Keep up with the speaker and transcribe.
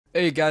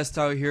Hey guys,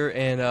 Tyler here,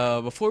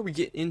 and before we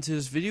get into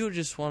this video,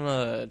 just want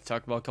to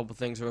talk about a couple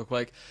things real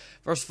quick.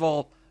 First of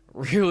all,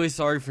 really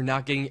sorry for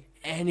not getting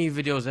any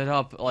videos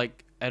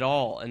at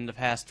all in the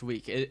past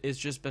week. It's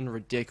just been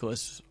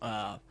ridiculous,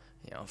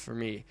 for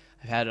me.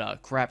 I've had a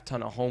crap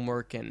ton of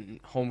homework and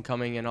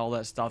homecoming and all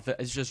that stuff.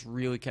 It's just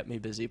really kept me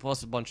busy,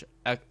 plus a bunch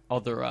of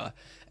other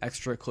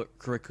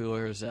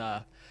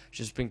extracurriculars,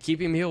 just been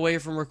keeping me away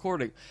from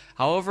recording.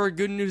 However,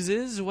 good news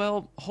is,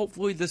 well,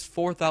 hopefully this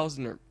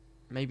 4,000 or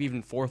maybe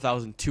even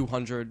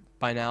 4,200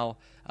 by now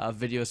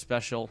video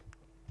special,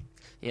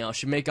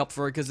 should make up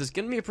for it, because it's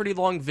going to be a pretty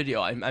long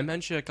video. I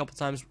mentioned a couple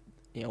times,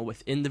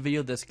 within the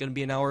video that's going to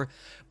be an hour,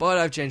 but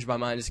I've changed my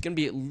mind. It's going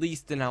to be at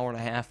least an hour and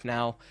a half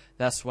now.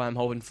 That's what I'm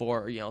hoping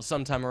for,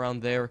 sometime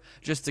around there,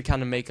 just to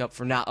kind of make up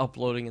for not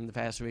uploading in the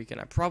past week, and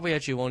I probably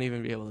actually won't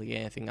even be able to get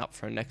anything up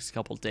for the next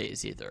couple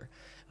days either.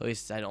 At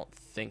least I don't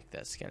think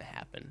that's going to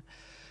happen.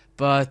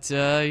 But,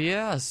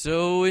 yeah,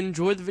 so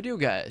enjoy the video,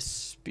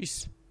 guys.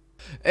 Peace.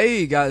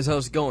 Hey guys,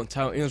 how's it going?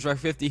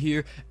 Tyler50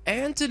 here,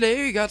 and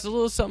today we got a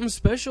little something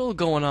special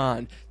going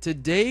on.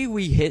 Today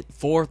we hit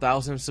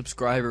 4,000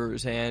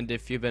 subscribers, and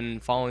if you've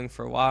been following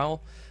for a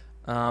while,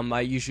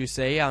 I usually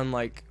say I'm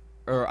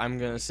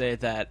gonna say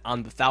that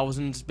on the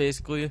thousands,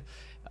 basically,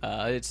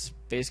 it's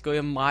basically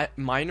a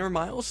minor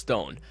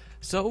milestone.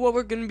 So what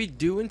we're gonna be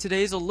doing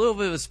today is a little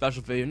bit of a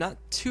special video, not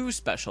too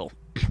special,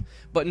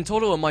 but in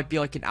total it might be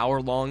like an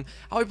hour long.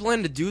 How I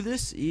plan to do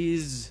this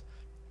is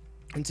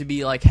to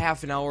be like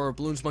half an hour of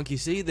Bloons Monkey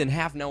City, then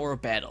half an hour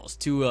of Battles.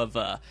 Two of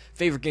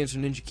favorite games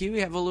from Ninja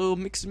Kiwi. Have a little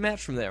mix and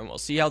match from there, and we'll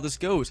see how this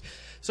goes.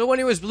 So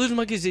anyways, Bloons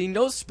Monkey City,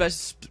 no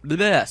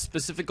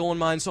specific goal in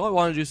mind, so I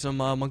want to do some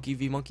Monkey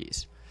v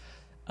Monkeys.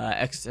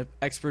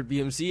 Expert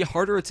BMC,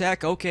 harder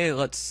attack. Okay,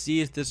 let's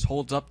see if this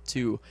holds up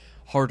to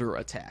harder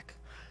attack.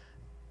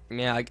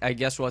 Yeah, I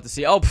guess we'll have to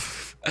see. Oh,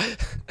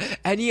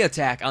 any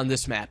attack on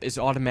this map is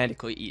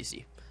automatically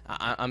easy.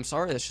 I'm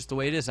sorry, that's just the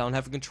way it is. I don't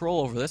have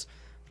control over this.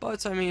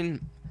 But, I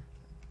mean,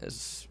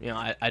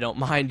 I don't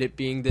mind it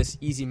being this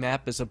easy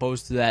map as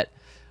opposed to that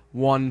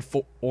one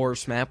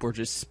force map where it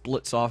just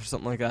splits off or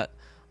something like that.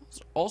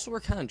 Also, we're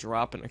kind of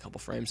dropping a couple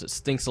frames. It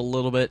stinks a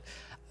little bit.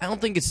 I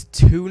don't think it's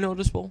too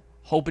noticeable.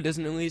 Hope it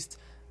isn't, at least.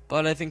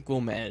 But I think we'll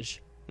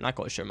manage. I'm not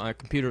quite sure. My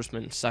computer's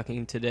been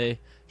sucking today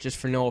just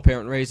for no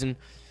apparent reason.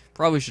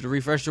 Probably should have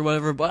refreshed or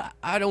whatever, but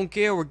I don't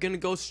care. We're going to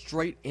go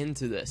straight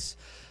into this.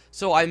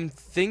 So I'm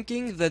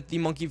thinking that the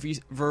monkey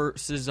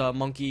versus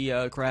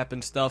monkey crap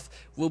and stuff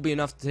will be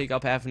enough to take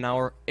up half an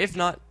hour. If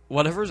not,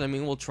 whatever's. I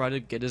mean, we'll try to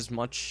get as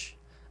much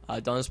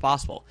done as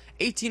possible.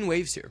 18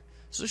 waves here,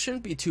 so it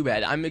shouldn't be too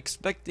bad. I'm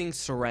expecting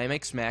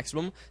ceramics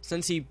maximum,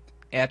 since he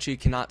actually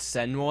cannot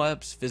send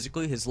webs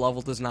physically. His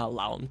level does not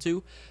allow him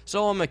to,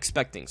 so I'm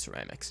expecting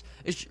ceramics.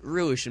 It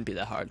really shouldn't be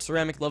that hard.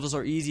 Ceramic levels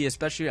are easy,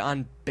 especially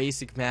on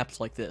basic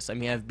maps like this. I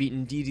mean, I've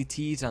beaten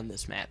DDTs on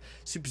this map.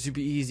 Super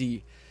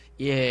easy.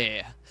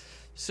 Yeah.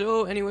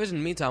 So, anyways, in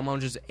the meantime, I'm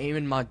just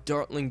aiming my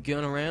dartling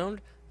gun around.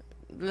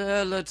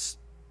 Let's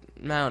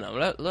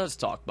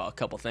talk about a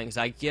couple things,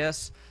 I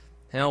guess.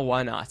 Hell,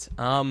 why not?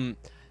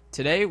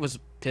 Today was a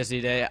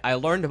pissy day. I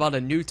learned about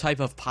a new type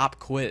of pop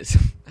quiz.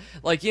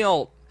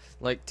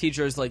 Like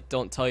teachers,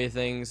 don't tell you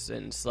things,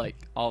 and it's like,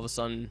 all of a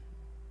sudden,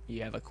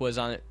 you have a quiz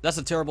on it. That's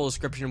a terrible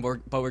description,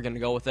 but we're gonna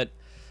go with it.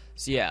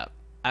 So, yeah,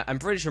 I'm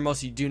pretty sure most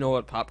of you do know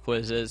what pop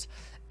quiz is.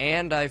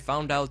 And I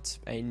found out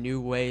a new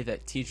way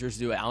that teachers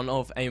do it. I don't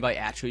know if anybody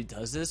actually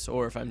does this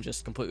or if I'm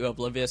just completely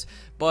oblivious.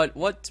 But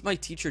what my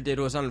teacher did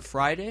was on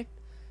Friday.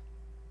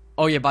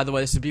 Oh yeah, by the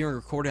way, this is being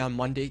recorded on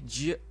Monday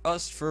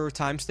just for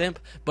timestamp.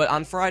 But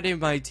on Friday,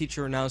 my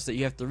teacher announced that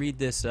you have to read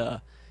this,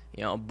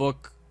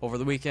 book over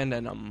the weekend,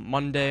 and on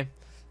Monday,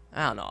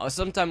 I don't know,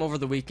 sometime over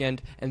the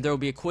weekend, and there will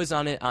be a quiz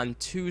on it on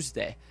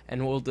Tuesday,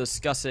 and we'll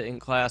discuss it in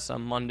class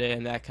on Monday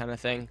and that kind of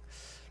thing.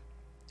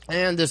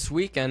 And this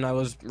weekend, I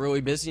was really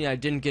busy, and I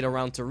didn't get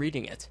around to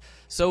reading it.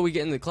 So we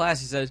get into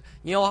class, he said,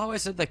 you know how I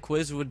said that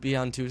quiz would be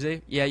on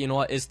Tuesday? Yeah, you know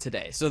what, it's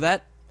today. So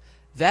that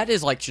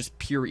is, just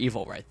pure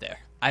evil right there.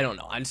 I don't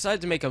know. I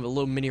decided to make a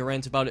little mini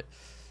rant about it.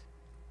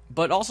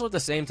 But also at the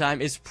same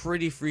time, it's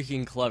pretty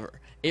freaking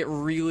clever. It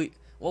really,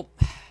 well,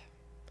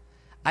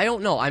 I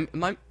don't know. I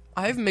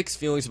have mixed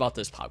feelings about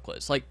this pop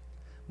quiz.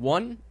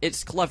 One,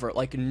 it's clever.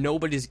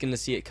 Nobody's going to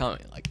see it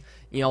coming.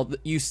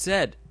 You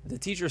said, the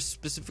teacher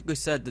specifically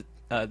said that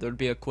there'd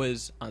be a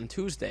quiz on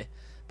Tuesday,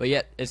 but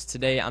yet it's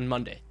today on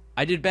Monday.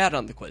 I did bad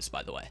on the quiz,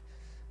 by the way.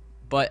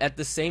 But at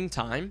the same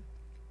time,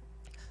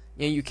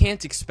 you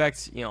can't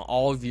expect,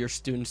 all of your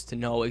students to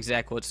know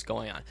exactly what's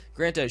going on.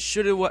 Granted, I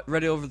should have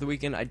read it over the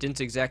weekend. I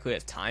didn't exactly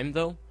have time,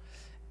 though.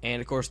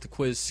 And, of course, the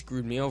quiz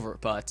screwed me over.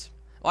 But,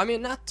 well, I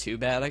mean, not too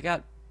bad. I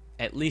got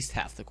at least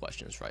half the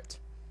questions right.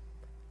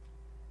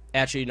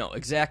 Actually, no,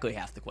 exactly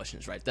half the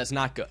questions right. That's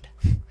not good.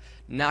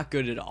 Not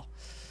good at all.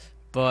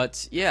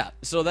 But, yeah,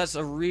 so that's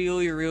a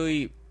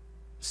really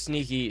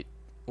sneaky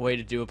way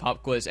to do a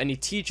pop quiz. Any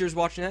teachers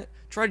watching that,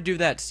 try to do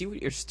that. See what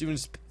your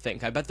students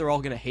think. I bet they're all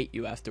going to hate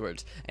you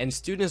afterwards. And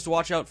students,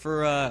 watch out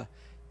for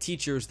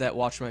teachers that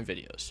watch my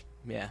videos.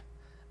 Yeah.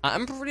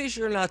 I'm pretty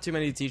sure not too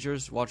many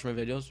teachers watch my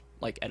videos,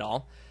 like, at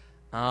all.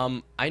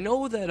 I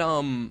know that,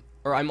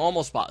 or I'm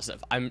almost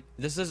positive.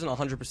 This isn't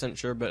 100%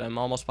 sure, but I'm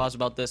almost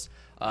positive about this.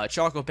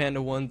 Choco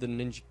Panda 1, the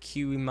Ninja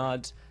Kiwi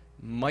mods,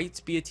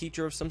 might be a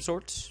teacher of some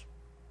sorts.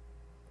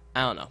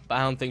 I don't know, but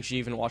I don't think she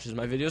even watches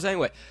my videos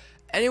anyway.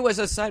 Anyways,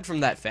 aside from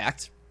that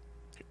fact,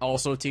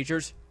 also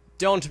teachers,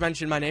 don't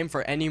mention my name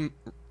for any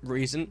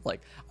reason.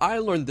 Like, I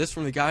learned this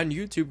from the guy on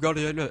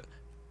YouTube.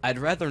 I'd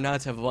rather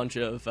not have a bunch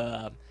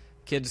of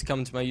kids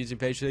come to my YouTube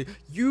page and say,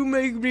 "You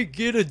make me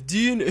get a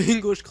D in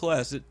English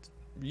class.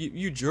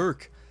 You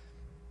jerk."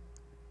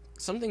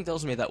 Something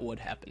tells me that would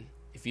happen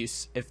if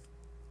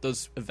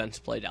those events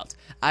played out.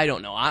 I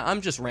don't know.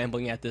 I'm just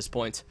rambling at this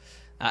point.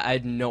 I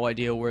had no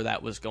idea where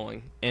that was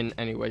going in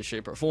any way,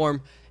 shape, or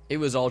form. It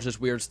was all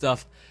just weird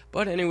stuff.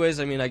 But anyways,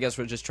 I mean, I guess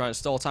we're just trying to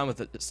stall time with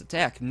this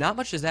attack. Not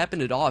much has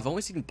happened at all. I've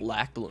only seen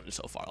black balloons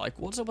so far. Like,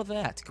 what's up with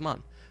that? Come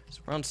on.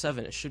 It's round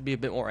 7. It should be a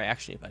bit more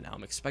actiony by now.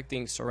 I'm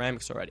expecting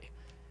ceramics already.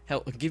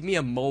 Hell, give me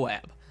a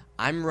Moab.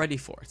 I'm ready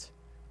for it.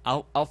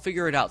 I'll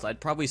figure it out.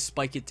 I'd probably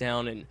spike it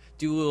down and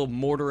do a little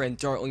mortar and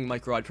dartling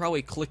micro. I'd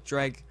probably click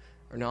drag.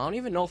 Or no, I don't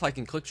even know if I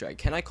can click drag.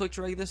 Can I click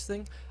drag this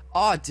thing?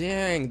 Oh,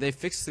 dang. They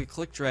fixed the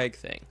click drag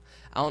thing.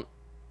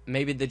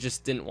 Maybe they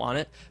just didn't want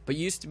it. But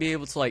you used to be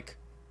able to, like,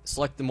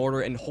 select the mortar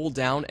and hold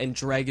down and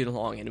drag it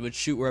along. And it would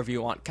shoot wherever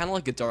you want. Kind of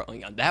like a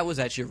dartling gun. That was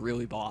actually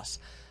really boss.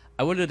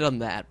 I would have done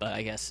that, but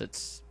I guess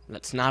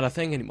that's not a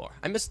thing anymore.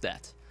 I missed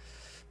that.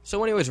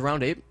 So anyways,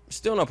 round 8.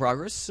 Still no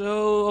progress.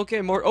 So,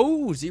 okay, more.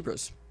 Oh,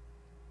 zebras.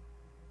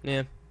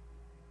 Yeah.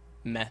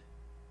 Meh.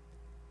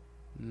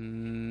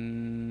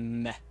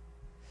 Meh.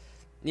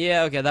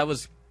 Yeah, okay,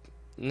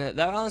 that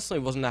honestly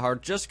wasn't that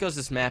hard. Just because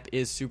this map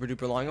is super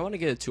duper long, I want to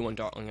get a 2-1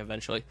 dartling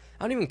eventually.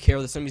 I don't even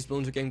care that some of these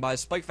balloons are getting by.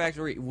 Spike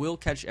Factory will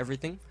catch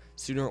everything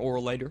sooner or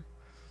later.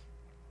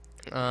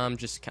 I'm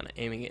just kind of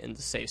aiming it in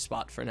the safe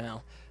spot for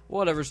now.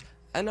 Whatever's.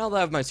 And now that I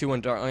have my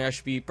 2-1 dartling, I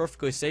should be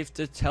perfectly safe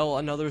to tell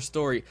another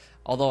story.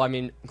 Although, I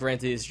mean,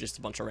 granted, it's just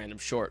a bunch of random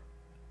short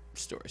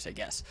stories, I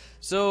guess.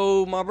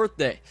 So, my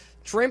birthday.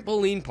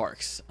 Trampoline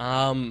parks.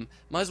 Might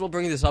as well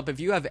bring this up. If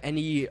you have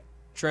any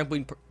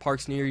trampoline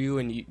parks near you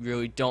and you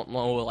really don't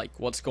know, like,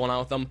 what's going on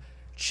with them,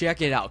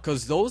 check it out.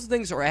 Because those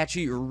things are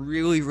actually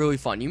really, really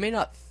fun. You may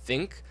not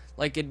think,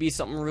 like, it'd be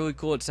something really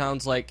cool. It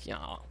sounds like, you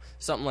know,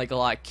 something like a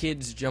lot of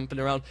kids jumping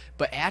around,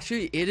 but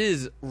actually it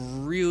is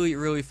really,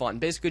 really fun.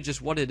 Basically, just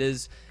what it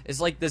is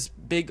like this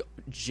big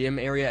gym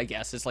area, I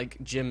guess. It's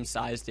like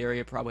gym-sized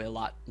area, probably a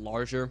lot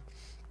larger.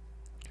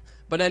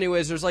 But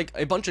anyways, there's like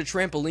a bunch of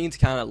trampolines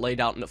kind of laid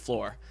out on the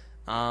floor,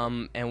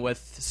 and with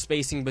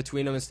spacing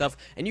between them and stuff,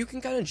 and you can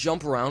kind of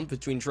jump around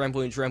between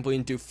trampoline and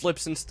trampoline, do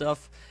flips and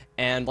stuff,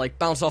 and like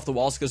bounce off the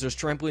walls, because there's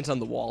trampolines on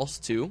the walls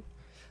too.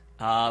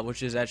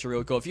 Which is actually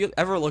really cool. If you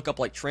ever look up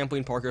like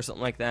trampoline park or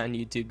something like that on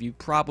YouTube, you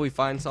probably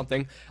find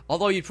something.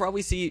 Although you'd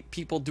probably see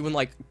people doing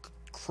like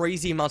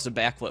crazy amounts of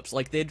backflips.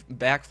 Like they'd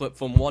backflip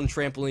from one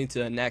trampoline to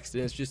the next,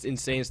 and it's just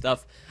insane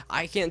stuff.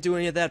 I can't do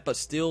any of that, but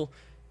still,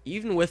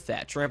 even with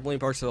that, trampoline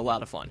parks are a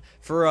lot of fun.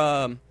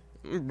 For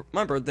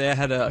my birthday, I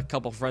had a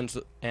couple friends,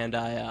 and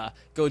I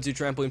go to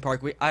trampoline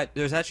park.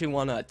 There's actually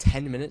one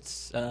 10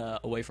 minutes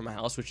away from my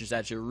house, which is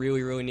actually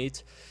really, really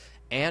neat.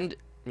 And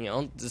you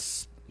know,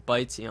 this.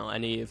 Bites, you know,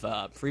 any of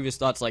previous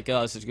thoughts like,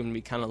 oh, this is going to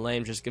be kind of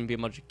lame, just going to be a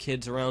bunch of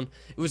kids around.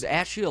 It was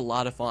actually a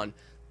lot of fun.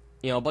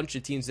 You know, a bunch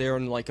of teens there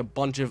and like a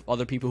bunch of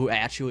other people who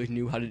actually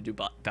knew how to do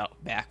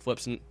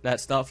backflips and that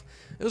stuff.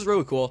 It was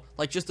really cool.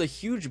 Like just a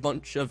huge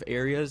bunch of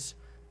areas.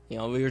 You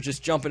know, we were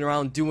just jumping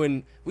around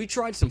we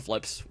tried some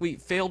flips. We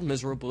failed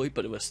miserably,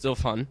 but it was still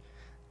fun.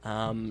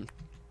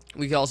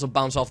 We could also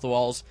bounce off the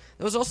walls.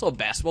 There was also a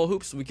basketball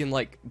hoop, so we can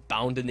like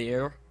bound in the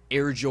air.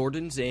 Air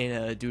Jordans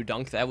and do a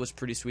dunk. That was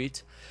pretty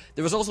sweet.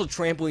 There was also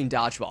trampoline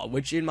dodgeball,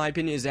 which in my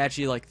opinion is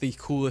actually like the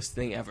coolest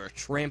thing ever.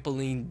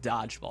 Trampoline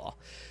dodgeball.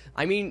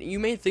 I mean, you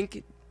may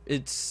think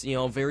it's, you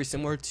know, very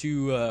similar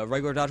to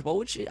regular dodgeball,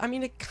 which, I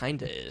mean, it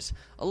kind of is.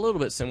 A little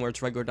bit similar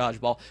to regular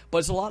dodgeball, but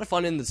it's a lot of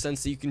fun in the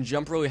sense that you can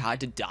jump really high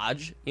to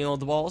dodge, you know,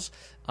 the balls,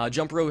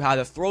 jump really high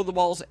to throw the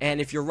balls, and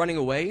if you're running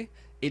away,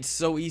 it's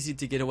so easy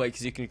to get away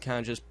because you can kind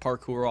of just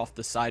parkour off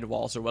the side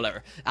walls or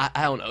whatever.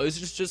 I don't know. It's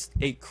just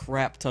a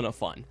crap ton of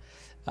fun.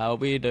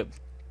 We had a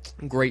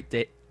great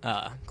day,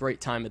 great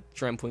time at the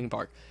trampoline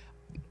park.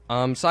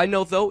 Side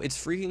note though,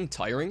 it's freaking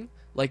tiring.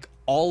 Like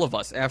all of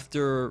us,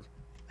 after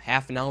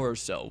half an hour or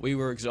so, we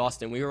were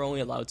exhausted. We were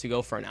only allowed to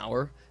go for an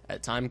hour at a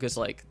time because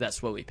like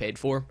that's what we paid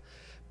for.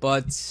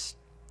 But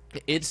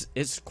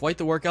it's quite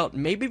the workout.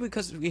 Maybe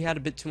because we had a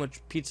bit too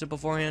much pizza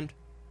beforehand.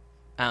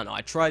 I don't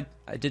know.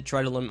 I did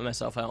try to limit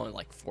myself. I only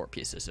like 4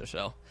 pieces or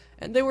so,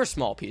 and they were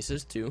small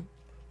pieces too.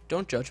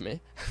 Don't judge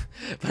me.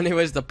 But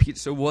anyways, the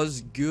pizza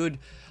was good.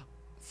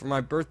 For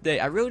my birthday,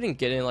 I really didn't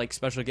get any like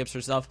special gifts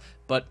or stuff,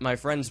 but my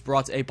friends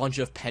brought a bunch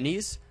of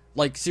pennies.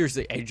 Like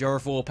seriously, a jar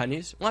full of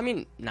pennies. Well, I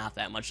mean, not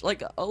that much.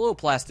 Like a little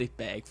plastic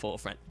bag full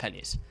of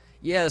pennies.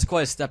 Yeah, it's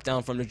quite a step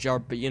down from the jar,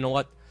 but you know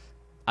what?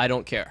 I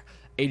don't care.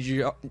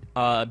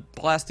 A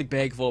plastic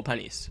bag full of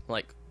pennies.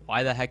 Like,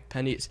 why the heck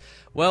pennies?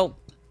 Well,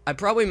 I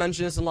probably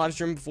mentioned this in live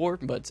stream before,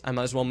 but I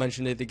might as well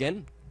mention it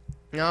again.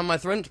 Now, my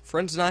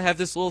friends and I have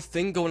this little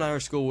thing going on at our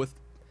school with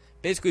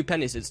basically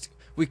pennies.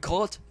 We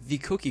call it the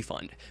cookie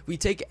fund. We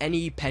take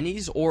any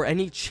pennies or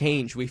any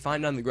change we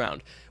find on the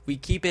ground. We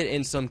keep it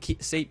in some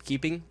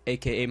safekeeping,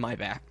 aka my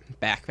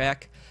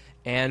backpack,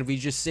 and we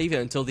just save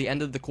it until the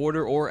end of the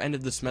quarter or end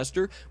of the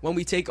semester when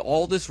we take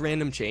all this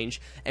random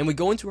change and we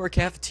go into our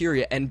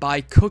cafeteria and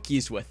buy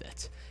cookies with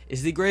it.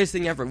 It's the greatest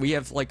thing ever. We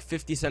have like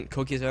 50-cent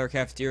cookies at our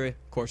cafeteria.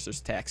 Of course,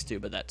 there's tax too,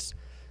 but that's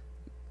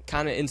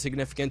kind of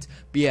insignificant.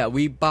 But yeah,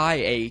 we buy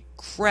a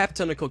crap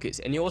ton of cookies.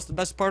 And you know what's the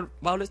best part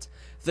about it?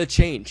 The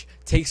change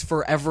takes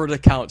forever to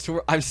count.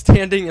 So I'm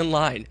standing in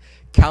line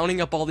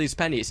counting up all these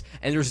pennies,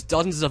 and there's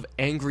dozens of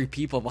angry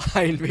people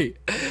behind me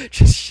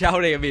just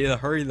shouting at me to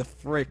hurry the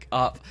frick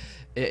up.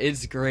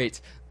 It's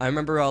great. I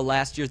remember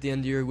last year at the end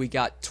of the year we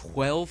got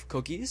 12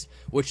 cookies,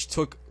 which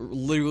took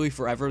literally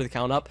forever to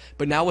count up.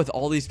 But now with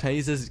all these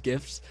pennies as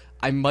gifts,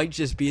 I might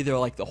just be there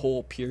like the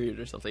whole period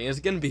or something. It's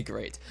gonna be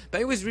great. But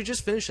anyways, we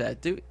just finished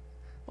that. Dude,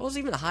 what was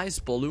even the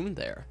highest balloon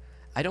there?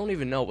 I don't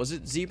even know. Was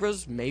it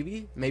zebras?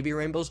 Maybe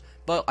rainbows.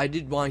 But I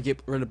did want to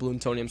get rid of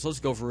plutonium, so let's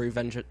go for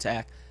revenge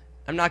attack.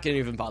 I'm not gonna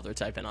even bother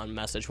typing on a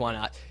message. Why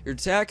not? Your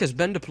attack has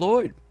been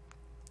deployed.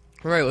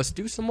 Alright, let's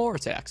do some more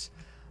attacks.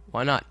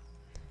 Why not?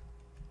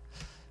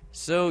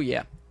 So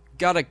yeah,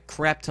 got a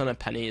crap ton of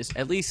pennies,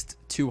 at least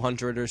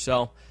 200 or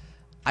so.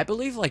 I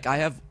believe like I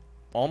have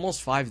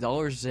almost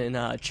 $5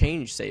 in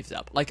change saved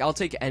up. Like I'll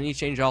take any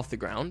change off the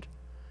ground.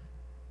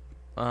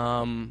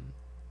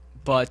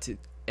 But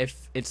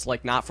if it's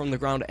like not from the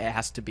ground, it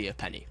has to be a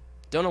penny.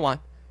 Don't know why. It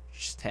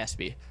just has to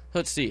be.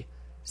 Let's see.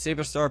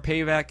 Saber Star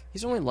Payback.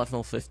 He's only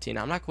level 15.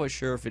 I'm not quite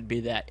sure if it'd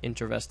be that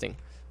interesting.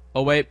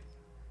 Oh wait.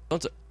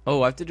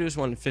 Oh, I have to do this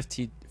one in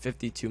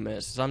 52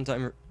 minutes.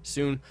 Sometime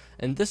soon.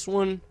 And this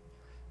one,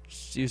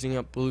 just using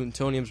up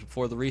plutoniums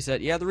before the reset.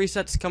 Yeah, the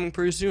reset's coming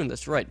pretty soon.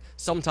 That's right.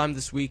 Sometime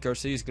this week our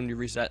city's going to be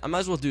reset. I might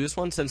as well do this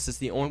one since it's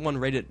the only one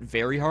rated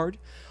very hard.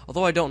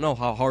 Although I don't know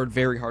how hard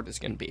very hard is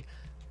going to be.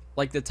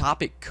 Like the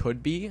topic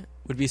would be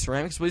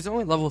ceramics, but he's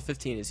only level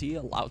 15. Is he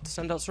allowed to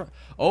send out ceramics?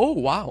 Oh,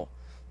 wow.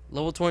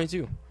 Level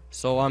 22.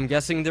 So I'm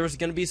guessing there's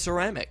going to be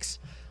ceramics.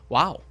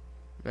 Wow.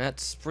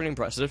 That's pretty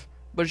impressive.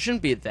 But it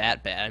shouldn't be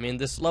that bad. I mean,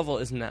 this level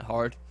isn't that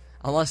hard.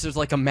 Unless there's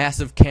like a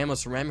massive camo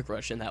ceramic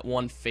rush in that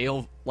one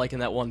fail, like in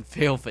that one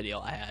fail video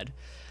I had.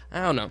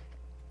 I don't know.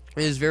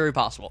 It is very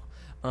possible.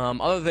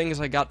 Other things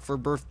I got for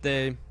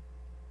birthday.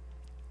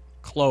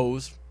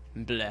 Clothes.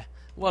 Bleh.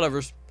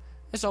 Whatever's.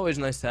 It's always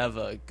nice to have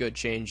a good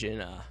change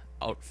in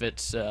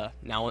outfits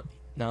now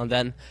and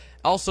then.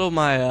 Also,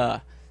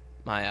 my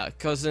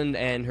cousin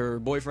and her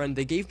boyfriend,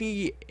 they gave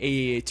me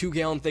a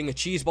 2-gallon thing of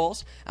cheese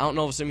balls. I don't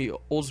know if some of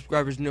you old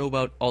subscribers know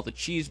about all the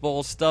cheese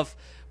ball stuff,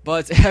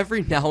 but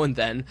every now and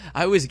then,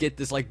 I always get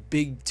this like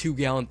big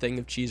 2-gallon thing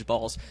of cheese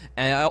balls,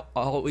 and I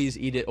always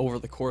eat it over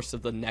the course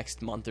of the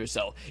next month or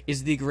so.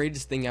 It's the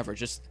greatest thing ever.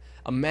 Just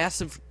a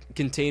massive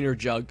container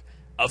jug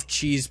of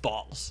cheese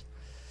balls.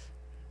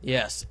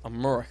 Yes,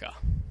 America.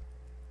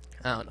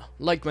 I don't know.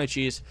 Like my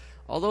cheese.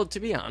 Although, to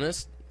be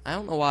honest, I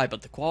don't know why,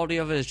 but the quality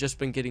of it has just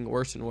been getting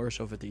worse and worse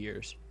over the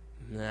years.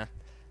 Nah.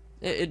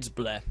 It's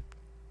bleh.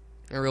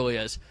 It really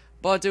is.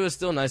 But it was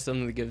still nice of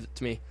them to give it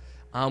to me.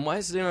 Why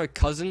is there a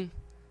cousin?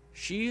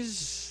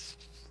 She's,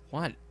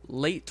 what,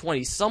 late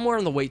 20s. Somewhere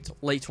in the late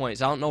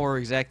 20s. I don't know her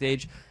exact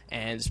age,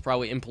 and it's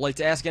probably impolite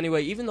to ask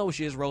anyway, even though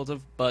she is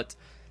relative, but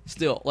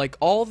still, like,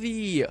 all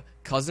the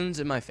cousins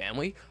in my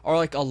family are,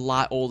 like, a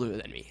lot older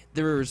than me.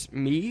 There's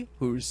me,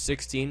 who's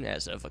 16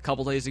 as of a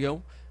couple days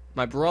ago,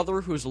 my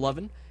brother, who's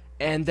 11,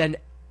 and then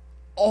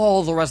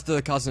all the rest of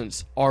the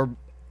cousins are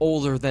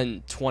older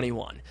than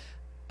 21.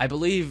 I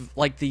believe,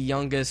 like, the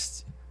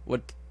youngest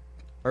would,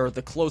 or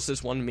the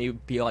closest one may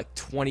be, like,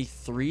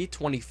 23,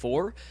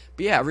 24.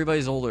 But yeah,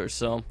 everybody's older,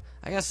 so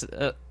I guess,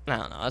 I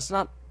don't know, it's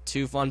not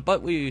too fun.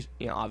 But we,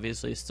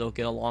 obviously still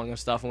get along and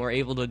stuff, and we're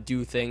able to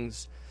do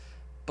things.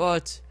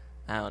 But,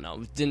 I don't know,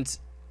 we didn't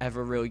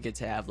ever really get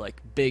to have,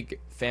 like, big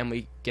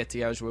family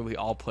get-togethers where we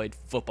all played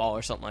football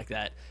or something like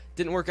that.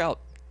 Didn't work out.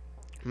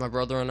 My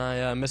brother and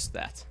I missed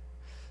that.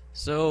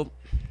 So,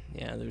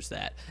 yeah, there's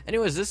that.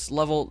 Anyways, this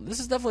level, this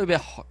is definitely a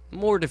bit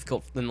more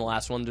difficult than the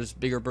last one. There's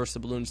bigger bursts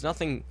of balloons.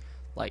 Nothing,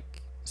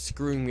 like,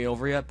 screwing me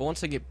over yet. But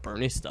once I get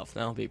Bernie stuff,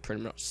 that'll be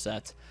pretty much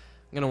set.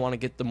 I'm going to want to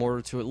get the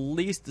mortar to at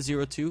least the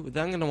 0-2.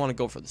 Then I'm going to want to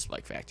go for the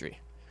Spike Factory.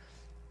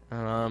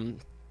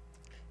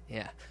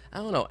 Yeah, I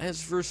don't know.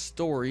 As for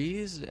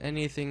stories,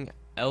 anything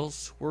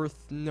else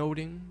worth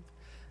noting?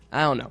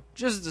 I don't know.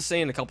 Just to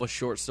say in a couple of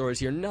short stories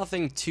here.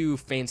 Nothing too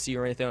fancy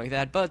or anything like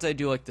that, but I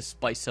do like to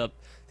spice up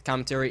the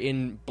commentary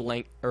in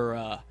blank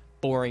or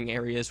boring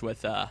areas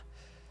with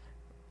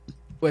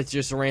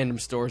just random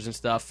stories and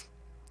stuff.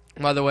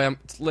 By the way,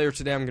 later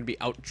today I'm going to be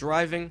out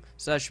driving,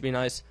 so that should be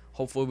nice.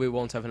 Hopefully we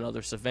won't have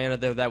another Savannah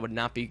there. That would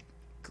not be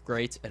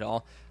great at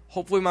all.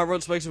 Hopefully my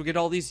road spikes will get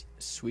all these.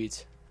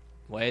 Sweet.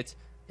 Wait.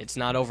 It's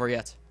not over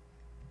yet.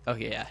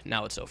 Okay, yeah,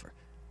 now it's over.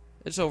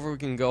 It's over. We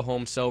can go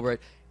home,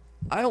 celebrate.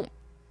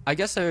 I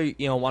guess I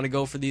want to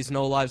go for these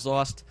no lives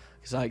lost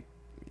because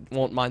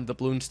won't mind the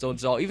balloon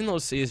stones at all. Even though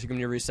cities are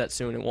going to reset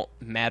soon, it won't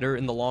matter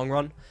in the long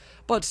run.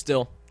 But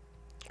still,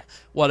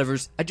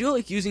 whatever's. I do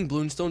like using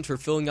balloon stones for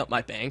filling up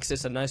my banks.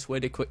 It's a nice way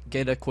to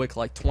get a quick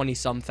like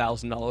 $20-some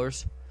thousand.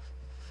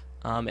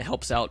 It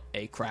helps out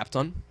a crap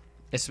ton,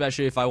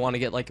 especially if I want to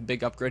get like a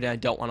big upgrade and I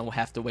don't want to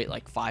have to wait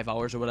like 5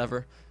 hours or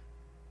whatever.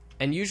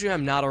 And usually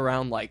I'm not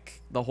around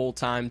like the whole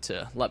time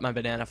to let my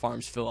banana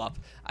farms fill up.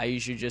 I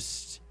usually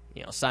just,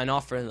 sign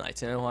off for the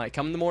night. And when I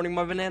come in the morning,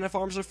 my banana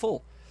farms are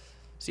full.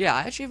 So yeah,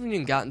 I actually haven't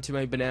even gotten to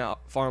my banana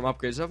farm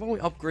upgrades. I've only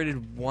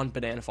upgraded one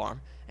banana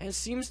farm, and it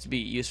seems to be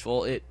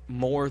useful. It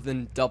more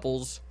than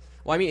doubles.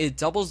 Well, I mean, it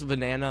doubles the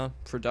banana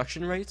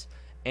production rate,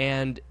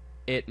 and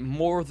it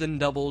more than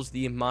doubles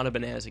the amount of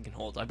bananas it can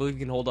hold. I believe it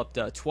can hold up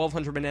to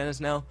 1,200 bananas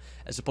now,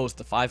 as opposed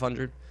to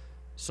 500.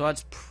 So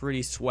that's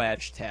pretty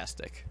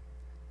swag-tastic.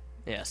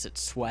 Yes,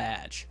 it's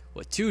swag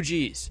with 2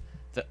 G's.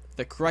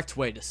 The correct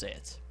way to say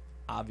it,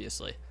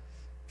 obviously.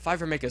 If I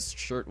ever make a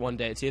shirt one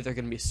day, it's either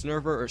going to be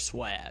Snurper or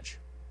Swag.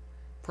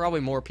 Probably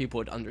more people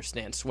would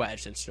understand Swag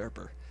than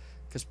Snurper,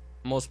 because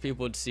most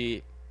people would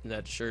see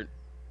that shirt,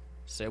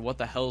 say, "What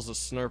the hell is a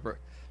Snurper?"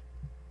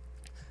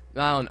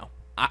 I don't know.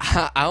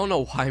 I don't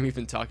know why I'm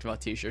even talking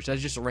about t-shirts. I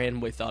just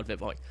randomly thought of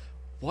it, like,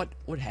 what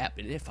would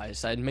happen if I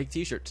decided to make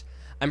t-shirts?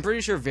 I'm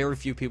pretty sure very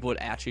few people would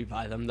actually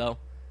buy them, though.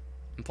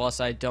 And plus,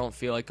 I don't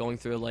feel like going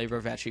through the labor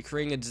of actually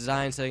creating a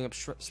design, setting up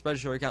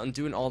spreadsheet account, and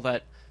doing all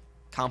that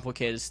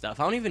complicated stuff.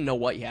 I don't even know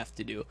what you have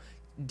to do.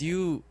 Do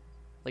you,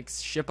 like,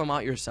 ship them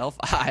out yourself?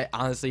 I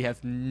honestly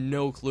have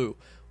no clue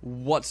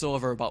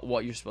whatsoever about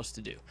what you're supposed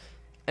to do.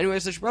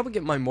 Anyways, I should probably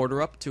get my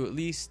mortar up to at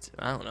least,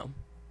 I don't know,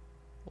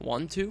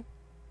 1, 2?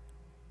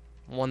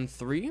 1,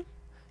 3?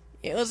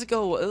 Yeah, let's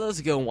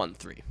go 1,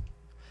 3.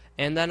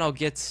 And then I'll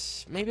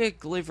get maybe a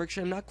glaive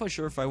ricochet. I'm not quite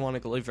sure if I want a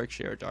glaive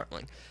ricochet or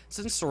dartling.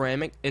 Since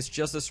ceramic, it's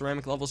just a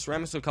ceramic level.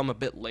 Ceramics will come a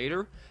bit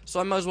later, so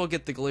I might as well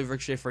get the glaive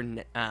ricochet for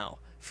now,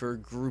 for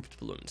grouped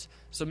balloons.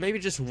 So maybe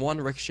just 1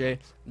 ricochet,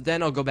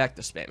 then I'll go back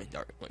to spamming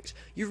dartlings.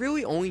 You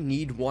really only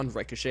need 1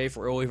 ricochet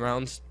for early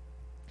rounds,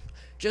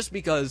 just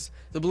because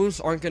the balloons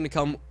aren't going to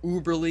come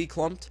uberly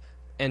clumped,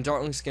 and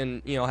dartlings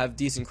can, have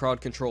decent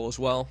crowd control as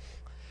well.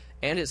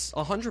 And it's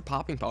 100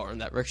 popping power in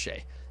that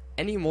ricochet.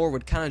 Any more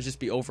would kind of just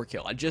be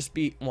overkill. I'd just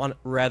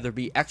rather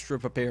be extra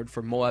prepared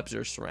for Moabs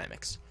or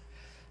ceramics.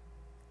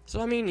 So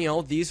I mean,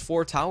 these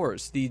 4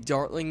 towers, the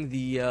Dartling,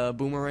 the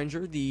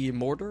Boomeranger, the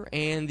Mortar,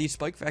 and the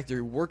Spike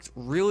Factory worked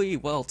really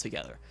well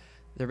together.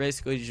 They're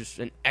basically just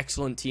an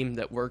excellent team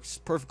that works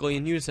perfectly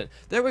in unison.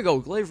 There we go,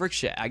 glaive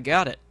ricochet, I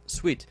got it.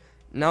 Sweet.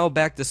 Now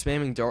back to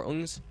spamming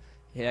Dartlings.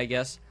 Yeah, I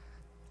guess.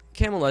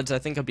 Camel Leads, I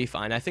think I'd be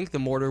fine. I think the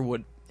Mortar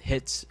would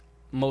hit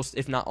most,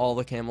 if not all,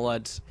 the Camel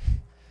Leads.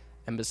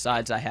 And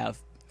besides, I have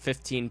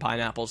 15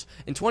 pineapples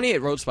and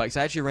 28 road spikes.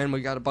 I actually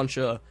randomly got a bunch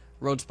of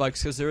road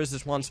spikes because there is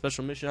this one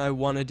special mission I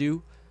want to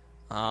do.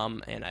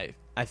 And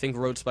I think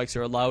road spikes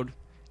are allowed.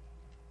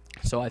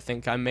 So I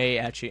think I may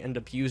actually end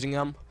up using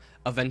them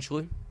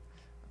eventually.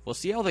 We'll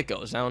see how that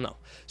goes. I don't know.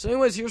 So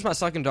anyways, here's my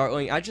second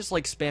dartling. I just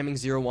like spamming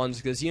 0-1s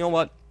because, you know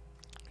what?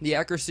 The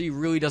accuracy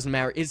really doesn't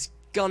matter. It's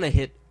going to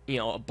hit,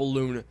 a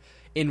balloon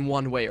in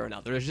one way or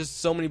another. There's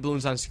just so many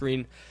balloons on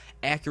screen.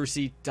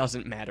 Accuracy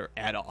doesn't matter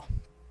at all.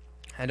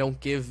 I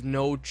don't give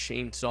no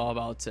chainsaw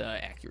about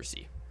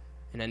accuracy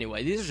in any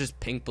way. These are just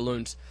pink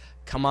balloons.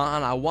 Come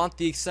on, I want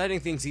the exciting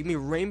things. Give me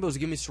rainbows,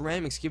 give me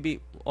ceramics, give me...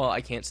 Well, I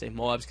can't say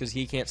Moabs because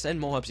he can't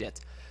send Moabs yet.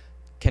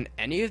 Can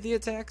any of the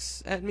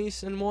attacks at me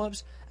send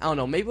Moabs? I don't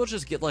know. Maybe we'll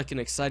just get like an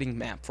exciting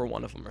map for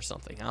one of them or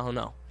something. I don't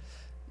know.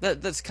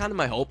 That's kind of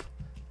my hope.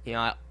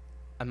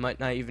 I might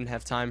not even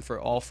have time for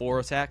all 4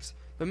 attacks.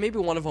 But maybe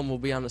one of them will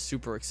be on a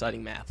super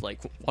exciting map. Like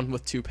one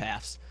with 2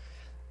 paths.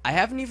 I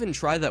haven't even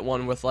tried that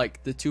one with,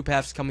 like, the 2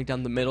 paths coming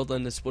down the middle,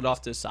 then the split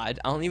off to the side.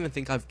 I don't even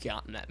think I've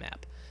gotten that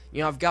map.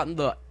 I've gotten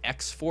the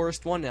X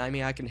Forest one, and I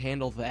mean, I can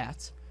handle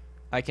that.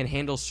 I can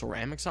handle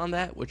ceramics on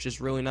that, which is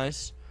really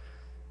nice.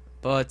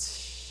 But,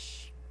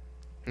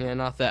 yeah,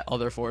 not that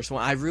other forest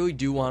one. I really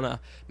do want to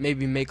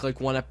maybe make, like,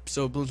 one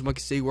episode of Bloons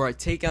Monkey City where I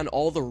take on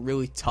all the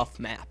really tough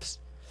maps.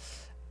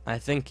 I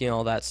think,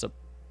 that's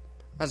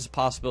a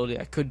possibility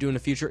I could do in the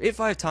future if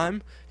I have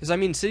time, because I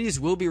mean cities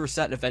will be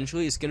reset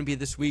eventually. It's going to be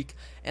this week,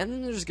 and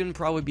then there's going to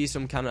probably be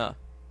some kind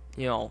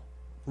of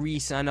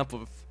re-sign up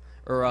of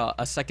or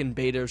a second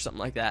beta or something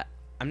like that.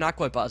 I'm not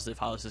quite positive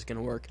how this is going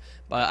to work,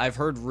 but I've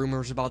heard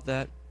rumors about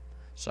that.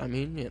 So I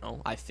mean,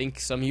 I think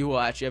some of you will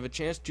actually have a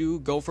chance to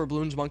go for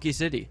Bloons Monkey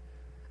City,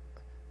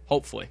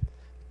 hopefully.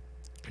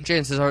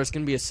 Chances are it's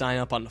going to be a sign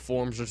up on the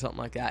forums or something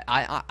like that.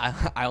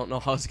 I don't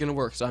know how it's going to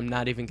work, so I'm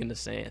not even going to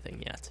say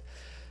anything yet.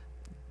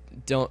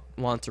 Don't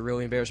want to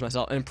really embarrass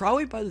myself, and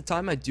probably by the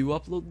time I do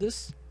upload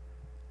this,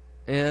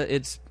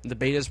 the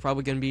beta is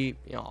probably going to be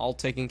all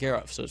taken care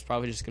of, so it's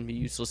probably just going to be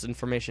useless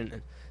information,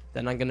 and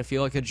then I'm going to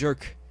feel like a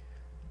jerk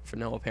for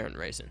no apparent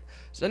reason.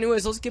 So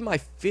anyways, let's get my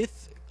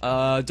 5th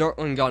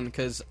dartling gun,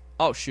 because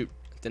oh shoot,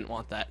 didn't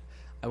want that.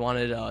 I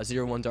wanted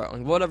 0-1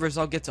 dartling. Whatever,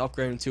 so I'll get to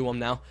upgrading to them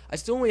now. I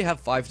still only have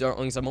 5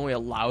 dartlings. I'm only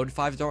allowed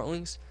 5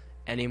 dartlings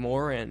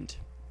anymore, and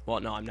Well,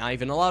 no, I'm not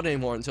even allowed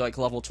anymore until like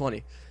level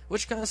 20,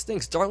 which kind of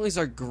stinks. Dartlings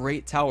are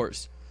great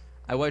towers.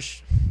 I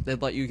wish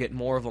they'd let you get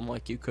more of them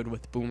like you could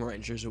with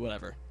Boomerangers or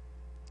whatever.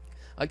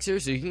 Like,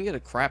 seriously, you can get a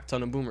crap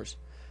ton of boomers.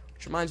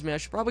 Which reminds me, I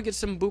should probably get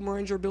some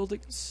Boomeranger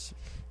buildings.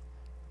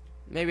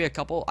 Maybe a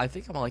couple. I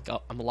think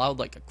I'm allowed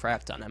like a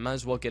crap ton. I might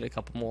as well get a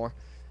couple more.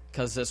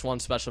 Because this one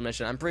special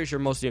mission, I'm pretty sure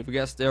most of you have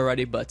guessed it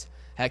already, but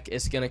heck,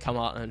 it's going to come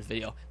out in a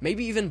video.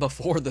 Maybe even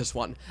before this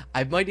one.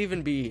 I might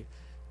even be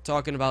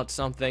talking about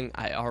something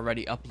I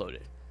already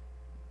uploaded.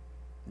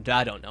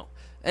 I don't know.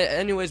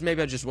 Anyways,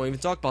 maybe I just won't even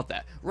talk about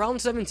that.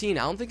 Round 17,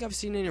 I don't think I've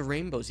seen any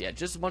rainbows yet.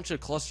 Just a bunch of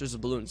clusters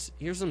of balloons.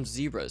 Here's some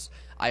zebras.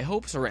 I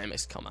hope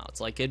ceramics come out.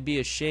 Like, it'd be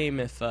a shame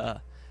if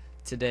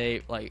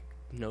today, like,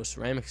 no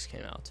ceramics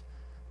came out.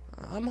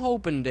 I'm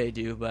hoping they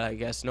do, but I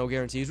guess no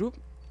guarantees. Whoop.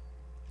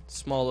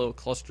 Small little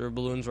cluster of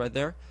balloons right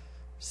there.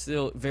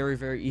 Still very,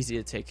 very easy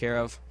to take care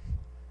of.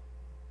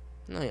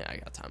 Oh, yeah, I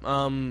got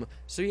time.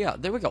 So, yeah,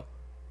 there we go.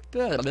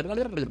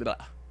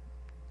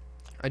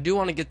 I do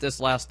want to get this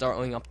last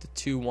Dartling up to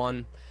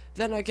 2-1.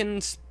 Then I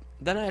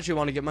actually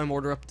want to get my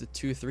mortar up to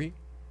 2-3.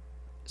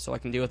 So I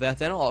can deal with that.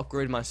 Then I'll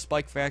upgrade my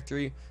spike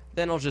factory.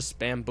 Then I'll just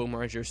spam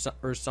Boomerang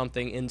or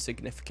something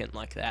insignificant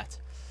like that.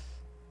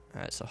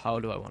 Alright, so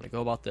how do I want to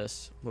go about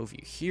this? Move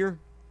you here.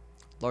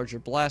 Larger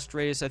blast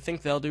radius. I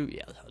think that'll do.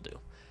 Yeah, that'll do.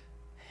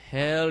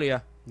 Hell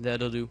yeah,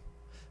 that'll do.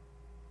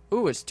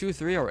 Ooh, it's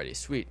 2-3 already.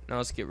 Sweet. Now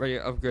let's get ready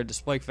to upgrade the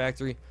spike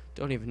factory.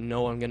 Don't even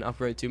know what I'm going to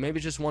upgrade to. Maybe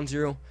just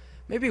 1-0.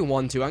 Maybe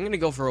 1-2. I'm going to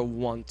go for a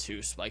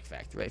 1-2 spike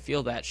factory. I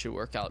feel that should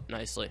work out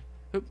nicely.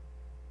 Oop.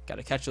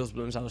 Gotta catch those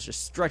balloons. I was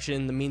just stretching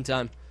in the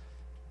meantime.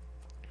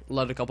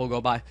 Let a couple go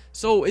by.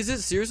 So, is it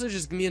seriously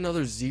just going to be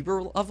another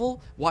zebra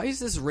level? Why is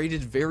this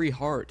rated very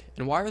hard?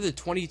 And why are there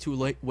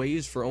 22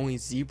 waves for only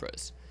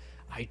zebras?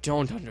 I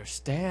don't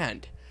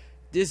understand.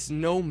 This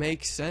no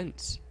make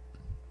sense.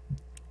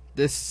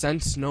 This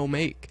sense no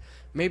make.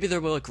 Maybe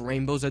there were like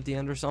rainbows at the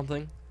end or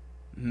something.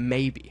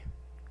 Maybe.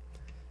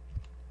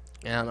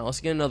 I don't know.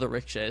 Let's get another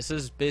rickshaw. This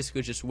is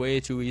basically just way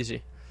too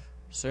easy.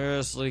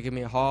 Seriously, give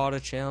me a harder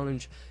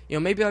challenge. You know,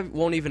 maybe I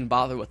won't even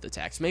bother with the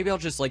tax. Maybe I'll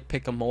just like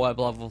pick a Moab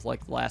level,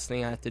 like the last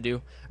thing I have to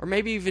do, or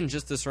maybe even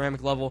just the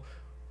ceramic level,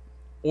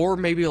 or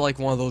maybe like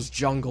one of those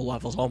jungle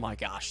levels. Oh my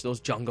gosh, those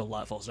jungle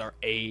levels are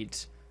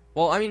AIDS.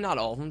 Well, I mean, not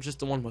all of them, just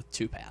the one with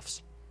 2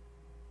 paths.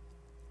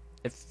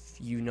 If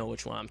you know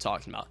which one I'm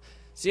talking about.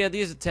 So yeah,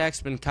 these attacks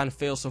have been kind of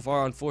failed so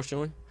far,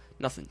 unfortunately.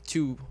 Nothing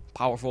too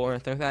powerful or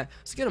anything like that.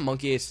 Let's get a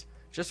monkey ace,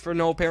 just for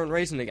no apparent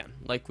reason again,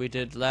 like we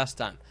did last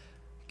time.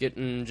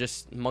 Getting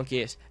just monkey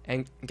ace.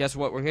 And guess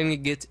what? We're going to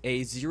get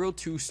a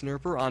 0-2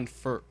 snurper on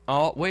first.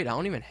 Oh, wait, I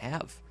don't even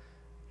have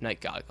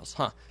night goggles,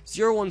 huh?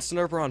 0-1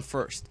 snurper on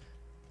first.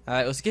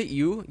 Alright, let's get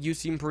you. You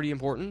seem pretty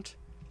important.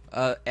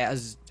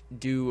 As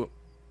do...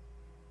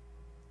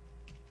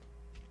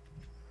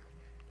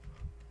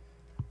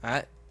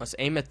 Alright, let's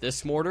aim at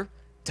this mortar.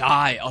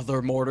 Die,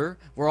 other mortar.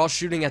 We're all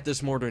shooting at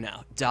this mortar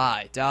now.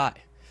 Die, die.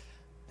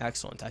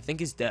 Excellent. I think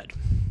he's dead.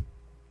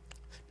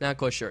 Not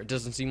quite sure. It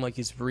doesn't seem like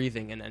he's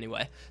breathing in any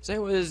way. So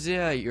anyways,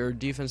 yeah, your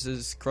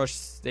defenses crush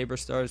Saber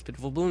Stars,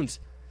 Pitiful Balloons.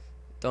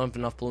 Don't have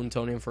enough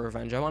Balloon-tonium for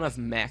Revenge. I want to have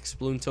max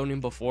Balloon-tonium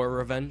before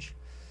Revenge.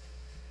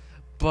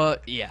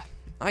 But, yeah.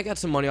 I got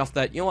some money off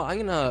that. You know what? I'm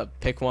going to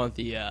pick one of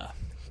the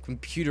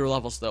computer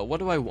levels, though. What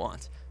do I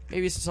want?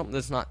 Maybe it's something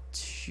that's not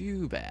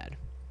too bad.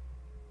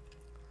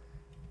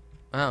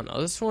 I don't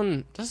know. This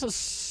is a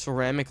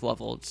ceramic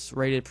level. It's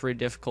rated pretty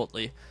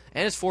difficultly.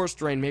 And it's Forest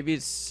Terrain. Maybe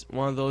it's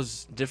one of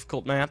those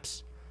difficult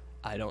maps.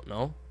 I don't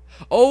know.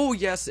 Oh,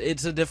 yes,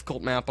 it's a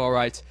difficult map,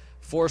 alright.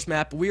 Forest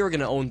map. We are going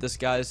to own this,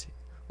 guys.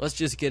 Let's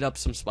just get up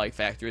some spike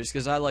factories,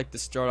 because I like to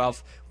start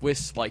off with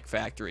spike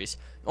factories.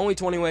 Only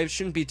 20 waves.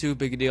 Shouldn't be too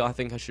big a deal. I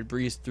think I should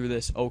breeze through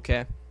this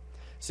okay.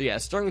 So, yeah,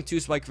 starting with 2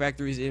 spike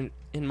factories, in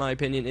my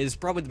opinion, is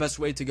probably the best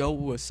way to go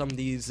with some of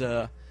these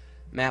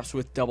maps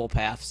with double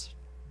paths.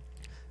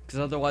 Because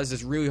otherwise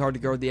it's really hard to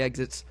guard the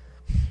exits.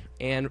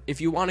 And if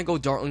you want to go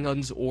Dartling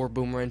Guns or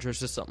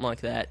Boomerangers or something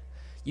like that,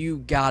 you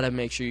gotta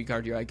make sure you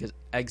guard your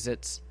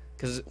exits.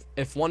 Because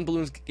if one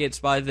balloon gets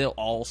by, they'll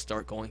all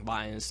start going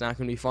by, and it's not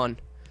going to be fun.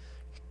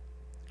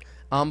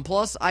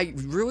 Plus, I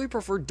really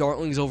prefer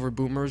Dartlings over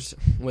Boomers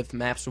with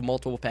maps with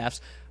multiple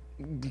paths.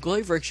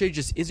 Glaive Ricochet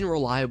just isn't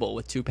reliable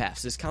with 2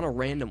 paths. It's kind of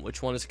random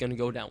which one is going to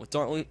go down. With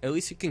Dartling, at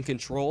least you can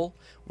control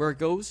where it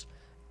goes.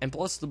 And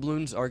plus, the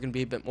balloons are going to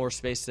be a bit more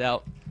spaced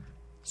out.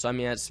 So, I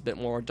mean, that's a bit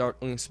more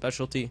Dartling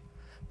specialty.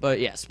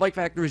 But, yeah, Spike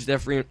Factory is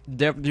definitely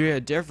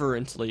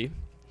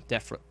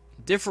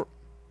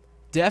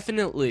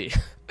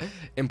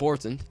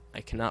important.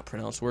 I cannot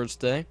pronounce words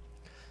today.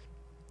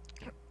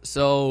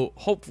 So,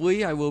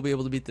 hopefully, I will be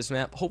able to beat this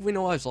map. Hopefully,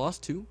 no lives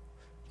lost, too.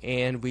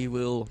 And we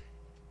will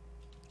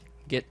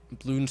get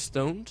balloon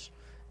stones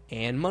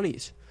and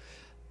monies.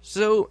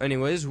 So,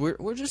 anyways,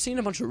 we're just seeing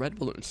a bunch of red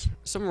balloons.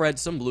 Some red,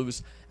 some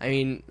blues. I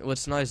mean,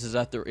 what's nice is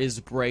that there is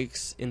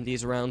breaks in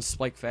these rounds.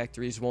 Spike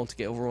factories won't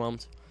get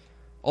overwhelmed.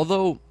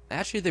 Although,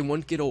 actually, they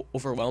wouldn't get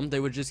overwhelmed. They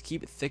would just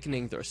keep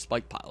thickening their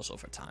spike piles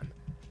over time.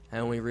 I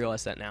only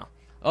realized that now.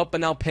 Oh,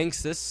 but now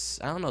pinks, this,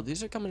 I don't know,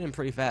 these are coming in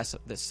pretty fast.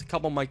 This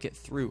couple might get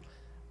through.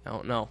 I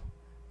don't know.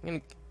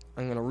 I'm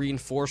gonna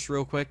reinforce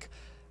real quick.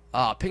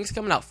 Pink's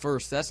coming out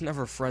first. That's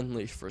never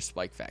friendly for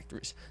spike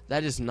factories.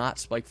 That is not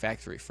spike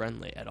factory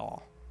friendly at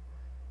all.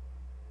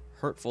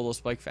 Hurtful, those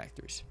spike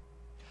factories.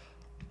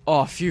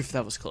 Oh, phew,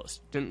 that was close.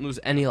 Didn't lose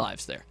any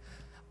lives there.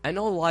 I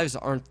know lives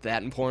aren't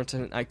that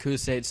important. I could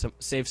have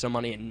saved some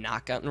money and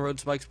not gotten road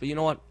spikes, but you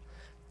know what?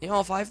 You know,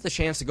 if I have the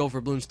chance to go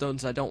for balloon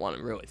stones, I don't want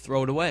to really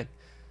throw it away.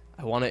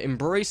 I want to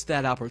embrace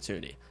that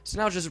opportunity. So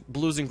now just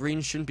blues and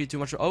greens shouldn't be too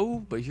much. Oh,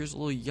 but here's a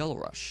little yellow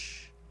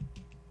rush.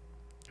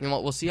 You know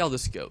what? We'll see how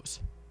this goes.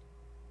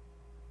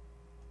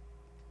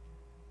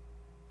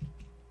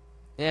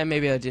 Yeah,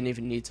 maybe I didn't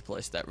even need to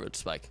place that road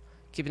spike.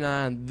 Keep an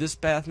eye on this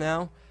path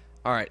now.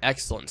 Alright,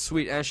 excellent.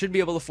 Sweet. And I should be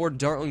able to afford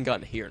Dartling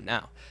Gun here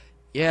now.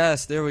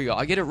 Yes, there we go.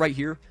 I'll get it right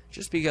here,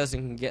 just because it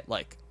can get,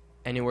 like,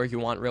 anywhere you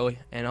want, really.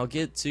 And I'll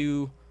get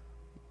to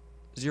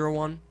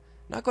 0-1.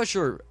 Not quite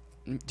sure.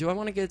 Do I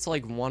want to get to,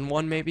 like,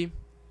 1-1, maybe?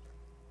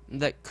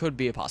 That could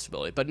be a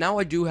possibility. But now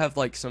I do have,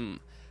 like,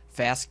 some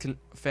fast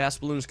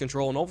balloons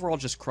control, and overall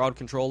just crowd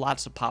control.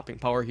 Lots of popping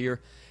power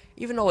here.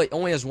 Even though it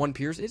only has one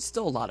pierce, it's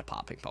still a lot of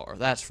popping power.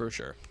 That's for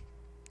sure.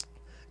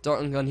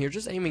 Dartling Gun here,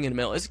 just aiming in the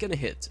middle. It's going to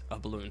hit a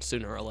balloon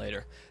sooner or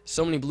later.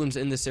 So many balloons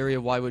in this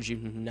area, why would you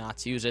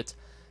not use it?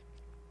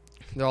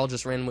 They're all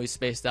just randomly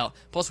spaced out.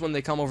 Plus, when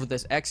they come over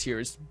this X here,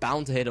 it's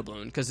bound to hit a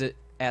balloon, because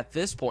at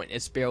this point,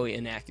 it's barely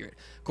inaccurate.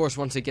 Of course,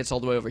 once it gets all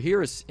the way over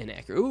here, it's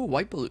inaccurate. Ooh,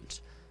 white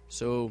balloons.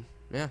 So,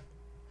 yeah.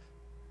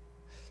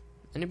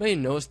 Anybody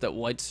notice that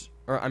whites,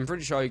 or I'm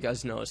pretty sure you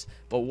guys notice,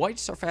 but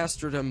whites are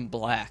faster than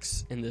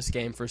blacks in this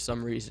game for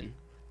some reason.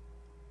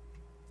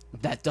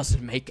 That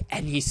doesn't make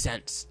any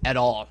sense at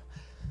all.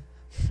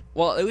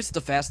 Well, at least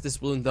the fastest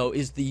balloon, though,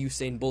 is the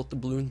Usain Bolt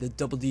balloon, the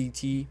double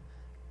DT.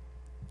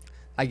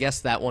 I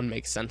guess that one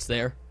makes sense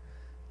there.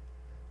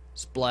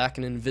 It's black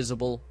and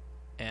invisible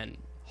and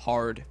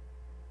hard.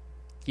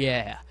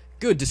 Yeah,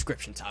 good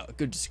description, Tyler.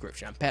 Good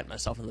description. I'm patting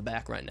myself on the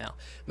back right now.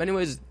 But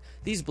anyways,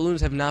 these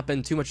balloons have not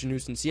been too much a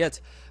nuisance yet.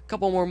 A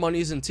couple more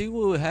monies, and two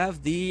will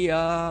have the,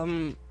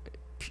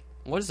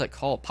 what is that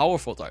called?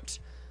 Powerful darts.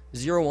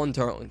 0-1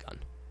 Dartling Gun.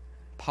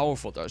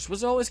 Powerful darts.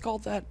 Was it always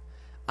called that?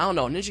 I don't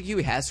know. Ninja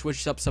Kiwi has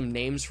switched up some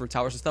names for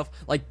towers and stuff,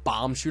 like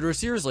bomb shooter.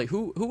 Seriously,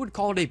 who would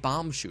call it a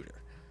bomb shooter?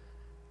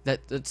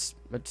 That's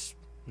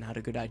not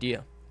a good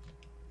idea.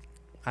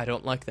 I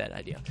don't like that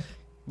idea.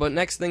 But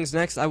next things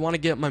next, I want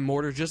to get my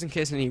mortar just in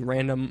case any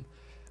random,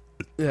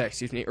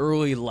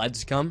 early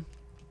leads come,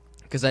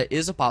 because that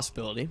is a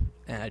possibility,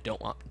 and I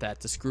don't want that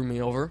to screw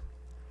me over.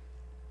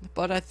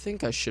 But I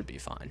think I should be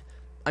fine.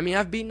 I mean,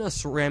 I've beaten a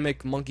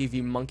ceramic monkey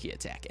v monkey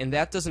attack, and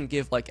that doesn't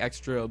give like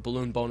extra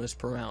balloon bonus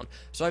per round.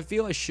 So I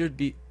feel I should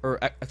be, or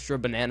extra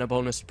banana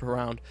bonus per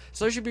round.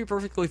 So I should be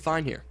perfectly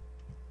fine here.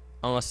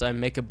 Unless I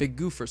make a big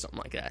goof or something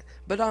like that.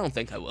 But I don't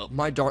think I will.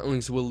 My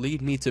Dartlings will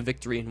lead me to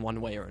victory in one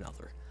way or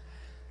another.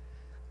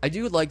 I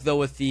do like, though,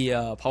 with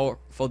the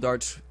powerful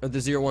darts, or the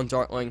 0-1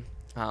 Dartling,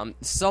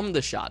 some of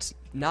the shots,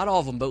 not all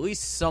of them, but at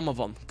least some of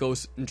them,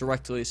 goes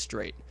directly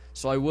straight.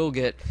 So I will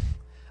get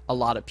a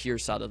lot of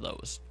pierce out of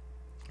those.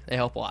 They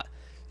help a lot.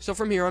 So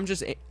from here, I'm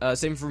just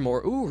saving for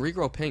more. Ooh,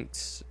 regrow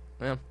pinks.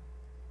 Well,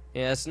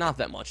 yeah, it's not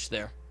that much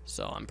there.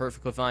 So I'm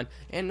perfectly fine.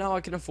 And now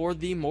I can afford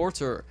the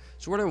mortar.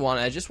 So what do I want?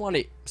 I just want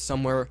it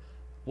somewhere.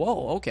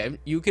 Whoa, okay.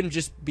 You can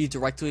just be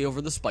directly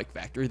over the spike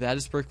factory. That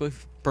is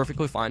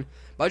perfectly fine.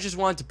 But I just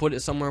wanted to put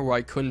it somewhere where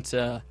I couldn't,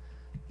 or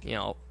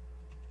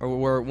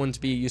where it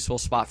wouldn't be a useful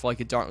spot for like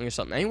a Dartling or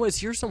something. Anyways,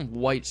 here's some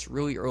whites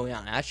really early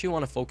on. I actually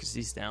want to focus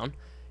these down,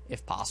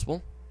 if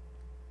possible.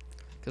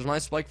 Because my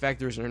spike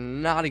factories are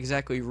not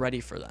exactly ready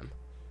for them.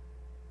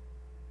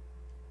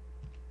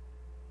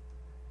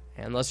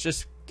 And let's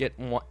just get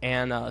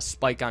one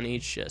spike on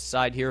each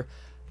side here.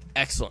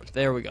 Excellent.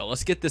 There we go.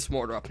 Let's get this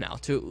mortar up now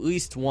to at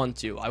least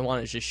 1-2. I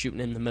want it just shooting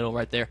in the middle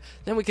right there.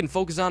 Then we can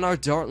focus on our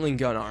Dartling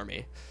Gun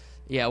army.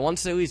 Yeah,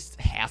 once at least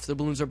half the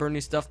balloons are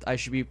burning stuffed, I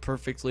should be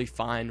perfectly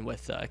fine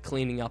with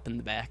cleaning up in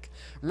the back.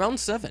 Round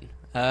 7.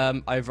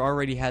 I've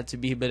already had to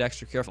be a bit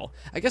extra careful.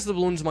 I guess the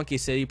Balloons Monkey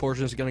City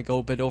portion is going to go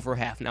a bit over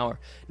half an hour.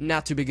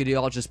 Not too big a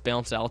deal. I'll just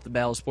balance out the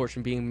battles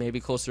portion being maybe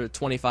closer to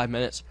 25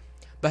 minutes.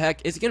 But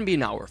heck, it's going to be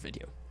an hour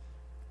video.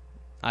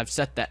 I've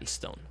set that in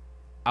stone.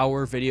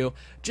 Hour video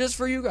just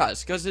for you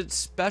guys, because it's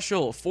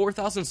special.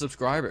 4,000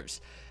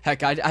 subscribers.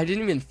 Heck, I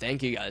didn't even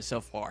thank you guys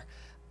so far.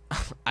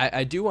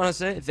 I do want to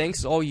say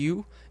thanks to all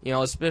you,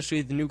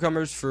 especially the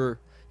newcomers for,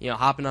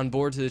 hopping on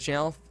board to the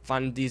channel,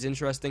 finding these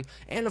interesting,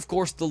 and of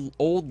course the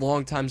old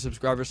long-time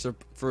subscribers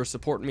for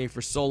supporting me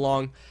for so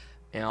long.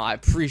 I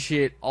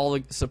appreciate all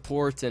the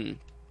support and,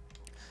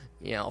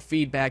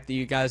 feedback that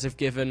you guys have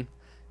given.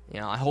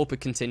 I hope it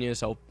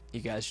continues. Hope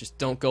you guys just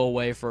don't go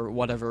away for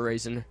whatever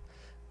reason.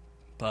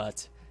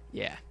 But,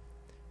 yeah.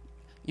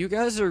 You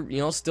guys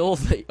are, still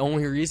the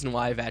only reason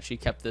why I've actually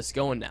kept this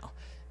going now.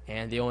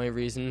 And the only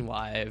reason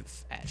why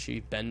I've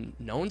actually been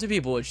known to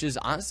people, which is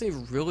honestly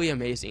really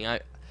amazing.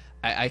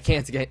 I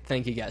can't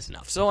thank you guys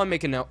enough. So I'm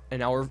making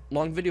an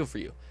hour-long video for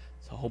you.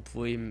 So to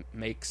hopefully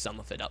make some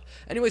of it up.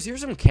 Anyways,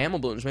 here's some camo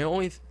balloons.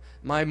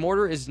 My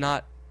mortar is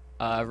not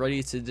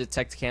ready to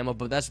detect camo,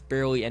 but that's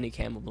barely any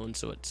camo balloon,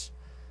 so it's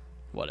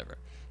whatever.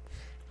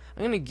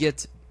 I'm gonna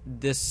get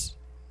this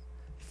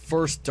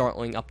first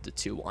Dartling up to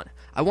 2-1.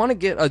 I want to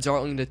get a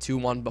Dartling to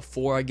 2-1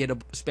 before I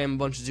spam a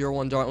bunch of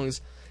 0-1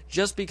 Dartlings,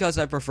 just because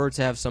I prefer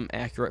to have some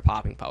accurate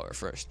popping power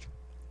first.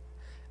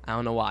 I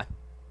don't know why.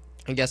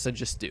 I guess I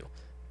just do.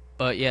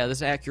 But yeah,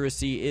 this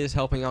accuracy is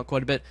helping out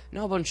quite a bit.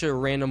 Now a bunch of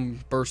random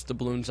bursts of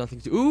balloons,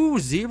 nothing to... Ooh,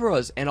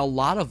 zebras, and a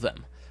lot of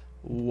them.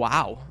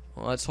 Wow.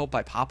 Well, let's hope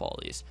I pop all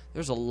these.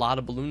 There's a lot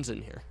of balloons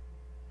in here.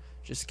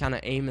 Just kind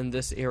of aim in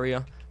this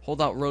area.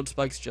 Hold out road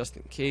spikes just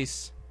in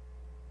case.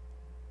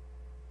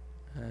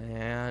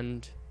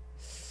 And...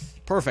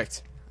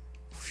 perfect.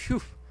 Phew.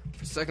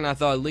 For a second I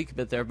thought I'd leak a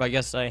bit there, but I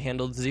guess I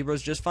handled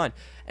zebras just fine.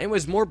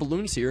 Anyways, more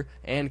balloons here,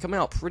 and coming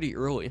out pretty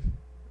early.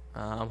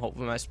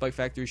 Hopefully my spike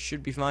factory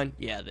should be fine.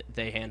 Yeah,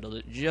 they handled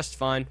it just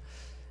fine.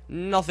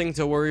 Nothing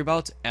to worry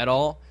about at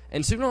all.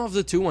 And soon I'll have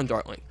the 2-1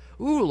 Dartling.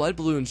 Ooh, lead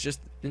balloons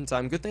just in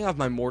time. Good thing I have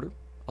my mortar.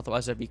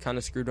 Otherwise I'd be kind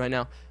of screwed right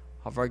now.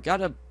 However, I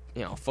gotta,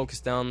 focus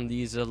down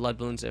these lead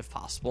balloons if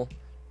possible.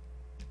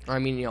 Or, I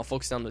mean,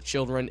 focus down the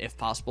children if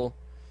possible.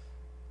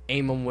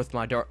 Aim them with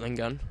my Dartling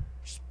gun.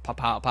 Just pow,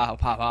 pow, pow,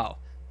 pow, pow.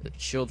 The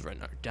children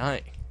are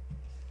dying.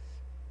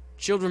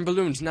 Children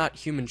balloons, not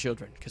human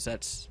children, because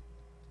that's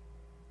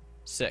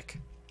sick.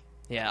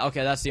 Yeah,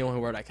 okay, that's the only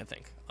word I can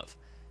think of.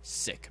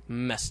 Sick,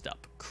 messed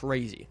up,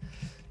 crazy.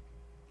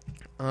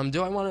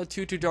 Do I want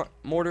a 2-2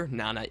 mortar?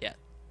 Nah, not yet.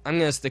 I'm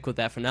gonna stick with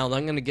that for now.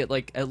 I'm gonna get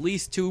like at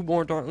least 2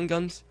 more Dartling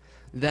guns,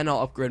 then I'll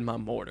upgrade my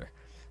mortar.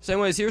 So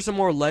anyways, here's some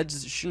more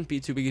leads. It shouldn't be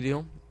too big a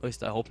deal. At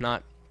least I hope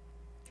not.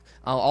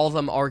 All of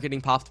them are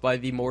getting popped by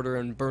the mortar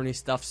and Bernie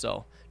stuff,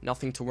 so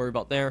nothing to worry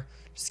about there.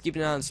 Just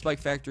keeping an eye on spike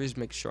factories,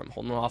 make sure I'm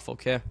holding off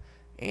okay.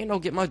 And I'll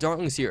get my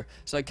Dartlings here.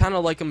 So I kind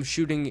of like them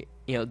shooting,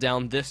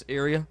 down this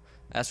area.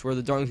 That's where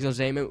the Dartlings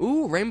are aiming.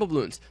 Ooh, rainbow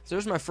balloons. So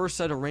there's my first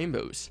set of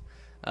rainbows.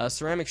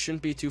 Ceramics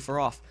shouldn't be too far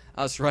off.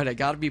 That's right, I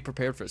gotta be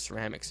prepared for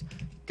ceramics.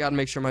 Gotta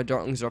make sure my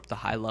Dartlings are up to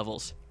high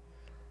levels.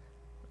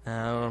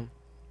 Yeah,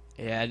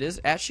 it is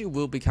actually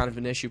will be kind of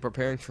an issue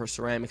preparing for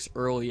ceramics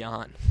early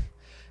on.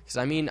 Because,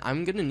 I mean,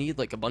 I'm gonna need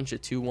like a bunch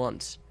of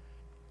 2-1s.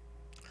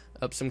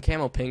 Up some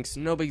camo pinks,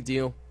 no big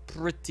deal.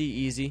 Pretty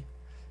easy.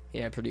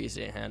 Yeah, pretty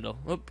easy to handle.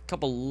 Oop, a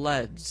couple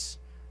leads.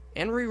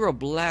 And reroll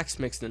blacks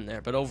mixed in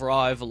there, but overall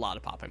I have a lot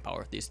of popping power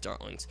with these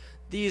Dartlings.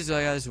 These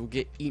guys will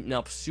get eaten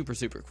up super,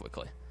 super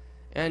quickly.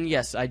 And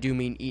yes, I do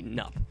mean eaten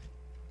up.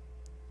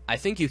 I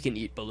think you can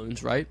eat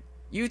balloons, right?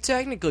 You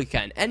technically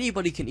can.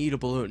 Anybody can eat a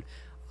balloon.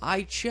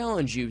 I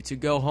challenge you to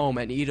go home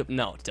and eat a...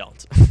 No,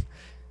 don't.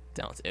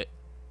 Don't.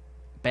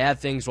 Bad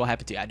things will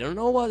happen to you. I don't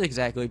know what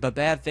exactly, but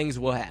bad things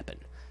will happen.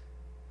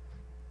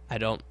 I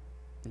don't...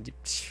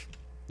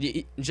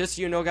 Just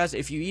so you know, guys,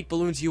 if you eat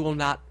balloons, you will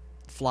not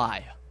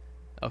fly.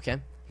 Okay?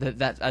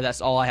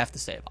 That's all I have to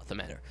say about the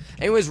matter.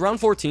 Anyways,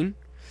 round 14.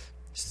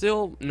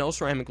 Still no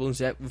ceramic balloons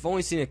yet. We've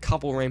only seen a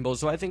couple rainbows,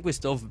 so I think we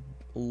still have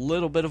a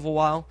little bit of a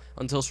while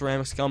until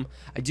ceramics come.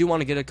 I do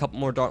want to get a couple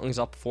more Dartlings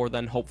up before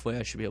then. Hopefully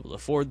I should be able to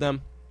afford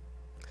them.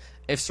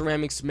 If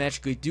ceramics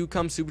magically do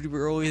come super duper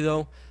early,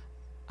 though,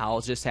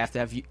 I'll just have to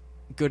have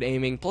good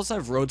aiming. Plus I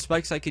have road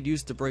spikes I could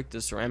use to break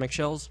the ceramic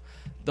shells.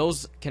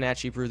 Those can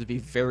actually prove to be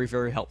very,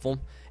 very helpful.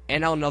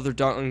 And now another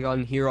Dartling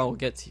gun here. I'll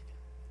get,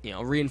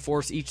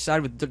 reinforce each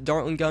side with the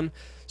Dartling gun,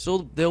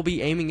 so they'll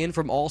be aiming in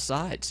from all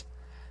sides.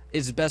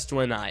 It's best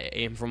when I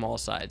aim from all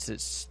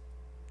sides.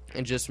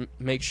 And just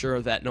make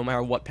sure that no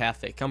matter what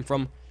path they come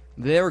from,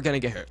 they're gonna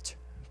get hurt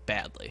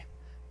badly,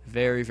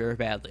 very, very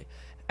badly.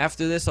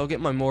 After this, I'll get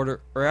my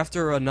mortar, or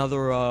after another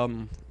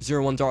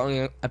 0-1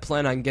 Dartling, I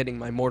plan on getting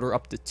my mortar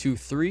up to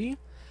 2-3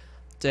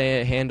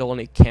 to handle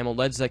any camel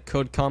leads that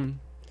could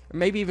come, or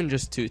maybe even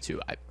just 2-2.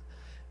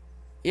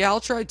 Yeah,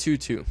 I'll try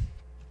 2-2.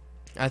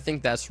 I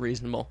think that's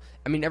reasonable.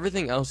 I mean,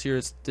 everything else here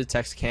is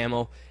detects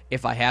camo.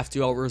 If I have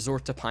to, I'll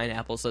resort to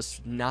pineapples. That's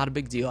not a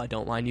big deal. I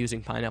don't mind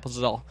using pineapples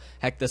at all.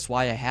 Heck, that's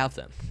why I have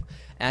them.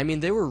 And I mean,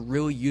 they were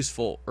really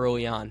useful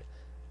early on,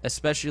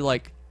 especially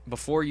like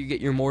before you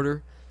get your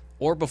mortar,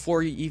 or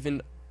before you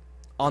even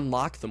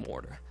unlock the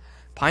mortar.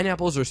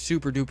 Pineapples are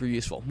super duper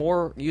useful.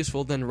 More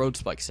useful than road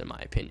spikes, in my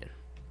opinion.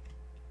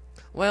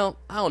 Well,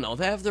 I don't know.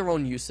 They have their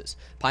own uses.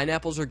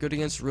 Pineapples are good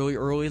against really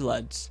early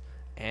leads,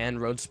 and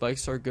road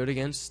spikes are good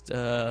against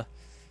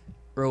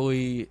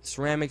early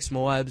ceramics,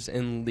 Moabs,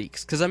 and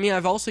leaks. Because, I mean,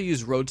 I've also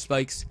used road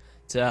spikes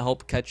to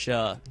help catch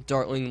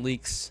Dartling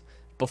leaks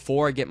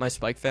before I get my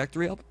spike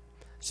factory up.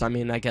 So, I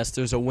mean, I guess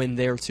there's a win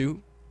there,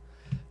 too.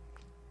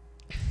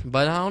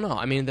 But I don't know.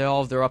 I mean, they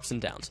all have their ups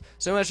and downs.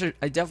 So I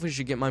definitely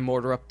should get my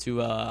mortar up to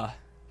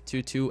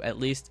 2-2 at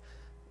least.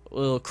 A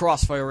little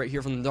crossfire right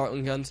here from the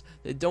Dartling guns.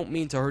 They don't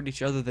mean to hurt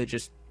each other.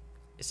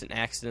 It's an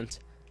accident.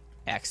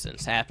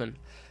 Accidents happen.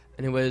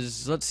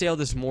 Anyways, let's see how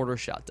this mortar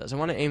shot does. I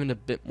want to aim it a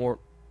bit more.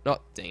 Oh,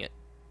 dang it.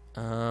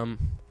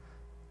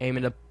 Aim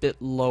it a bit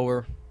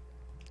lower.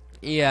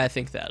 Yeah, I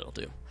think that'll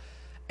do.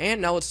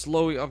 And now let's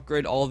slowly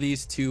upgrade all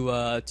these to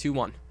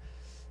 2-1.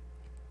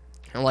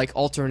 and like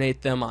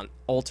alternate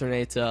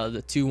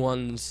the two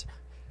ones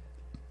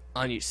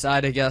on each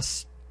side, I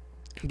guess.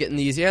 Getting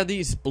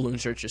these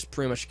balloons are just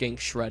pretty much getting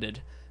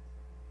shredded.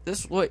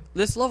 This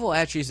level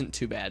actually isn't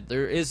too bad.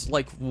 There is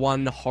like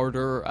one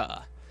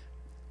harder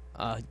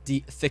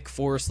thick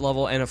forest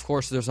level, and of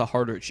course there's a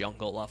harder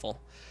jungle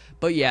level.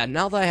 But yeah,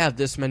 now that I have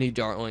this many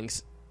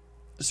darlings,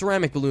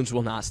 ceramic balloons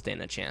will not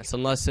stand a chance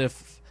unless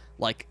if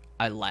like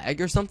I lag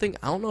or something.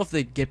 I don't know if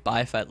they get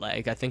by if I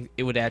lag. I think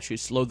it would actually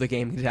slow the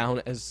game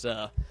down as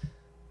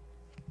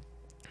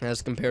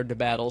compared to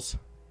battles.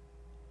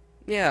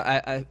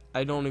 Yeah,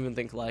 I don't even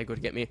think lag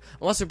would get me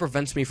unless it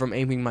prevents me from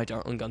aiming my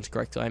dartling guns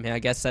correctly. I mean, I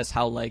guess that's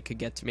how lag could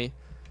get to me.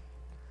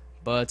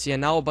 But yeah,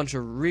 now a bunch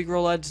of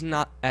regrow leads,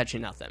 not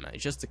that many,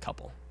 just a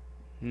couple.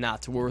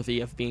 Not worthy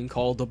of being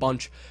called a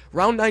bunch.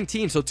 Round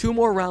 19, so 2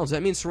 more rounds.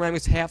 That means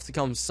ceramics have to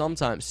come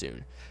sometime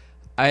soon.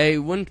 I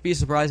wouldn't be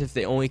surprised if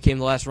they only came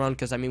the last round,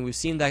 because I mean, we've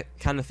seen that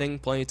kind of thing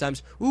plenty of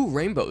times. Ooh,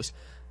 rainbows.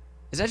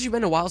 It's actually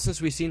been a while since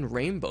we've seen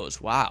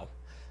rainbows. Wow.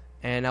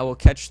 And I will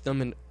catch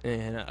them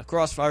in a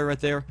crossfire right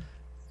there.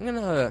 I'm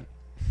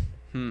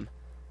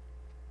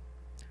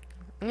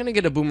gonna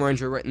get a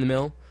boomeranger right in the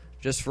middle,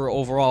 just for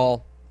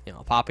overall,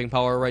 popping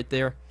power right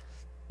there.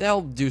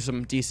 That'll do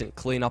some decent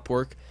cleanup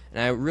work,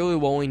 and I really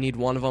will only need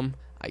one of them.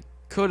 I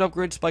could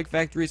upgrade spike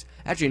factories.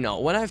 Actually,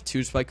 no. When I have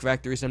 2 spike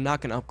factories, I'm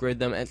not gonna upgrade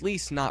them, at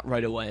least not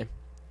right away.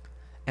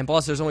 And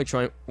plus, there's only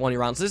 20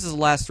 rounds. This is the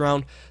last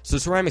round, so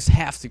ceramics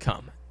have to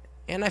come,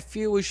 and I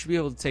feel we should be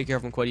able to take care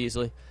of them quite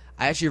easily.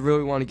 I actually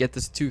really want to get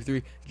this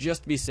 2-3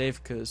 just to be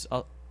safe, because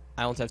I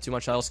don't have too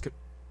much else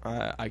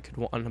I could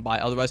want to buy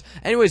otherwise.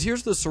 Anyways,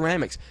 here's the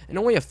ceramics, and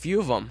only a few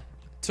of them.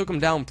 Took them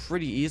down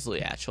pretty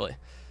easily, actually.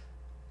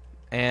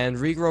 And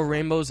regrow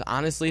rainbows,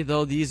 honestly,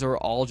 though, these are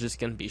all just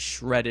going to be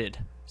shredded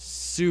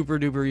super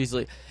duper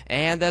easily.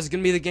 And that's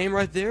going to be the game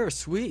right there.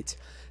 Sweet.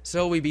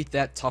 So we beat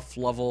that tough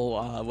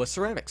level with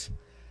ceramics.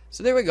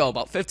 So there we go,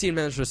 about 15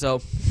 minutes or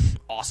so.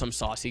 Awesome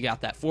sauce. You got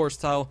that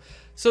forest tile.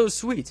 So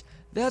sweet.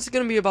 That's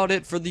going to be about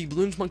it for the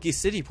Bloons Monkey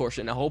City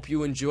portion. I hope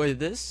you enjoyed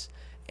this.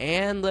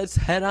 And let's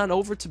head on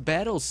over to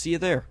battles. See you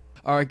there.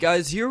 Alright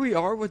guys, here we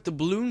are with the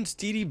Bloons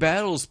TD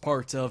Battles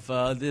part of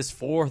this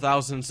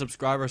 4,000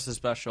 subscribers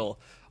special.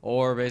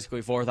 Or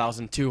basically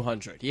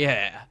 4,200.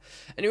 Yeah.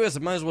 Anyways, I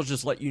might as well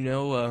just let you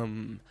know,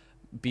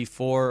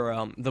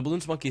 before the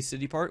Bloons Monkey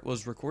City part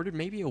was recorded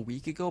maybe a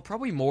week ago.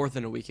 Probably more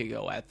than a week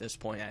ago at this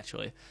point,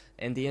 actually.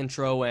 And the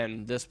intro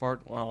and this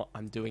part, well,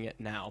 I'm doing it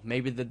now.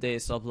 Maybe the day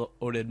it's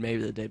uploaded,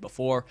 maybe the day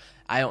before.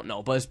 I don't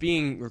know. But it's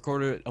being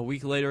recorded a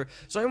week later.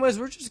 So anyways,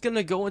 we're just going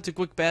to go into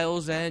quick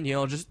battles and,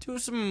 just do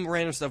some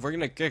random stuff. We're going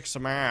to kick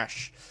some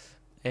ass.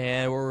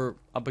 And we're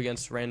up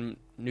against random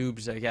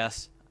noobs, I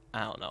guess.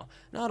 I don't know.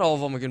 Not all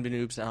of them are going to be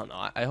noobs. I don't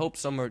know. I hope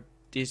some are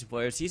decent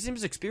players. He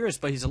seems experienced,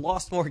 but he's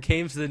lost more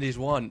games than he's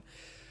won,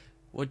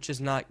 which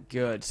is not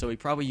good. So he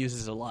probably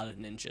uses a lot of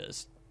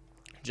ninjas.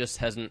 Just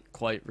hasn't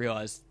quite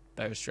realized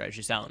better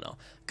strategies. I don't know.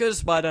 Could have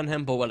spied on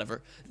him, but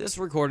whatever. This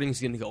recording's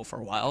going to go for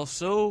a while,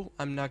 so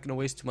I'm not going to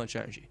waste too much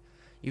energy.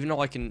 Even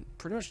though I can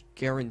pretty much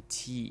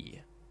guarantee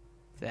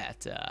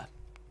that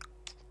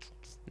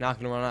not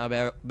going to run out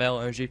of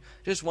battle energy.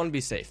 Just want to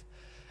be safe.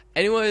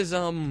 Anyways,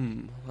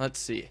 let's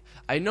see.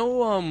 I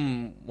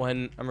know,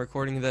 when I'm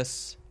recording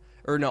this,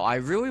 or no, I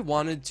really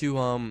wanted to,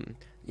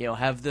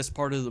 have this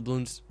part of the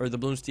Bloons, or the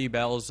Bloons TD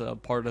Battles,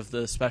 part of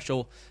the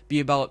special be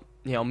about,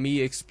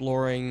 me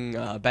exploring,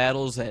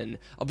 battles and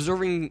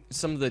observing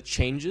some of the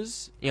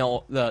changes,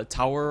 the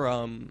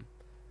tower,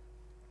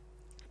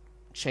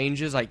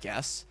 changes, I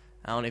guess.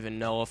 I don't even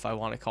know if I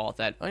want to call it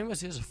that.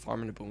 Anyways, here's a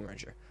farm and a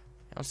boomeranger.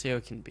 I don't see how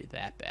it can be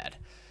that bad.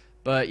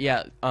 But,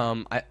 yeah,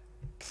 what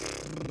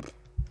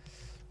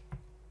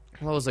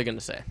was I going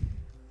to say?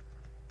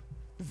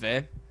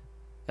 Ve?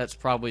 That's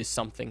probably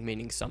something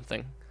meaning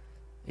something.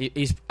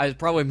 I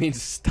probably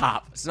means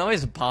stop. It's not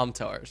always a bomb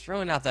tower. It's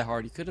really not that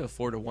hard. You could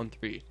afford a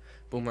 1-3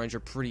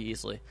 boomeranger pretty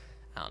easily.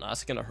 I don't know.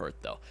 That's going to hurt,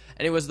 though.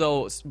 Anyways,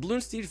 though,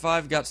 Bloons TD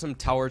 5 got some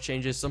tower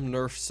changes, some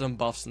nerfs, some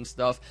buffs and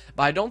stuff.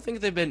 But I don't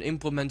think they've been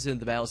implemented in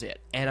the battles yet.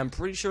 And I'm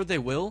pretty sure they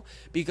will,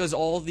 because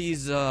all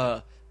these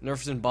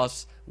nerfs and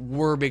buffs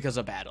were because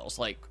of battles.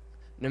 Like,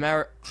 no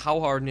matter how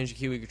hard Ninja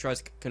Kiwi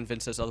tries to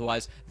convince us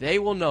otherwise, they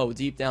will know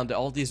deep down that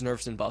all these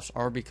nerfs and buffs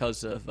are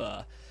because of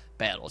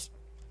battles.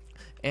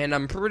 And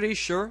I'm pretty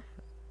sure,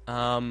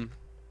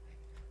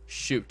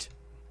 shoot.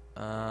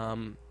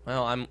 Well,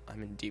 I'm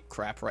in deep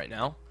crap right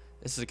now.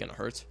 This is gonna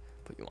hurt.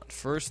 Put you on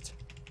first.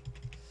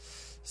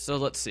 So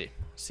let's see.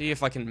 See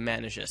if I can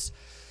manage this.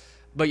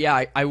 But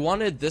yeah, I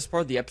wanted this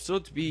part of the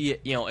episode to be,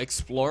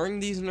 exploring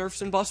these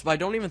nerfs and buffs, but I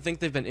don't even think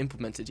they've been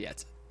implemented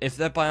yet. If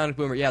that Bionic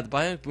Boomer, yeah, the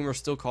Bionic Boomer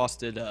still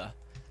costed,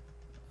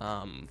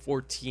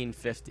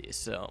 $14.50,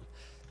 so,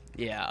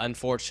 yeah,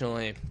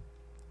 unfortunately,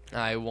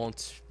 I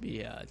won't be,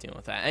 dealing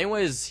with that.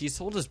 Anyways, he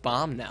sold his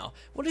bomb now.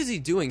 What is he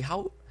doing?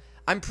 How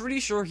I'm pretty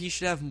sure he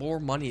should have more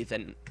money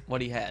than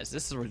what he has.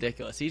 This is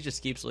ridiculous. He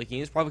just keeps leaking.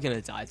 He's probably going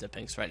to die to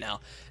pinks right now.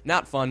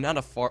 Not fun. Not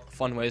a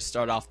fun way to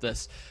start off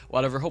this.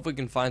 Whatever. Hope we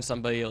can find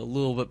somebody a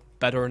little bit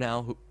better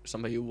now.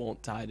 Somebody who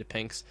won't die to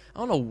pinks. I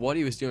don't know what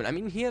he was doing. I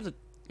mean, he had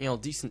a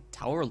decent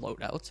tower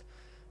loadout,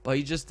 but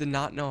he just did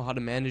not know how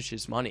to manage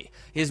his money.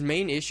 His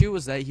main issue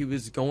was that he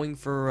was going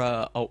for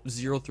a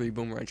 0-3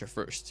 Boomeranger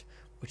first,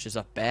 which is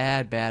a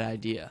bad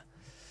idea.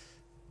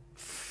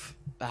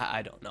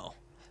 I don't know.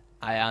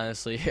 I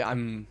honestly,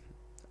 I'm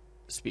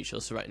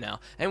speechless right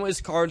now.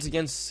 Anyways, cards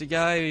against the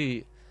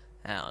guy,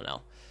 I don't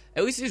know.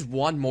 At least he's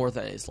won more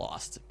than he's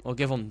lost. We'll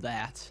give him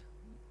that,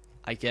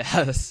 I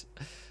guess.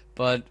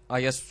 But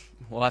I guess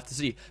we'll have to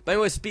see. But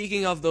anyway,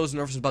 speaking of those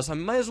nerfs and buffs, I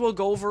might as well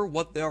go over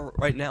what they are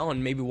right now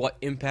and maybe what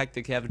impact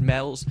they have in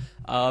battles.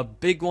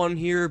 Big one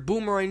here,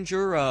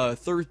 Boomeranger,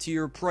 third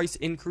tier price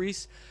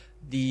increase.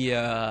 The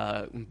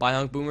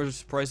Bionic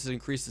Boomer's price has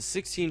increased to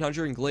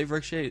 1,600 and Glaive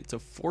Ricochet to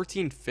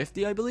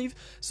 1,450, I believe.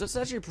 So it's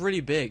actually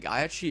pretty big.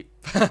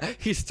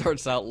 He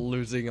starts out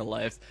losing a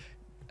life.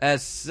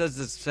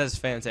 That's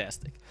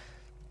fantastic.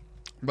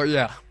 But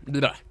yeah,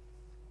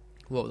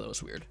 whoa, that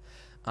was weird.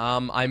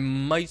 I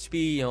might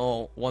be,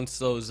 once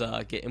those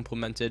get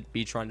implemented,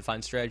 be trying to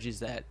find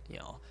strategies that,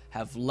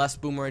 have less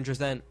Boomerangers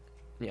than,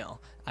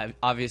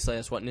 obviously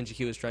that's what Ninja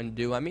Q is trying to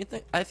do. I mean,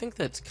 I think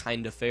that's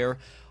kind of fair.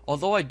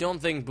 Although I don't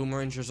think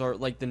Boomerangers are,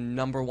 like, the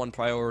 #1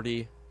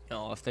 priority,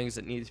 of things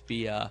that need to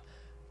be,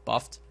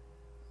 buffed.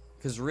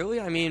 Because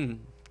really, I mean,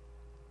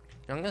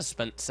 I'm going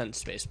to send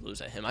Space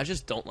Blues at him. I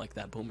just don't like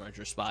that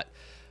Boomeranger spot.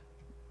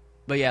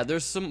 But yeah,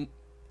 there's some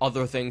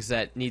other things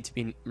that need to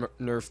be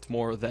nerfed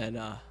more than,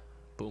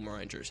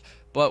 Boomerangers.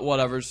 But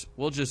whatevers,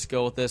 we'll just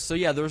go with this. So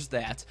yeah, there's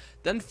that.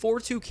 Then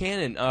 4-2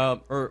 Cannon,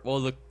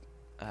 the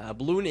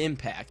Balloon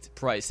Impact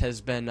price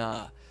has been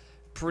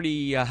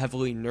pretty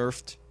heavily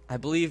nerfed. I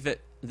believe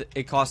it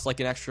costs like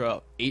an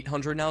extra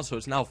 800 now, so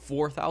it's now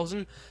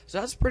 4,000. So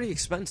that's pretty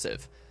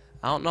expensive.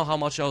 I don't know how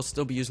much I'll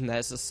still be using that.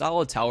 It's a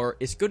solid tower.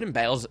 It's good in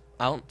battles.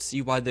 I don't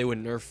see why they would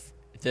nerf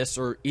this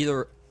or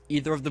either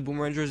of the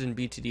Boomerangers in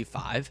BTD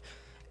 5.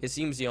 It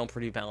seems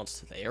pretty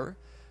balanced there.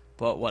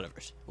 But whatever.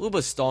 A little bit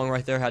of stalling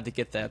right there. Had to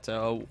get that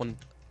 1-3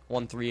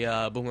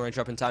 Boomeranger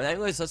up in time.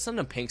 Anyways, let's send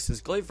him pinks.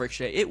 His Glaive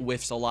Ricochet, it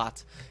whiffs a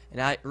lot.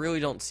 And I really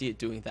don't see it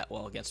doing that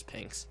well against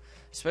pinks.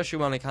 Especially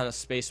when I kind of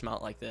space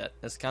mount like that.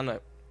 It's going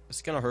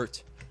to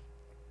hurt.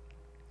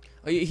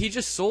 Oh, he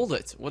just sold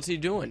it. What's he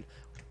doing?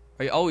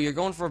 You're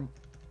going for...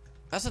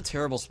 That's a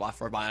terrible spot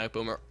for a Bionic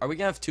Boomer. Are we going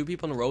to have 2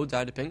 people in a row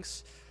die to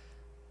pinks?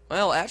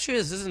 Well, actually,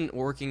 this isn't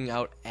working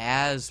out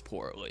as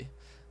poorly.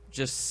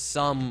 Just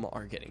some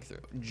are getting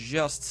through.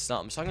 Just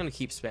some. So I'm going to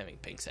keep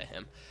spamming pinks at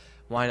him.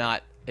 Why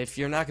not? If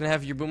you're not going to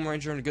have your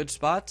Boomeranger in a good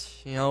spot,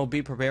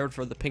 be prepared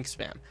for the pink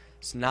spam.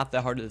 It's not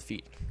that hard to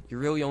defeat. You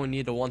really only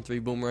need a 1-3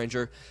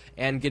 Boomeranger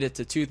and get it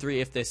to 2-3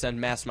 if they send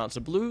mass amounts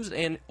of blues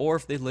or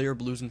if they layer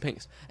blues and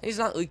pinks. And he's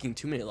not leaking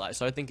too many lives,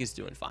 so I think he's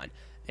doing fine.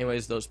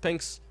 Anyways, those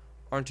pinks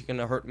aren't going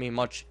to hurt me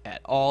much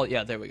at all.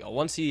 Yeah, there we go.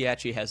 Once he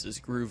actually has his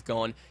groove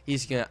going,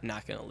 he's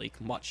not going to leak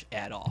much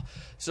at all.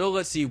 So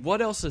let's see, what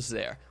else is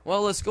there?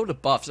 Well, let's go to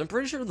buffs. I'm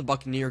pretty sure the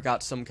Buccaneer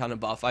got some kind of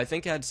buff. I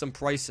think it had some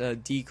price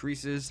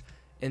decreases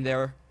in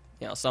there,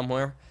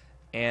 somewhere.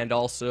 And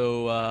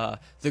also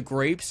the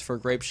grapes for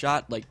Grape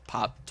Shot,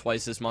 pop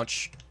twice as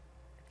much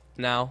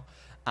now.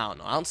 I don't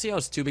know. I don't see how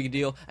it's too big a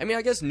deal. I mean,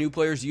 I guess new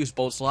players use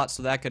bolt slots,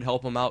 so that could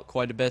help them out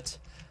quite a bit.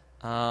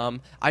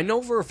 I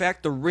know for a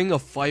fact the Ring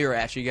of Fire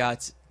actually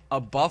got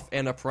a buff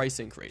and a price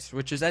increase,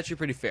 which is actually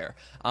pretty fair.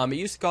 It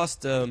used to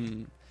cost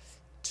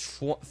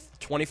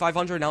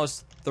 2,500, now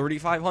it's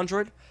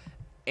 3,500,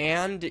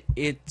 and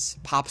it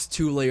pops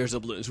 2 layers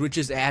of blues, which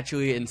is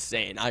actually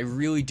insane. I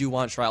really do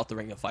want to try out the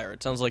Ring of Fire.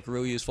 It sounds like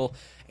really useful.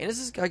 And is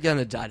this guy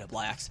gonna die to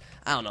blacks?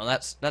 I don't know.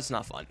 That's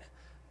not fun.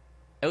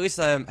 At least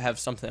I have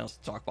something else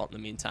to talk about in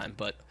the meantime,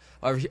 but...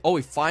 he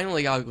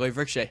finally got a Glaive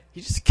Ricochet.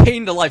 He just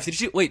gained a life.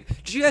 Did you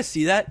guys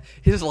see that?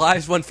 His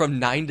lives went from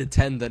 9 to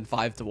 10, then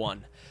 5 to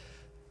 1.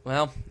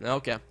 Well,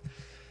 okay.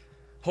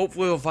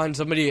 Hopefully we'll find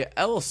somebody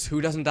else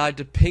who doesn't die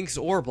to pinks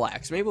or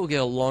blacks. Maybe we'll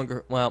get a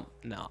longer... Well,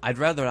 no. I'd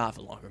rather not have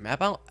a longer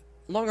map.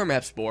 Longer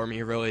maps bore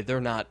me, really.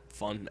 They're not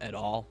fun at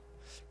all.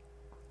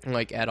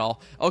 At all.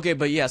 Okay,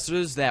 but yeah, so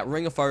there's that.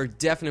 Ring of Fire.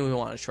 Definitely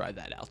want to try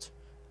that out.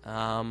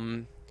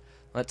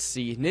 Let's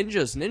see.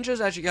 Ninjas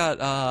actually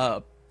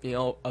got,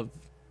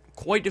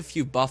 quite a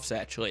few buffs,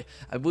 actually.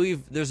 I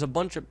believe there's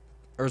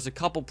a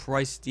couple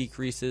price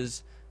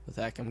decreases. With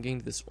that, I'm getting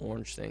this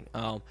orange thing.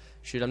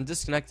 Shoot, I'm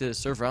disconnected to the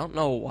server. I don't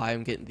know why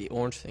I'm getting the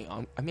orange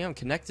thing. I'm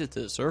connected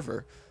to the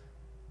server.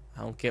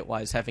 I don't get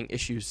why it's having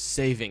issues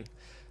saving.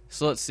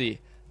 So let's see.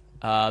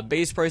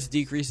 Base price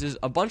decreases.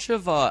 A bunch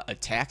of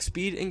attack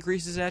speed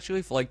increases,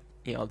 actually, for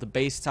the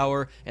base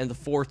tower and the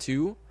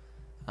 4-2.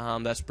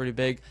 That's pretty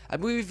big. I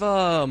believe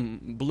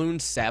Balloon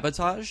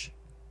Sabotage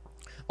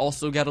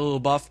also got a little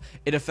buff.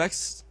 It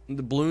affects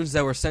the balloons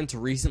that were sent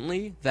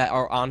recently that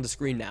are on the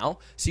screen now,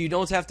 so you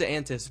don't have to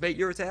anticipate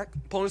your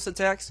opponent's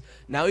attacks.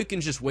 Now you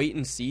can just wait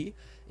and see.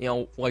 you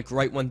know, like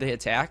right when they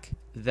attack.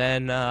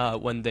 Then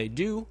when they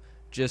do,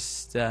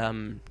 just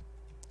let's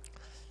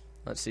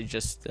see,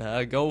 just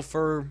go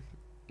for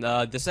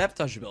the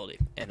sabotage ability,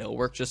 and it'll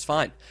work just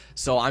fine.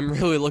 So I'm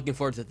really looking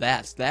forward to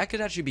that. So that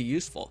could actually be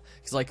useful,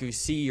 because like if you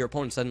see your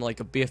opponent send like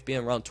a BFB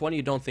in round 20,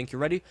 you don't think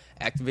you're ready,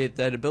 activate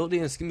that ability,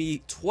 and it's gonna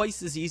be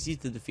twice as easy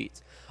to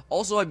defeat.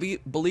 Also, I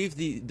believe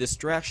the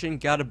distraction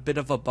got a bit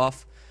of a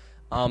buff.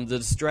 The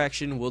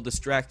distraction will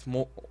distract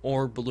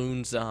more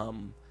balloons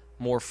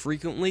more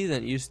frequently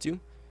than it used to.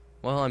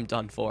 Well, I'm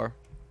done for.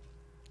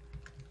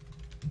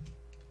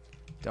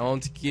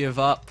 Don't give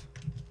up.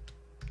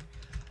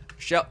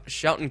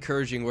 Shout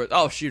encouraging words.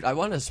 Oh shoot, I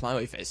want a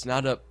smiley face,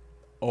 not a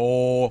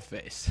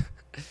face.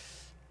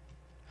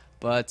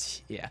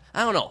 But yeah,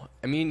 I don't know.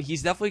 I mean,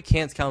 he's definitely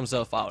can't count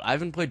himself out. I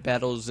haven't played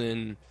battles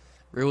in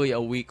really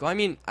a week. Well, I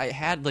mean, I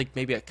had like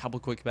maybe a couple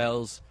quick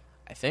battles,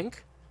 I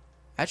think.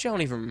 Actually, I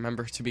don't even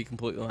remember, to be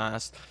completely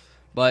honest.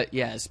 But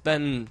yeah, it's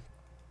been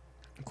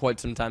quite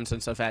some time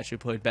since I've actually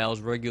played battles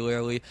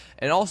regularly.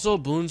 And also,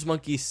 Balloons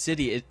Monkey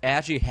City, it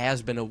actually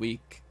has been a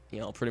week, you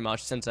know, pretty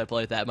much since I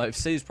played that. My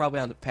city's probably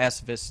on the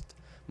pacifist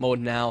mode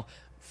now.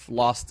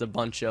 Lost a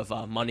bunch of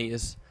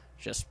monies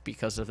just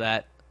because of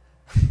that.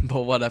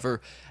 But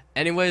whatever.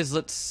 Anyways,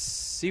 let's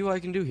see what I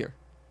can do here.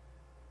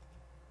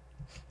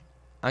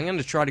 I'm going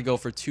to try to go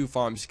for 2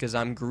 farms because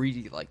I'm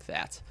greedy like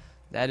that.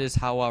 That is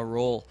how I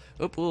roll.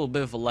 Oop, a little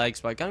bit of a lag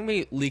spike. I'm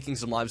going to be leaking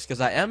some lives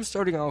because I am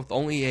starting out with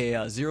only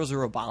a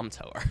 0-0 bomb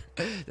tower.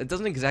 That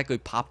doesn't exactly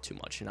pop too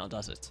much, you know,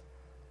 does it?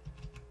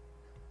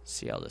 Let's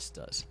see how this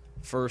does.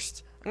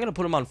 First, I'm going to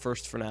put him on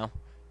first for now.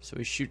 So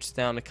he shoots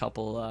down a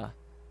couple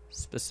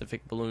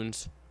specific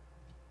balloons.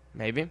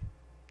 Maybe.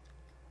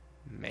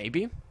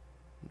 Maybe.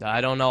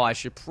 I don't know. I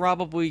should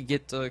probably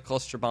get the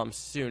cluster bomb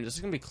soon. This is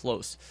going to be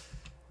close.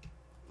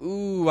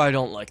 Ooh, I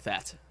don't like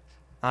that.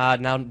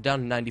 Now down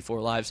to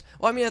 94 lives.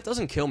 Well, I mean, that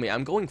doesn't kill me.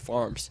 I'm going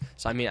farms.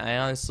 So, I mean, I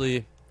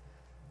honestly...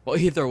 Well,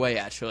 either way,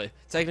 actually.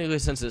 Technically,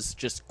 since it's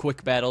just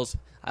quick battles,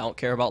 I don't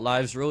care about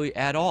lives really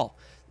at all.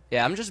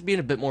 Yeah, I'm just being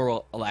a bit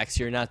more relaxed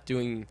here, not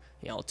doing,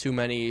 you know, too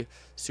many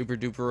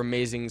super-duper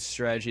amazing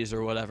strategies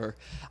or whatever.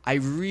 I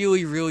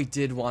really, really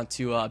did want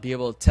to be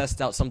able to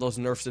test out some of those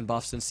nerfs and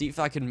buffs and see if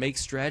I could make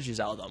strategies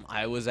out of them.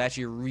 I was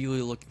actually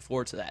really looking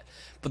forward to that.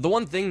 But the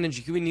one thing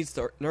Ninja Kiwi needs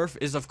to nerf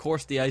is, of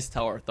course, the Ice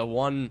Tower. The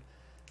one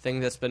thing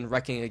that's been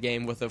wrecking the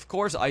game with, of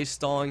course, ice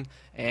stalling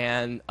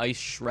and ice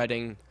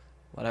shredding,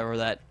 whatever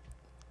that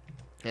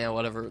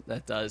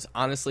does.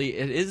 Honestly,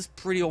 it is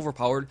pretty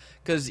overpowered,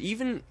 because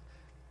even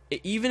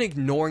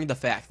ignoring the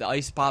fact that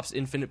ice pops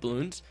infinite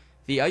balloons,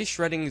 the ice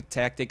shredding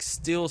tactic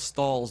still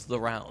stalls the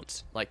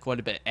rounds, like, quite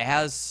a bit. It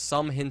has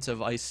some hint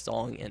of ice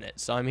stalling in it.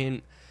 So, I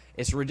mean,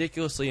 it's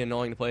ridiculously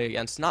annoying to play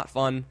against. Not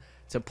fun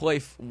to play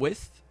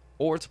with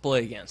or to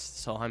play against.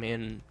 So, I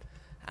mean,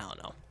 I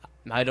don't know.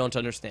 I don't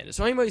understand it.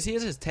 So anyways, he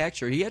has his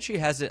texture. He actually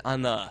has it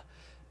on the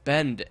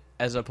bend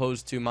as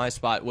opposed to my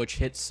spot, which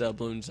hits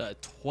balloons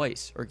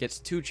twice, or gets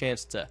 2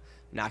 chances to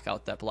knock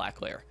out that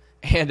black layer.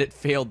 And it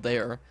failed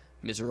there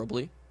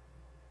miserably.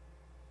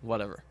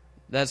 Whatever.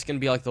 That's going to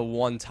be like the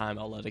one time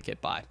I'll let it get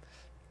by.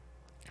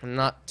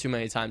 Not too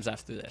many times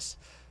after this.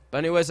 But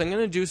anyways, I'm going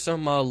to do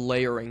some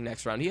layering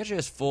next round. He actually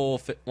has full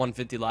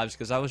 150 lives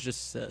because I was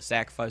just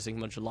sacrificing a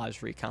bunch of lives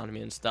for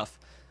economy and stuff.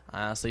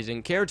 I honestly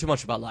didn't care too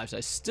much about lives.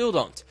 I still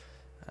don't.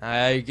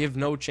 I give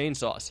no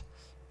chainsaws.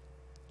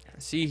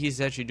 See, he's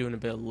actually doing a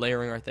bit of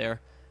layering right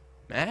there.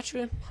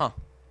 Actually, huh.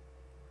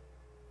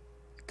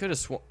 Could have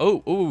sworn.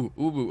 Oh,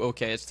 ooh,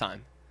 okay, it's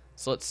time.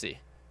 So let's see.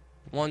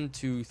 1,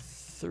 2,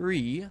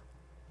 3.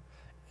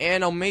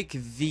 And I'll make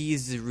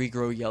these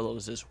regrow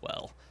yellows as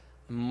well.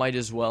 Might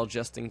as well,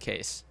 just in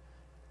case.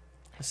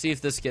 Let's see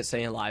if this gets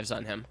any lives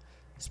on him.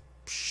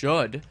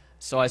 Should.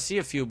 So I see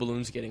a few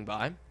balloons getting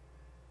by.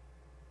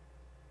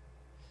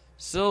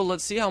 So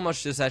let's see how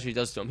much this actually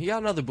does to him. He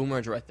got another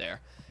boomerang right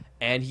there.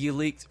 And he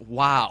leaked.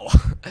 Wow.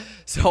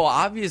 So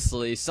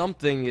obviously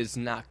something is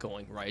not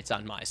going right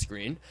on my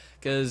screen.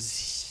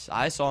 Because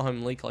I saw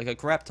him leak like a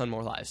crap ton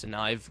more lives. And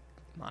now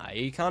my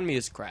economy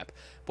is crap.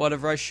 But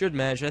whatever, I should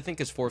manage. I think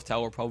his 4th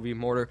tower will probably be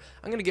mortar.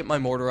 I'm going to get my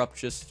mortar up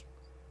just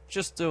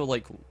to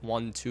like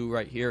 1, 2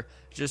 right here.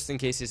 Just in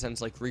case he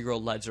sends like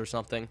regrow leads or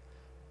something.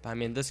 But I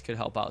mean, this could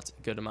help out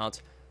a good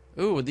amount.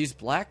 Ooh, with these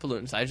black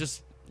balloons, I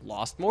just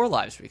lost more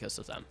lives because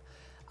of them.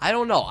 I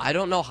don't know. I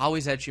don't know how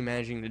he's actually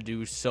managing to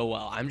do so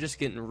well. I'm just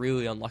getting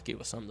really unlucky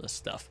with some of this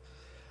stuff.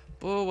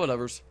 But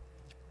whatevers.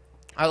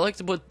 I like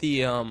to put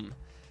the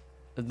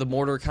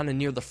mortar kind of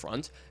near the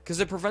front because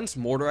it prevents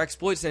mortar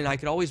exploits, and I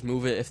could always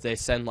move it if they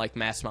send like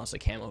mass amounts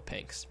of camo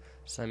pinks.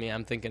 So I mean,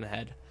 I'm thinking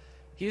ahead.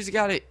 He's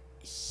got it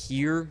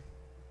here.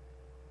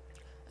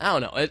 I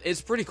don't know.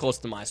 It's pretty close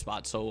to my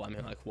spot, so I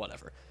mean, like,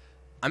 whatever.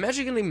 I'm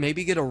actually gonna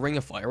maybe get a Ring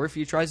of Fire if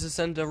he tries to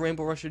send a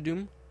Rainbow Rush of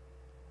Doom.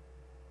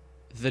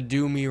 The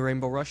Doomy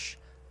Rainbow Rush,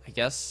 I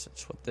guess.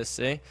 That's what they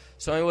say.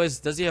 So anyways,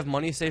 does he have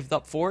money saved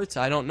up for it?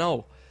 I don't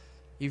know.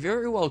 He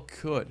very well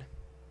could.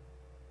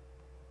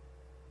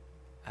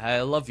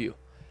 I love you.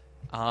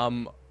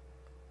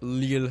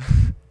 Lil.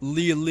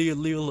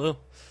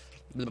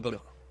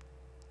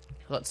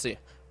 Let's see.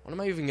 What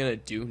am I even gonna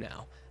do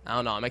now? I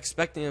don't know. I'm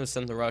expecting him to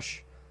send the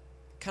rush.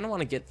 Kind of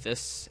want to get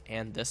this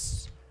and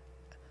this,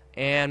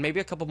 and maybe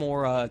a couple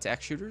more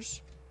attack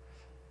shooters.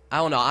 I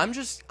don't know.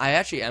 I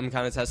actually am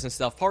kind of testing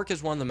stuff. Park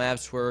is one of the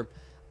maps where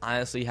I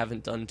honestly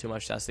haven't done too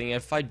much testing.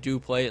 If I do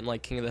play it in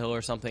like King of the Hill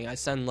or something, I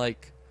send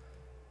like,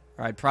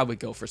 or I'd probably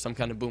go for some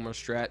kind of boomer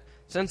strat,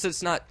 since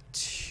it's not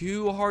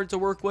too hard to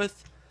work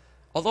with.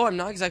 Although I'm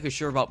not exactly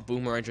sure about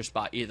Boomer Ranger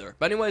spot either.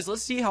 But anyways,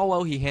 let's see how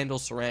well he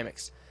handles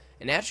ceramics.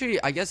 And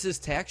actually, I guess his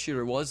tack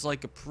shooter was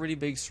like a pretty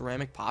big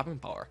ceramic popping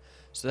power.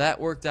 So that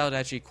worked out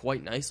actually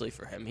quite nicely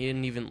for him. He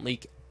didn't even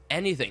leak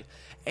anything.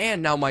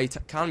 And now my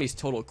economy's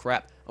total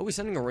crap. Oh, he's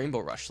sending a Rainbow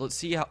Rush. Let's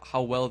see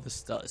how well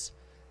this does.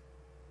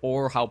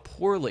 Or how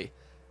poorly.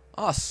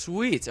 Oh,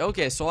 sweet.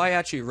 Okay, so I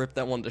actually ripped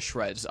that one to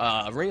shreds.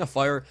 Ring of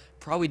Fire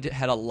probably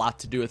had a lot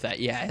to do with that.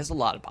 Yeah, it has a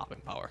lot of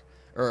popping power.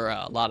 Or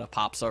a lot of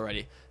pops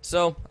already.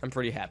 So, I'm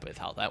pretty happy with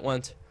how that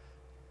went.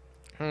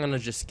 I'm going to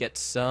just get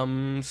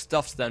some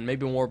stuffs then.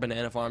 Maybe more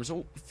banana farms.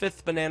 Oh,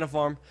 5th banana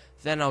farm.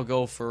 Then I'll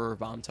go for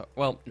bomb tower.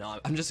 Well, no,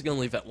 I'm just going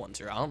to leave at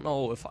 1-0. I don't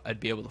know if I'd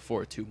be able to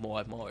afford 2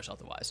 Moab Mowers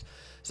otherwise.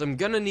 So I'm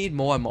going to need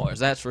Moab Mowers,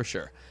 that's for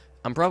sure.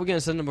 I'm probably going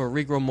to send him a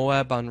regrow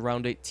Moab on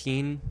round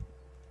 18.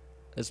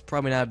 That's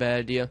probably not a bad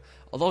idea.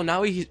 Although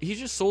now he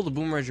just sold a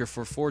Boom Ranger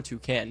for 4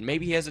 toucan.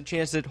 Maybe he has a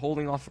chance at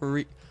holding off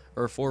for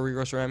 4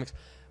 regrow ceramics.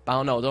 But I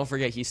don't know. Don't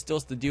forget, he still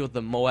has to deal with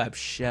the Moab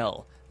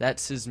shell.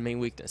 That's his main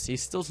weakness.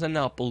 He's still sending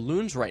out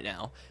balloons right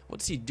now.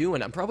 What's he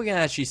doing? I'm probably going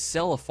to actually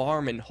sell a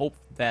farm and hope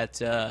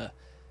that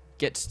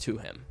gets to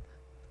him.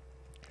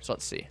 So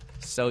let's see.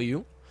 Sell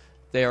you.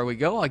 There we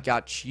go. I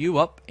got you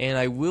up, and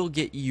I will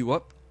get you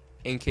up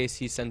in case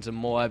he sends a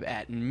Moab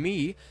at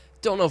me.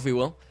 Don't know if he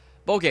will.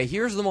 But okay,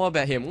 here's the Moab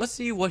at him. Let's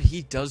see what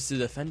he does to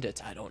defend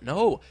it. I don't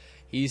know.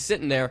 He's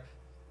sitting there.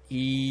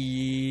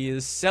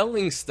 He's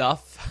selling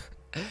stuff.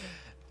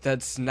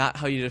 That's not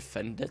how you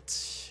defend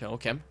it.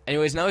 Okay.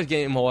 Anyways, now he's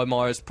getting Moab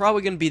Mars.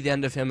 Probably going to be the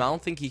end of him. I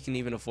don't think he can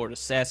even afford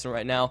Assassin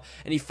right now.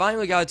 And he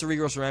finally got it to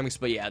regrow ceramics.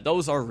 But yeah,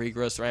 those are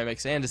regrow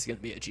ceramics. And it's going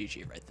to be a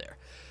GG right there.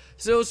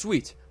 So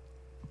sweet.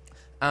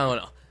 I don't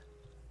know.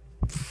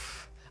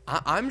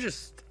 I'm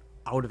just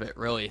out of it,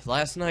 really.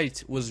 Last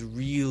night was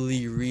really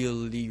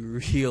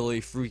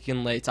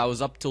freaking late. I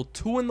was up till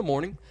 2 in the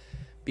morning.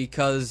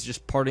 Because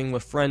just partying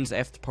with friends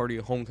after party,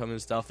 homecoming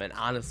and stuff. And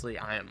honestly,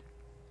 I am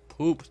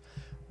pooped.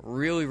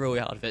 Really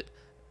out of it.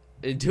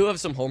 I do have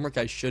some homework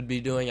I should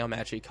be doing. I'm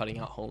actually cutting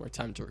out homework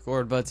time to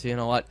record, but you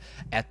know what?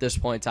 At this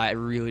point, I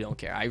really don't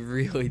care. I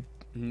really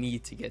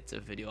need to get the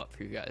video up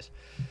for you guys.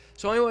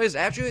 So anyways,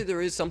 actually, there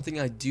is something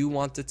I do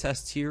want to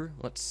test here.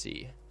 Let's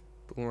see.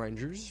 Boom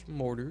Rangers,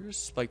 Mortars,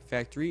 Spike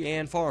Factory,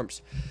 and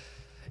Farms.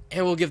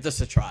 And we'll give this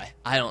a try.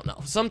 I don't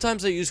know.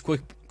 Sometimes I use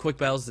quick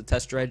battles to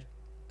test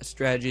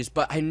strategies,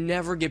 but I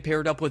never get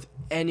paired up with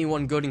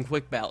anyone good in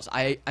quick battles.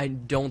 I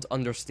don't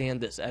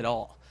understand this at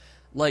all.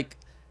 Like,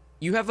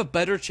 you have a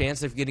better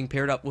chance of getting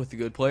paired up with a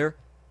good player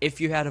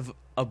if you had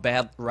a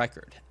bad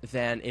record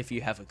than if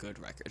you have a good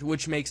record,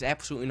 which makes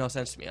absolutely no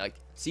sense to me. Like,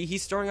 see,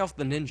 he's starting off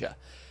the Ninja.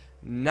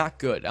 Not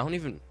good. I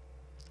don't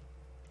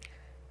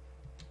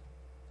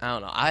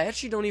know. I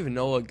actually don't even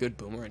know a good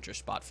Boom Ranger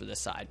spot for this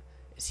side.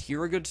 Is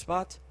here a good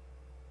spot?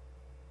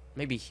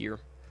 Maybe here.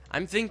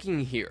 I'm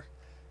thinking here.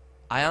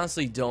 I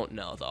honestly don't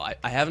know, though.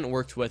 I haven't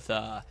worked with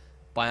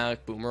Bionic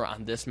Boomer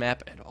on this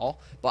map at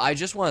all, but I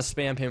just want to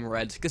spam him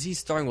reds because he's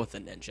starting with a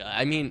Ninja.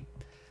 I mean,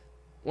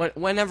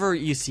 whenever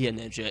you see a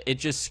Ninja, it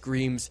just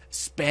screams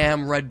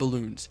spam red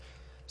balloons.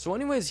 So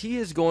anyways, he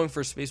is going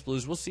for Space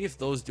Blues. We'll see if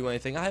those do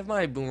anything. I have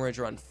my Boom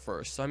Ranger on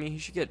first, so I mean, he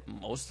should get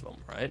most of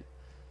them, right?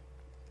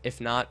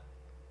 If not...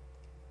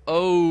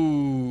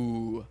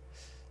 Oh!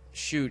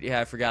 Shoot,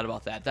 yeah, I forgot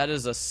about that. That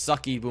is a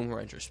sucky Boom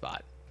Ranger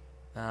spot.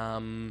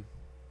 Okay,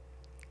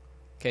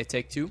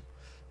 take 2.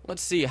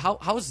 Let's see.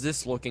 How's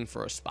this looking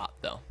for a spot,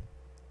 though?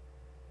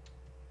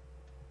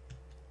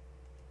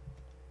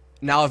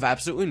 Now I have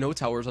absolutely no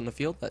towers on the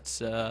field. That's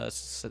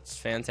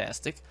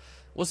fantastic.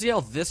 We'll see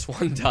how this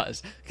one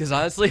does. Because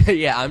honestly,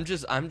 yeah, I'm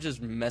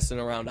just messing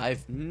around. I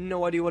have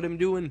no idea what I'm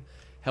doing.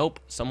 Help,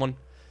 someone.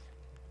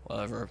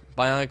 Whatever.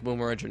 Bionic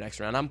Boomer Ranger next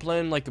round. I'm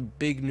playing like a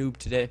big noob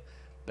today.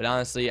 But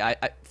honestly, I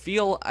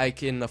feel I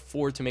can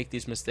afford to make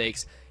these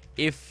mistakes.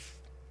 If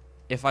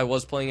I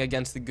was playing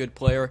against a good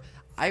player,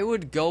 I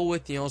would go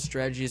with,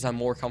 strategies I'm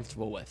more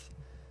comfortable with.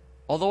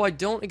 Although I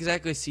don't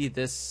exactly see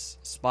this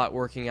spot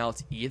working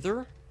out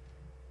either.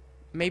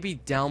 Maybe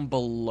down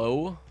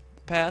below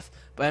the path.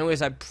 But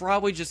anyways, I'm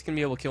probably just going to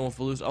be able to kill him with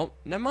Balloons. Oh,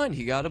 never mind.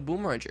 He got a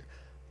Boom Ranger.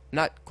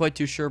 Not quite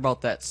too sure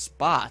about that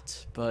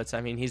spot. But,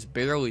 I mean, he's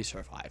barely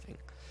surviving.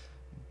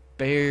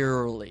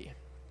 Barely.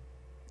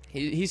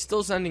 He's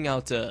still sending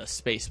out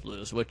Space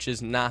Blues, which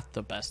is not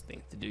the best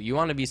thing to do. You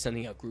want to be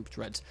sending out Group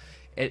Dreads.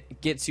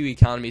 It gets you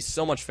economy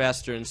so much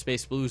faster than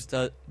Space Blues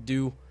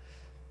do.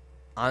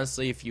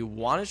 Honestly, if you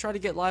want to try to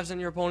get lives on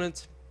your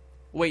opponent,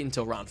 wait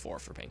until round 4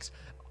 for pinks.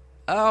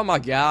 Oh my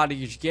god,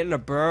 he's getting a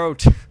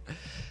boat.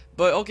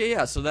 But okay,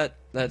 yeah, so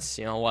that's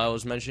what I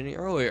was mentioning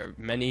earlier.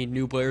 Many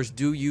new players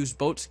do use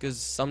boats because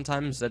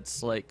sometimes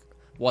that's like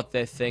what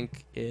they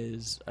think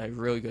is a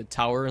really good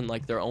tower and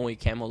like their only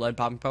camo lead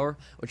popping power,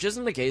 which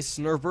isn't the case.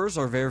 Snurpers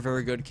are very,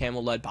 very good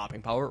camo lead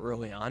popping power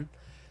early on.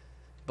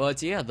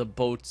 But yeah, the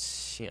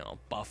boats,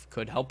 buff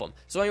could help them.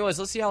 So anyways,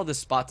 let's see how this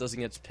spot does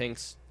against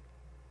pinks.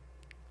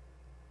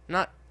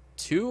 Not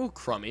too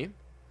crummy.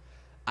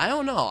 I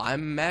don't know.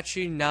 I'm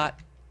actually not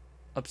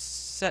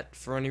upset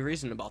for any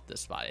reason about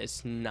this spot.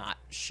 It's not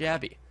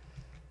shabby.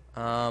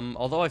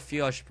 Although I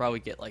feel I should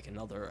probably get like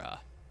another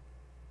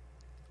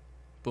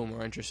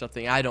boomerang or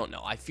something. I don't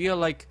know. I feel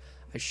like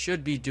I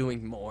should be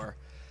doing more.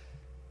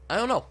 I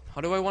don't know.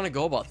 How do I want to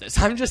go about this?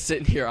 I'm just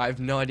sitting here. I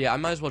have no idea. I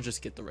might as well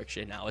just get the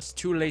ricochet now. It's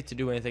too late to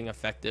do anything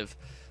effective.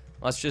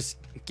 Let's just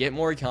get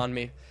more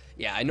economy.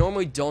 Yeah, I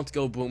normally don't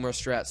go boomer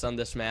strats on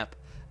this map.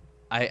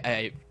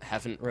 I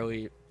haven't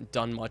really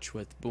done much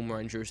with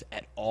boomerangers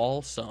at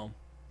all, so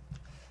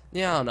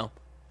yeah, I don't know.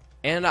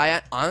 And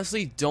I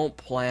honestly don't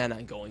plan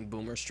on going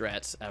boomer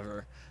strats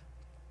ever.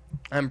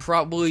 I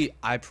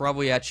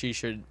probably actually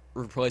should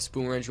replace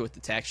boomeranger with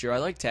the tack shooter. I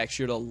like tack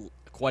shooter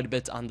quite a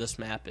bit on this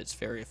map. It's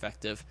very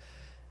effective.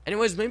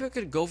 Anyways, maybe I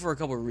could go for a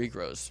couple of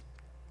regrows.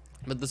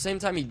 But at the same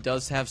time, he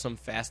does have some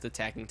fast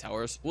attacking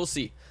towers. We'll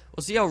see.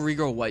 We'll see how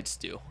regrow whites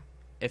do,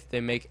 if they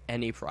make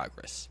any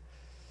progress.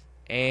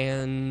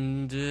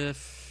 And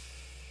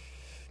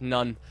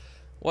none.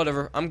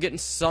 Whatever. I'm getting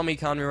some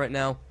economy right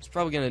now. It's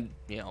probably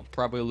gonna,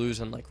 probably lose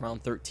in like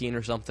round 13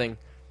 or something.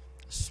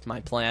 That's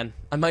my plan.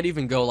 I might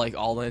even go like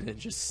all in and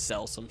just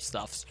sell some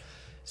stuffs.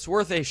 It's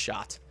worth a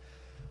shot.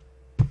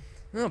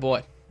 Oh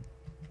boy.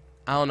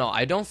 I don't know.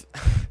 I don't.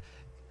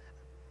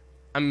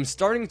 I'm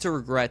starting to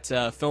regret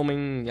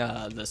filming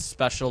the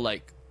special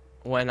like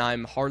when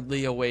I'm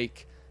hardly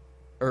awake.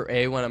 Or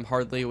A, when I'm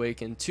hardly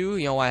awake, and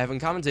 2, I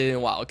haven't commentated in a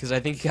while, because I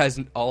think you guys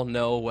all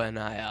know when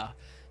I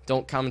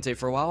don't commentate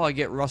for a while, I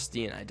get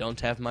rusty, and I don't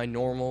have my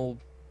normal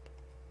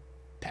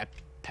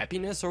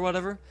peppiness or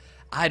whatever.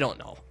 I don't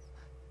know.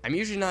 I'm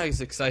usually not as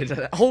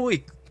excited.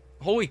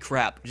 Holy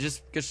crap,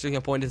 just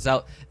gonna point this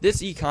out.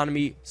 This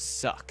economy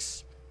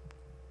sucks.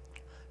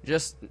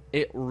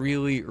 It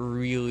really,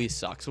 really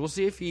sucks. We'll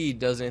see if he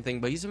does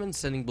anything, but he's been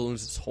sending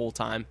balloons this whole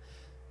time.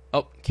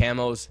 Oh,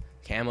 camos.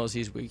 Camos,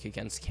 he's weak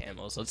against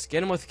camos. Let's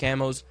get him with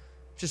camos.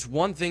 Just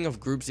one thing of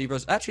group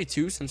zebras. Actually,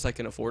 2, since I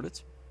can afford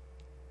it.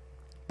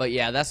 But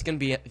yeah, that's going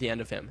to be the end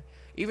of him.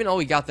 Even though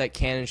he got that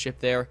cannon ship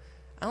there,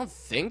 I don't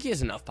think he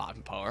has enough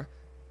popping power.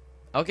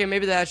 Okay,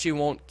 maybe that actually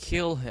won't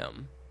kill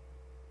him.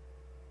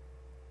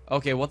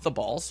 Okay, what the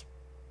balls?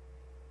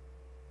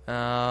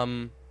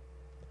 Let's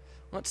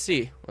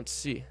see. Oh,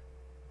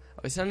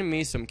 he's sending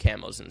me some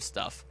camos and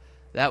stuff.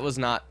 That was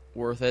not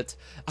worth it.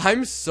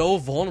 I'm so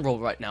vulnerable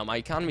right now. My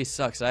economy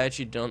sucks. I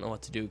actually don't know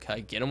what to do. Can I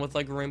get him with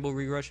like a rainbow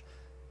regrush?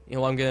 You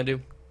know what I'm gonna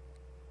do?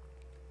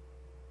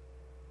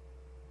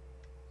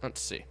 Let's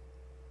see.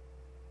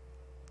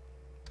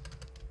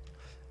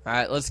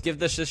 Alright, let's give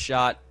this a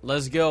shot.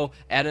 Let's go.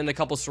 Add in a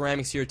couple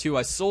ceramics here too.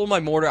 I sold my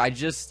mortar. I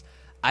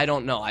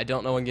don't know. I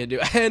don't know what I'm gonna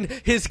do. And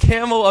his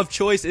camo of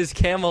choice is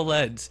camo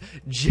leads.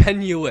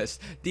 Genuous.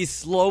 The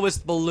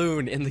slowest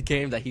balloon in the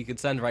game that he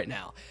could send right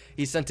now.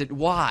 He sent it.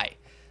 Why?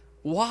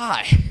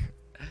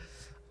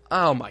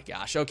 Oh my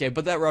gosh. Okay,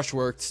 but that rush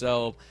worked,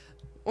 so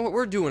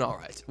we're doing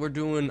alright. We're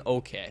doing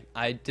okay.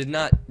 I did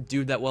not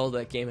do that well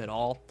that game at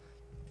all.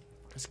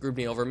 It screwed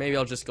me over. Maybe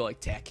I'll just go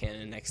like tack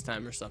cannon next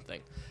time or something.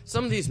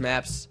 Some of these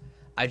maps,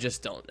 I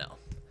just don't know.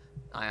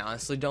 I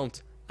honestly don't.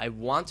 I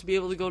want to be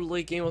able to go to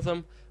late game with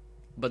him,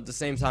 but at the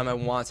same time, I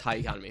want high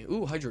economy.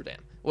 Ooh, Hydro Dam.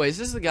 Wait, is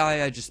this the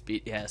guy I just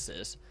beat? Yes, it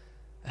is.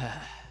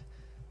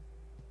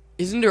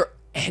 Isn't there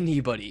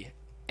anybody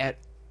at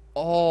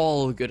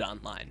all good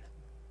online?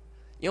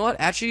 You know what?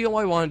 Actually, you know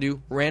what I want to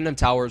do? Random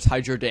towers,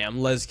 Hydro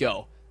Dam. Let's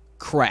go.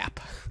 Crap.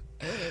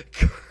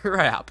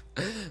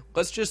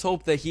 Let's just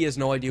hope that he has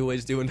no idea what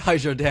he's doing,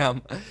 Hydro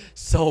Dam.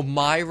 So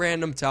my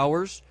random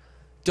towers,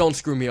 don't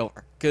screw me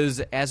over. Because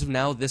as of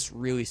now, this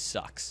really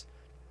sucks.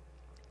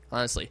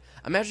 Honestly,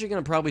 I'm actually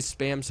going to probably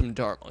spam some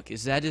Dart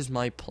Monkeys. That is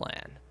my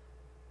plan.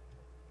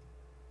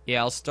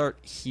 Yeah, I'll start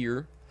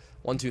here.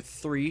 1, 2,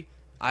 3.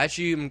 I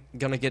actually am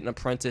going to get an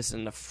apprentice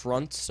in the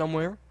front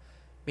somewhere.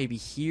 Maybe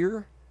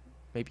here.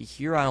 Maybe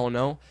here, I don't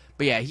know.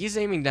 But yeah, he's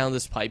aiming down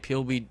this pipe.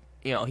 He'll be,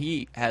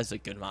 he has a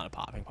good amount of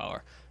popping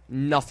power.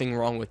 Nothing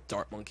wrong with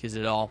Dart Monkeys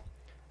at all.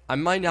 I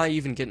might not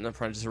even get an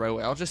apprentice right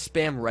away. I'll just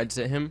spam reds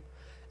at him.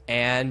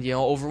 And,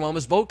 overwhelm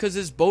his boat, because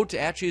his boat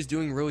actually is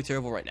doing really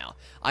terrible right now.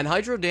 On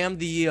Hydro Dam,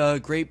 the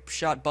grape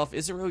shot buff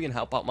isn't really going to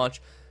help out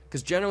much,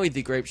 because generally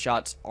the grape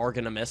shots are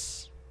going to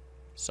miss.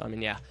 So, I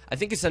mean, yeah. I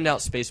think he sent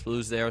out Space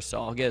Blues there,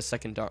 so I'll get a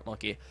second Dart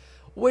Monkey.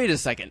 Wait a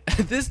second.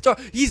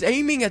 He's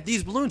aiming at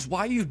these balloons. Why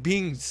are you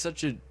being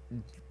such a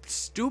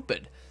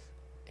stupid?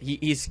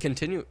 He's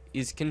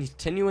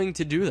continuing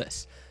to do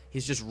this.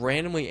 He's just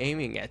randomly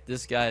aiming at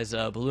this guy's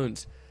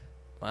balloons.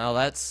 Well,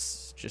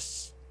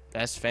 that's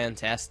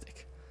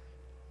fantastic.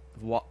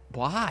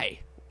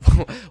 Why?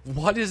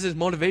 What is his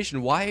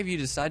motivation? Why have you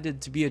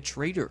decided to be a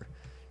traitor?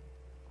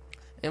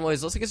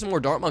 Anyways, let's get some more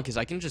Dart Monkeys.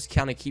 I can just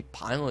kind of keep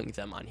piling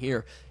them on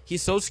here.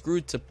 He's so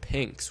screwed to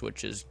pinks,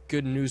 which is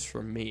good news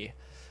for me.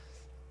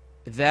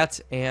 That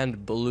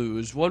and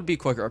blues. What would be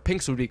quicker?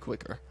 Pinks would be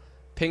quicker.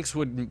 Pinks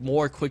would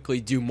more quickly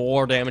do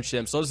more damage to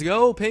him. So let's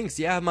go, Pinks.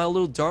 Yeah, I have my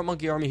little Dart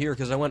Monkey army here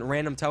because I went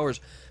random towers.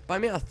 But I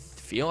mean, I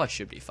feel I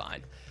should be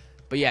fine.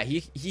 But yeah,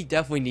 he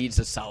definitely needs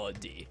a solid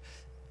D.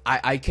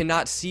 I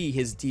cannot see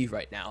his D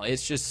right now.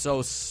 It's just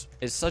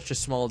it's such a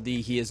small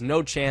D. He has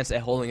no chance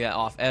at holding that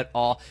off at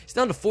all. He's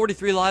down to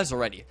 43 lives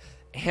already.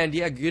 And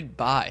yeah,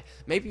 goodbye.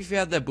 Maybe if you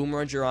had that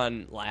Boomeranger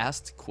on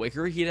last,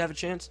 quicker, he'd have a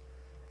chance.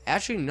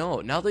 Actually,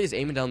 no. Now that he's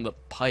aiming down the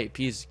pipe,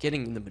 he's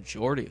getting the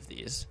majority of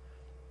these.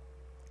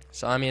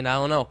 So, I mean, I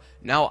don't know.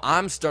 Now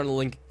I'm starting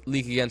to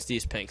leak against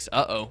these pinks.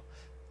 Uh-oh.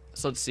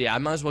 So, let's see. I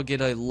might as well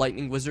get a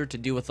Lightning Wizard to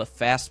deal with the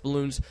fast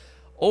balloons.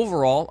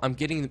 Overall, I'm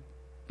getting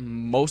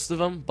most of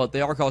them, but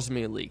they are causing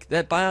me a leak.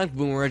 That Bionic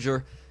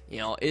Boomeranger, you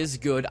know, is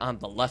good on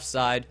the left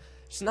side.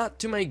 There's not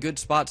too many good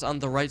spots on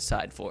the right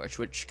side for it,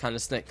 which kind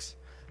of stinks.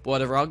 But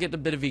whatever, I'll get a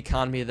bit of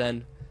economy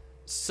then.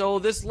 So,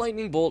 this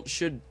Lightning Bolt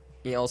should...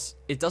 You know,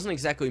 it doesn't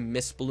exactly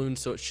miss balloons,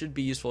 so it should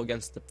be useful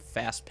against the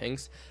fast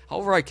pinks.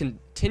 However, I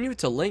continue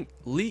to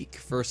leak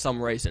for some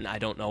reason. I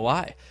don't know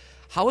why.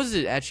 How is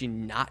it actually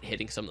not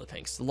hitting some of the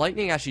pinks? The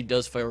lightning actually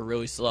does fire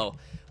really slow,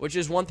 which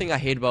is one thing I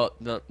hate about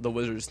the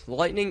wizards. The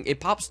lightning,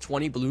 it pops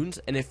 20 balloons,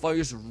 and it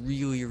fires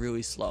really,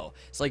 really slow.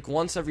 It's like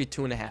once every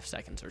 2.5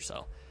 seconds or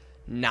so.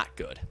 Not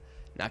good.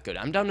 Not good.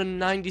 I'm down to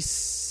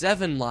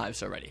 97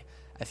 lives already.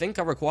 I think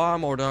I require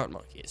more Dart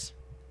Monkeys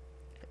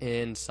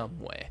in some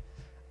way.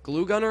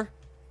 Glue Gunner?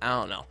 I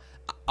don't know.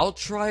 I'll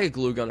try a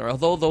Glue Gunner,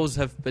 although those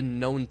have been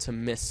known to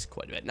miss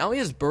quite a bit. Now he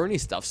has Bernie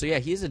stuff, so yeah,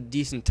 he has a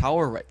decent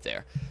tower right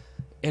there.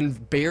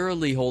 And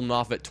barely holding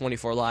off at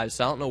 24 lives,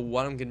 so I don't know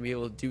what I'm going to be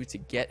able to do to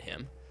get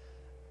him.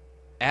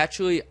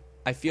 Actually,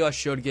 I feel I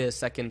should get a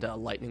second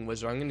Lightning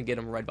Wizard. I'm going to get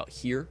him right about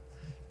here.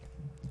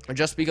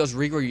 Just because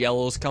Regal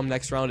Yellows come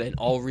next round and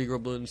all Regal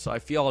Balloons, so I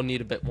feel I'll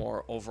need a bit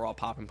more overall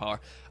popping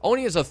power.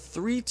 Only has a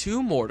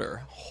 3-2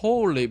 mortar.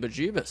 Holy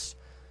bejeebus.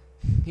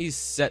 He's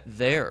set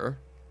there.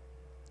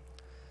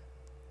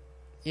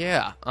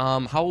 Yeah,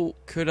 how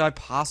could I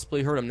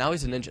possibly hurt him? Now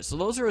he's a ninja. So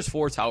those are his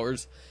 4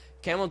 towers.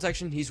 Camo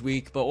detection, he's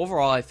weak, but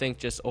overall, I think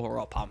just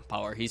overall pop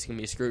power, he's going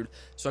to be screwed.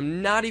 So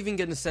I'm not even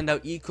going to send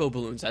out eco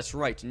balloons. That's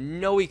right.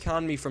 No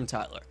economy from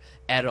Tyler.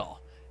 At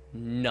all.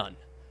 None.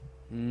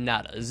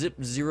 Nada.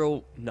 Zip,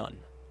 zero, none.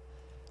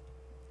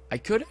 I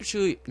could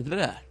actually...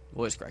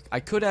 voice crack. I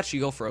could actually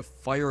go for a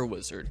fire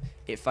wizard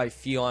if I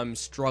feel I'm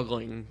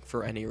struggling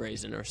for any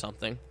reason or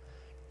something.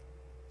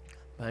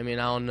 I mean,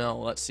 I don't know.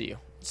 Let's see.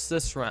 It's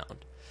this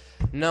round.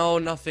 No,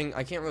 nothing.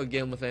 I can't really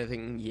get him with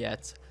anything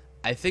yet.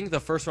 I think the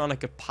first round I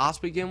could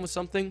possibly get him with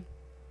something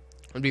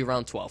would be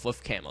round 12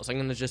 with camos. I'm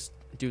going to just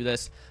do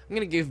this. I'm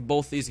going to give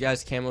both these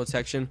guys camo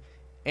detection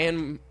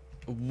and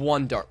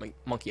one Dart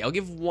Monkey. I'll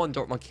give one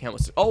Dart Monkey camo.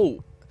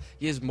 Oh,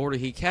 he has mortar.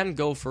 He can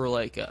go for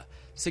like a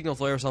signal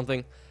flare or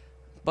something.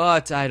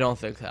 But I don't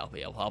think that'll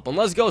be able to help him.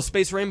 Let's go.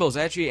 Space Rainbows,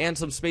 actually, and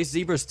some Space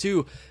Zebras,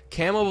 too.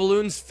 Camo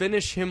Balloons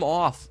finish him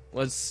off.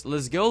 Let's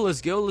go,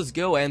 let's go, let's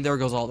go. And there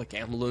goes all the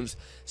Camo Balloons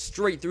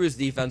straight through his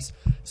defense.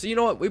 So, you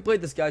know what? We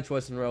played this guy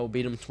twice in a row,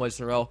 beat him twice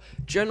in a row.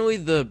 Generally,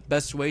 the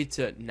best way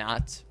to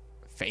not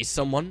face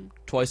someone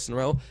twice in a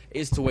row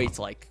is to wait,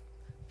 like,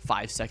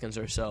 5 seconds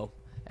or so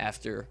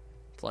after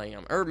playing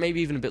him. Or maybe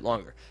even a bit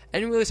longer.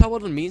 Anyways, how about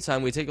in the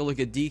meantime, we take a look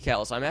at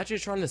decals. I'm actually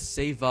trying to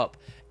save up.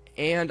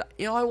 And,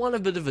 you know, I want a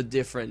bit of a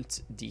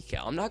different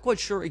decal. I'm not quite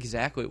sure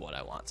exactly what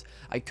I want.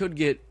 I could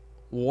get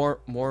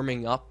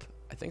warming up.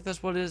 I think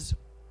that's what it is.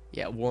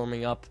 Yeah,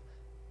 warming up.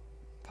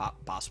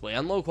 Possibly.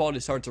 On low quality,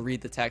 it's hard to read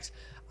the text.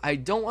 I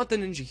don't want the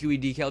Ninja Huey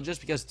decal just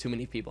because too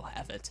many people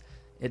have it.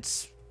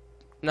 It's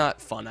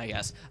not fun, I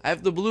guess. I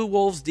have the Blue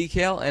Wolves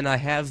decal, and I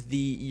have the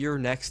Year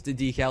Next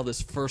decal,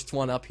 this first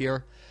one up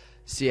here.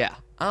 So, yeah.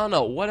 I don't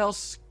know. What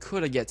else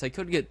could I get? I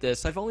could get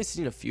this. I've only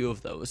seen a few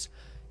of those.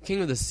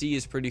 King of the Sea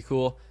is pretty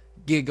cool.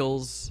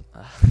 Giggles.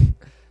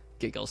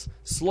 Giggles.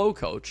 Slow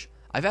Coach.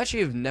 I've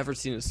actually never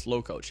seen a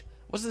Slow Coach.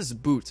 What's this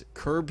boot?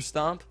 Curb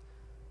Stomp?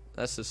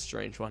 That's a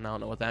strange one. I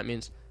don't know what that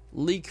means.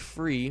 Leak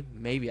Free.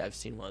 Maybe I've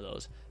seen one of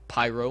those.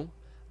 Pyro.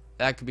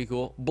 That could be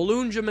cool.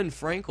 Balloonjamin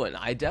Franklin.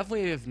 I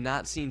definitely have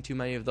not seen too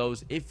many of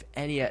those, if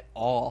any at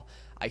all.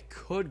 I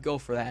could go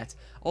for that.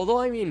 Although,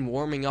 I mean,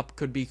 warming up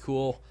could be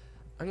cool.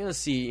 I'm going to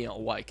see, you know,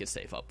 what I could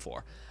save up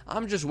for.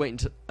 I'm just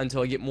waiting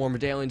until I get more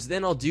medallions.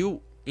 Then I'll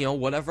do, you know,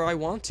 whatever I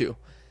want to.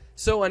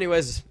 So,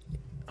 anyways,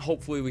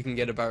 hopefully we can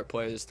get a better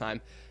player this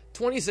time.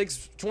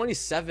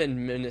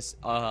 27 minutes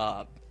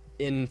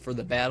in for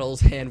the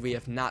battles, and we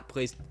have not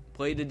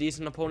played a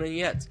decent opponent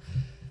yet.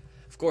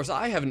 Of course,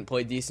 I haven't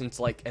played decent,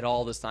 like, at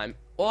all this time.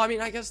 Well, I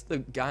mean, I guess the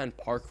guy in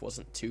Park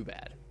wasn't too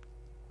bad.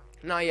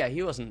 No, yeah,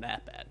 he wasn't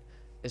that bad.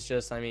 It's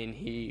just, I mean,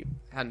 he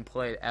hadn't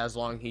played as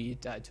long. He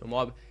died to a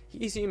mob.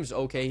 He seems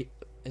okay.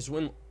 His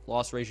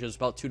win-loss ratio is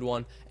about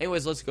 2-1.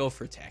 Anyways, let's go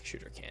for Tack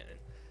Shooter Cannon.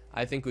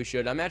 I think we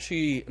should. I'm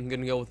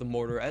going to go with the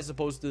mortar as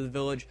opposed to the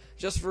village,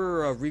 just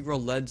for regrow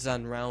leads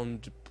on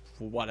round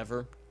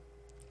whatever.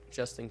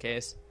 just in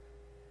case.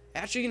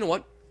 Actually, you know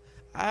what?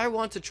 I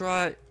want to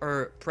try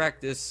or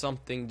practice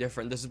something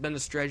different. This has been a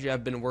strategy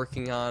I've been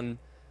working on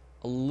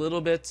a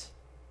little bit.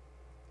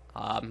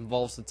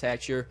 Involves the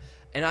tack shooter.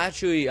 And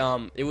actually,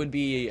 it would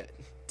be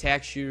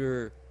tack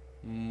shooter,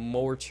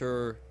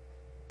 mortar,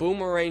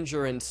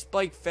 boomeranger, and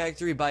spike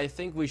factory, but I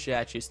think we should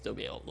actually still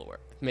be able to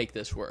make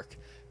this work.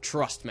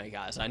 Trust me,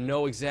 guys. I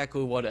know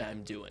exactly what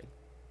I'm doing.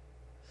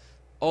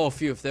 Oh,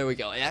 phew, there we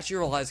go. I actually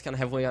relies kind of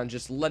heavily on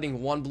just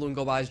letting one balloon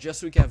go by just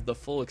so we can have the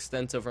full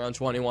extent of round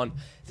 21.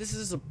 This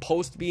is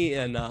supposed to be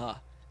an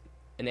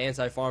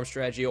anti-farm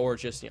strategy, or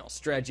just,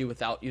 strategy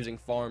without using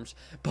farms,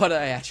 but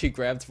I actually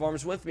grabbed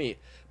farms with me.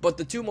 But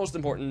the two most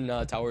important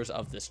towers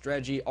of this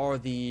strategy are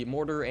the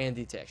mortar and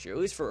the texture, at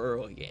least for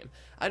early game.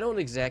 I don't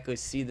exactly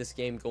see this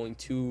game going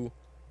too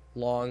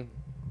long.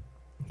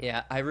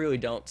 Yeah, I really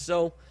don't.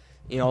 So,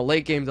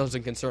 late game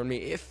doesn't concern me.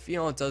 If,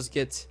 it does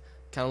get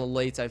kind of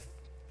late, a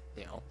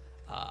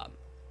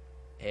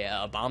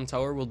bomb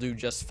tower will do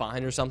just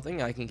fine or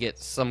something. I can get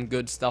some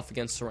good stuff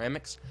against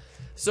ceramics.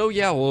 So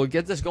yeah, we'll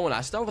get this going.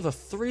 I start with a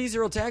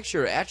 3-0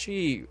 texture.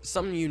 Actually,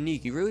 something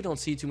unique. You really don't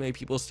see too many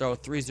people start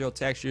with 3-0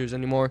 textures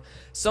anymore.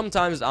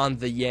 Sometimes on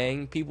the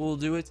Yang, people will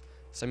do it.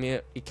 So I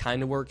mean, it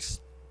kind of works,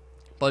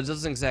 but it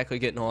doesn't exactly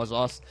get no eyes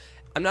lost.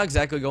 I'm not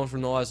exactly going for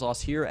no eyes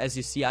lost here. As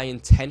you see, I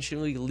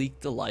intentionally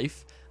leaked the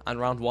life on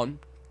round 1.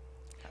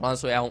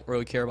 Honestly, I don't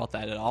really care about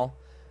that at all.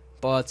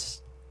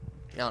 But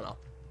I don't know.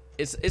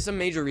 It's a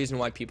major reason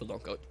why people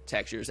don't go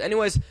textures.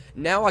 Anyways,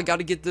 now I got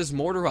to get this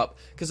mortar up,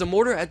 because a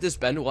mortar at this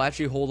bend will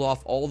actually hold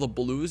off all the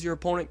blues your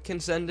opponent can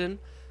send in,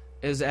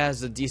 as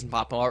a decent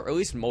pop power, or at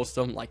least most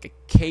of them. Like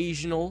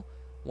occasional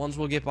ones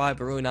will get by,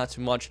 but really not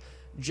too much.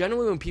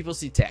 Generally, when people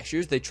see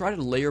textures, they try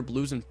to layer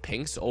blues and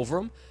pinks over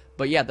them.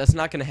 But yeah, that's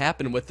not going to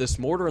happen with this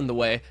mortar in the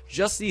way.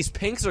 Just these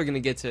pinks are going to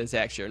get to the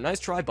texture. Nice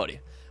try,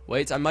 buddy.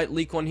 Wait, I might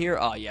leak one here.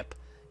 Oh, yep.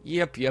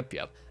 Yep.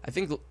 I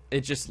think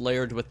it just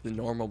layered with the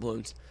normal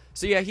balloons.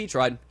 So yeah, he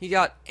tried. He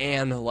got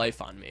an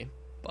life on me.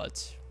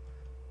 But,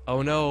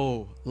 oh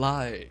no,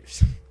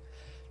 lives.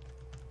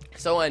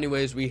 So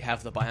anyways, we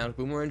have the Bionic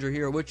Boomeranger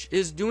here, which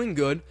is doing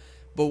good.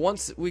 But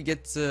once we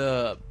get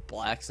to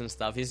blacks and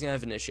stuff, he's going to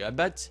have an issue. I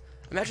bet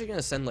I'm actually going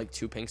to send like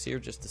 2 pinks here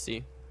just to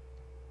see.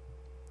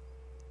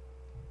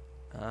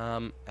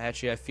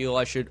 Actually, I feel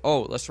I should...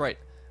 Oh, that's right.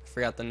 I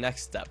forgot the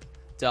next step.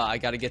 Duh, I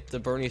got to get the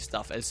Bernie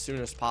stuff as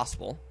soon as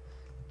possible.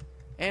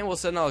 And we'll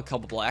send out a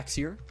couple blacks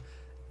here.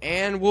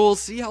 And we'll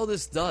see how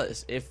this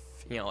does. If,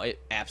 it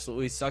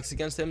absolutely sucks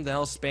against him, then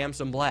I'll spam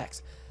some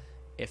blacks.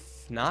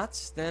 If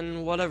not,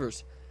 then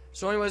whatever's.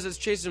 So anyways, let's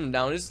chase him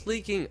down. It's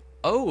leaking...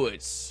 Oh,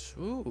 it's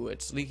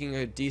leaking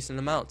a decent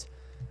amount.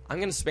 I'm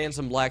going to spam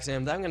some blacks at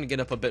him. Then I'm going to get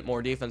up a bit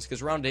more defense,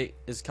 because round 8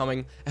 is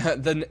coming.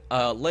 The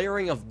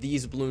layering of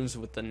these balloons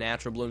with the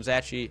natural balloons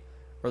actually,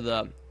 or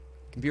the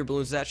computer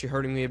balloons, is actually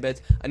hurting me a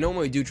bit. I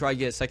normally do try to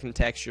get a second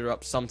texture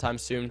up sometime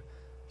soon.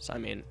 So, I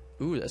mean,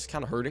 ooh, that's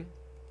kind of hurting.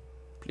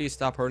 Please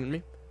stop hurting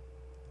me.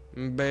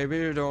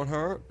 Baby, don't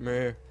hurt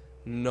me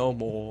no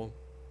more.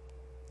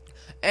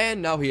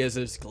 And now he has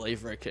his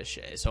glaive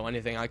ricochet, so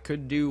anything I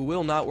could do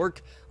will not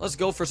work. Let's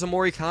go for some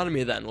more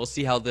economy then. We'll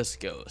see how this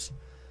goes.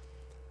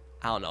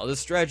 I don't know. This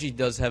strategy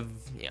does have,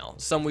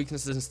 some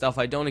weaknesses and stuff.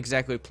 I don't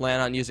exactly plan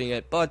on using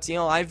it, but,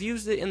 I've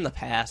used it in the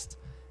past.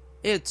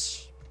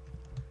 It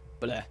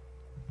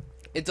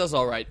does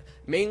alright.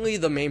 Mainly,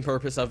 the main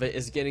purpose of it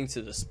is getting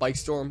to the Spike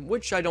Storm,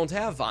 which I don't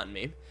have on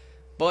me.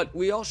 But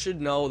we all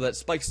should know that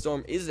Spike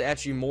Storm is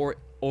actually more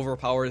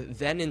overpowered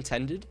than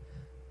intended.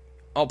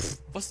 Oh,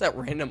 what's that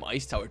random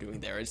ice tower doing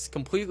there? It's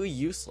completely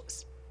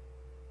useless.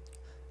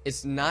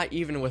 It's not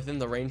even within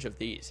the range of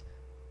these.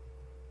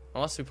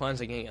 Unless he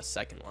plans on getting a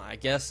second one. I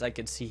guess I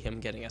could see him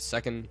getting a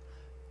second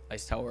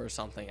ice tower or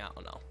something. I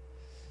don't know.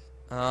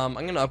 I'm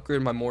going to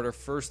upgrade my mortar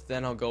first,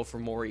 then I'll go for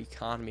more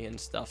economy and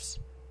stuffs.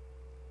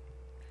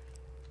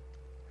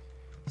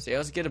 So yeah,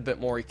 let's get a bit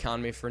more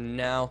economy for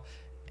now.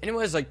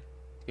 Anyways, like,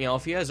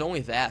 if he has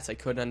only that, I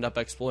could end up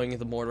exploiting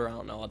the mortar. I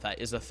don't know if that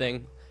is a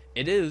thing.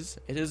 It is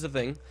a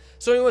thing.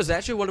 So anyways,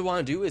 actually what I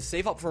want to do is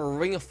save up for a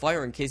Ring of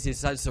Fire in case he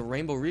decides to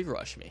Rainbow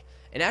Rerush me.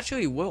 And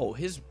actually he will.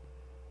 His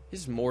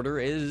mortar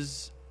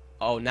is...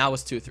 Oh, now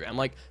it's 2-3. I'm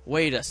like,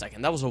 wait a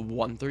second. That was a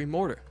 1-3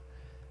 mortar.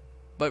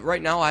 But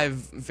right now I have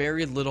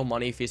very little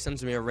money. If he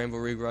sends me a Rainbow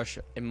Rerush,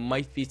 it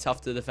might be tough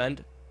to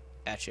defend.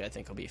 Actually, I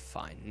think I'll be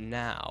fine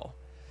now.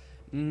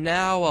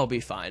 Now I'll be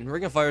fine.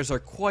 Ring of Fires are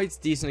quite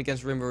decent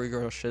against Rainbow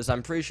Regresses.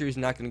 I'm pretty sure he's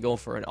not going to go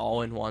for an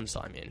all-in-one,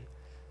 so I mean,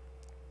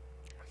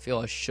 I feel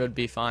I should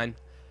be fine.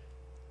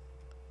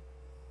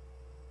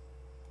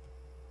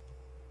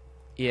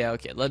 Yeah,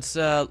 okay, let's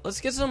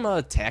get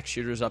some tack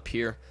shooters up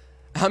here.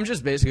 I'm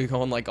just basically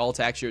going like all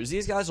tack shooters.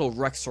 These guys will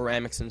wreck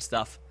ceramics and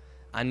stuff.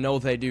 I know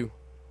they do.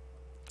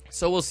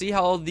 So we'll see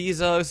how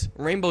these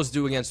rainbows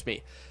do against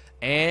me.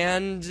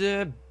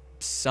 And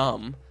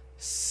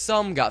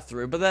some got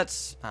through, but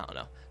that's, I don't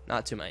know,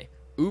 not too many.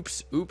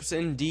 Oops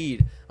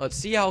indeed. Let's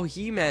see how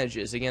he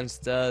manages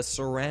against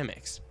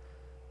ceramics.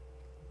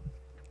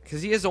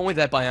 because he is only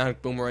that Bionic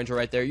Boomeranger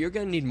right there. You're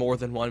going to need more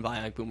than one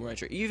Bionic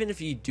Boomeranger. Even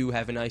if you do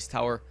have an Ice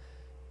Tower,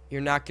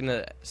 you're not going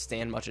to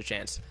stand much a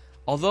chance.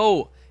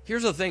 Although,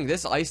 here's the thing.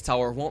 This Ice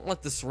Tower won't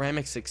let the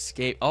ceramics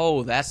escape.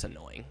 Oh, that's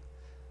annoying.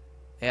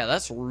 Yeah,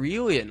 that's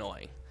really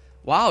annoying.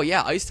 Wow,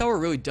 yeah, Ice Tower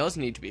really does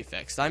need to be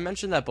fixed. I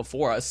mentioned that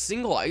before. A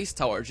single Ice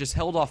Tower just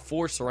held off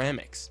 4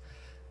 ceramics.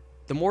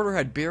 The mortar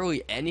had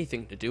barely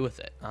anything to do with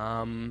it.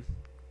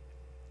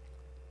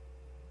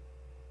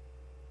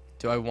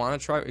 Do I want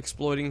to try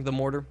exploiting the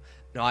mortar?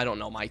 No, I don't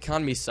know. My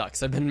economy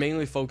sucks. I've been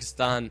mainly focused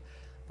on...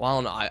 Well, I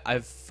don't know.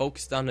 I've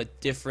focused on a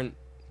different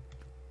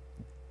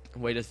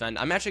way to defend.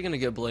 I'm actually going to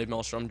get a Blade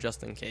Maelstrom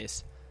just in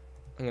case.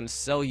 I'm going to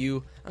sell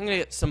you. I'm going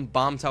to get some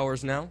bomb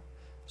towers now.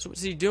 So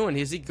what's he doing?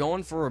 Is he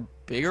going for a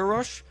bigger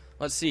rush?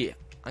 Let's see.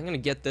 I'm going to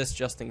get this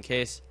just in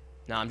case.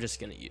 No, I'm just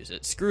going to use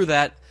it. Screw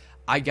that.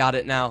 I got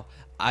it now.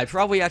 I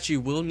probably actually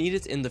will need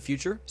it in the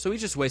future, so he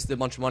just wasted a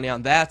bunch of money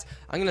on that.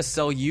 I'm going to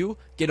sell you,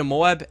 get a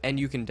Moab, and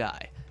you can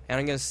die. And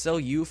I'm going to sell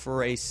you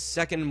for a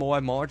second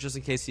Moab Mauler, just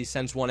in case he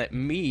sends one at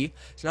me.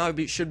 So now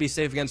I should be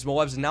safe against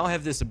Moabs, and now I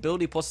have this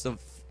ability plus the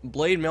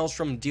Blade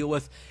Maelstrom to deal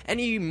with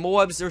any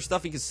Moabs or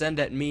stuff he can send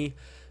at me.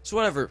 So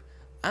whatever.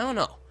 I don't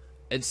know.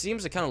 It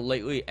seems that kind of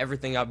lately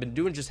everything I've been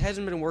doing just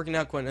hasn't been working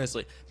out quite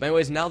nicely. But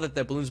anyways, now that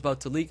balloon's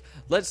about to leak,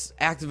 let's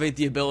activate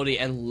the ability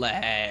and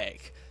lag.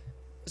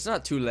 It's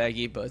not too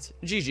laggy, but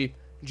GG.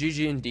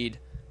 GG indeed.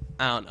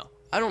 I don't know.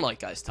 I don't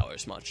like Ice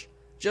Towers much.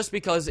 Just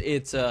because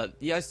it's,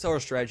 the Ice Tower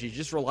strategy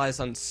just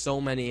relies on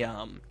so many,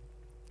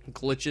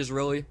 glitches,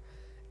 really.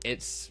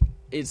 It's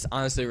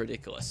honestly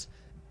ridiculous.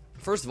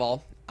 First of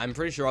all, I'm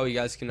pretty sure all you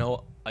guys can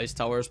know Ice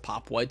Towers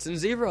pop whites and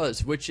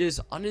zebras, which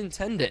is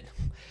unintended.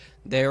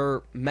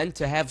 They're meant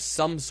to have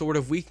some sort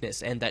of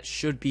weakness, and that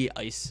should be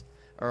ice,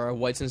 or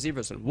whites and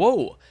zebras. And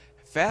whoa!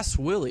 Fast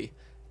Willy.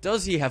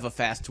 Does he have a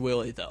fast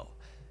Willy, though?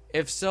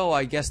 If so,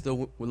 I guess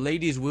the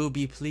ladies will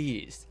be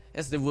pleased.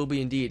 Yes, they will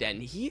be indeed.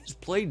 And he has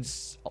played...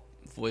 Oh,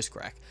 voice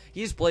crack.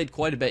 He has played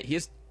quite a bit. He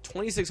has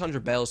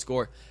 2,600 battle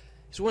score.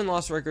 His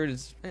win-loss record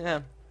is...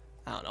 I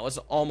don't know. It's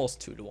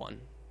almost 2-1.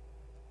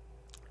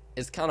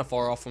 It's kind of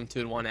far off from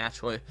 2-1,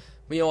 actually.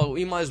 But, you know,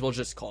 we might as well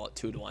just call it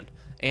 2-1.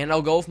 And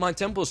I'll go with my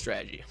tempo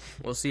strategy.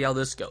 We'll see how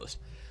this goes.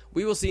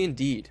 We will see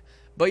indeed.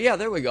 But, yeah,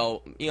 there we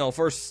go. You know,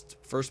 first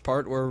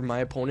part where my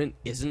opponent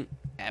isn't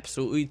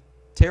absolutely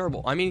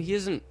terrible. I mean,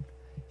 he's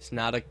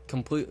not a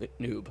complete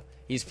noob.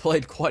 He's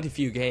played quite a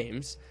few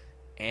games,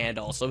 and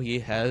also he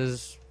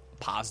has a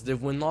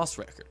positive win-loss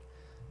record.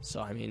 So,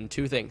 I mean,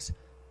 2 things.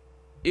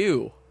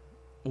 Ew.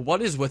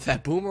 What is with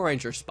that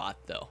Boomeranger spot,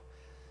 though?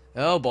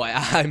 Oh, boy,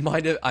 I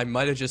might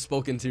have just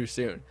spoken too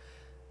soon.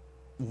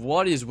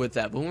 What is with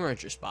that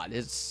Boomeranger spot?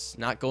 It's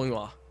not going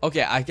well.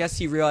 Okay, I guess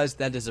he realized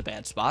that is a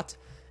bad spot,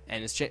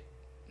 and it's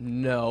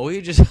No,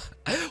 he just...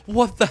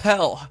 What the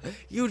hell?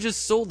 You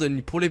just sold it and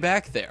you put it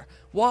back there.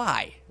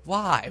 Why?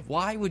 Why?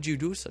 Why would you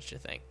do such a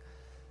thing?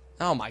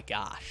 Oh my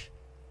gosh.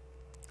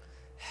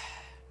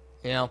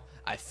 You know,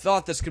 I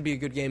thought this could be a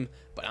good game,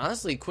 but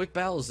honestly, Quick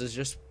Battles has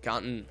just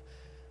gotten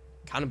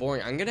kind of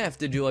boring. I'm gonna have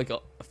to do like a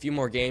few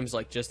more games,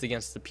 like just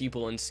against the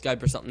people in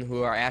Skype or something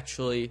who are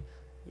actually,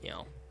 you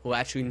know, who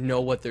actually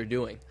know what they're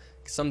doing.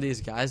 'Cause some of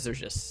these guys are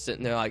just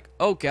sitting there like,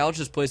 okay, I'll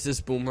just place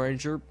this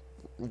Boomeranger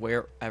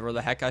wherever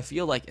the heck I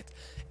feel like it.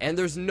 And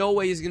there's no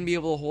way he's gonna be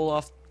able to hold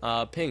off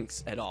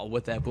pinks at all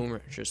with that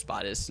Boomeranger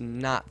spot. It's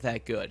not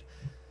that good.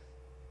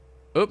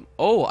 Oop.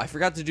 Oh, I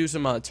forgot to do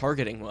some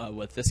targeting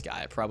with this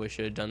guy. I probably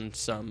should have done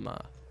some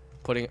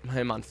putting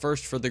him on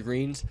first for the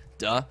greens.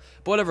 Duh.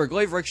 But whatever,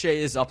 Glaive Ricochet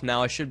is up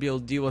now. I should be able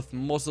to deal with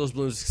most of those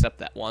balloons except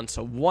that one.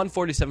 So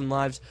 147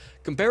 lives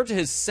compared to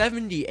his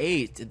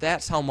 78.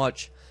 That's how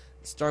much,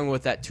 starting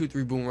with that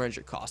 2-3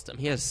 Boomeranger cost him.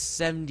 He has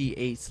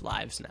 78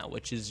 lives now,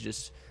 which is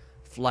just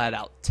flat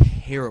out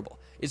terrible.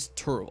 It's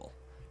terrible.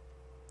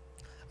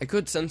 I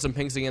could send some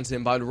pinks against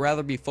him, but I'd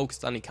rather be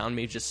focused on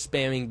economy, just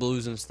spamming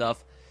blues and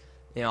stuff.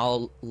 You know,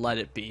 I'll let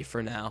it be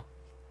for now.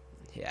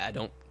 Yeah, I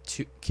don't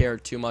care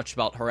too much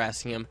about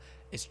harassing him.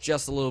 It's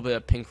just a little bit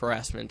of pink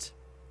harassment.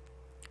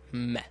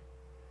 Meh.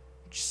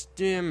 Just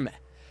meh.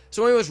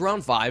 So anyways,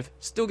 round 5.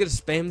 Still get to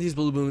spam these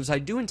blue balloons. I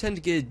do intend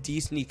to get a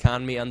decent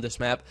economy on this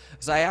map,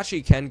 because I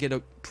actually can get a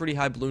pretty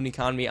high balloon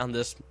economy on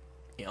this,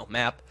 you know,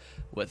 map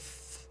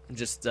with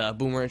just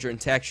Boomeranger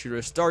and Tack Shooter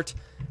to start.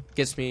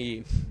 Gets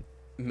me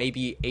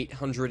maybe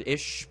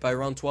 800-ish by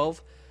round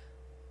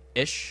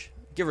 12-ish,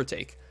 give or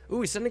take.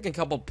 Ooh, he's sending a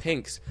couple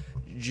pinks.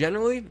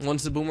 Generally,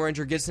 once the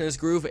Boomeranger gets in his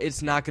groove,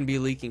 it's not going to be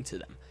leaking to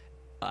them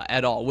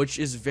at all, which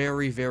is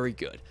very, very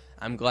good.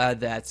 I'm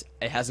glad that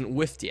it hasn't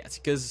whiffed yet,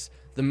 because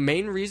the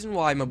main reason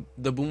why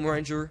the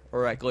Boomeranger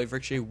or Glaive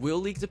Ricochet will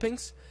leak the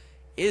pinks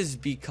is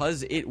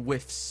because it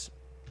whiffs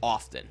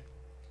often.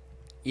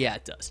 Yeah,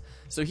 it does.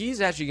 So he's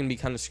actually going to be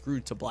kind of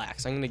screwed to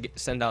blacks. I'm going to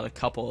send out a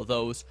couple of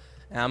those,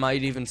 and I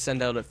might even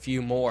send out a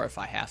few more if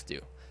I have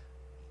to.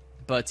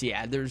 But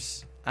yeah,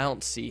 I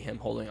don't see him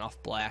holding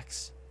off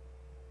blacks.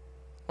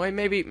 Wait,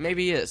 maybe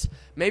he is.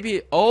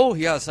 Maybe, oh,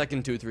 he got a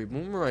second 2-3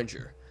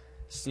 Boomeranger.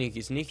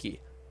 Sneaky, sneaky.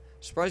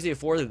 Surprised he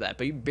afforded that,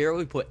 but he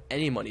barely put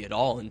any money at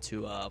all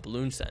into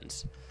balloon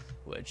sends,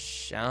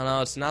 which, I don't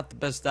know, it's not the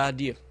best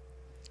idea.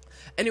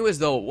 Anyways,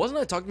 though, wasn't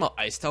I talking about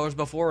ice towers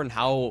before and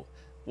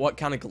what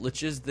kind of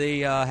glitches they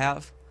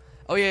have?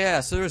 Oh,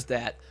 yeah, so there's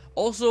that.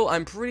 Also,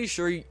 I'm pretty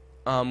sure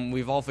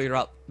we've all figured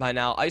out by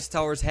now, ice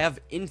towers have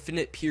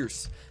infinite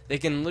pierce. They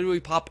can literally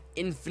pop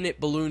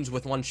infinite balloons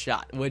with one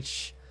shot,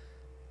 which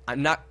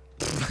I'm not...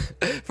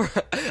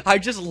 I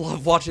just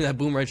love watching that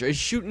boomerang. It's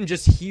shooting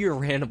just here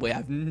randomly. I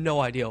have no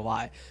idea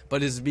why,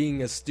 but it's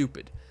being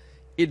stupid.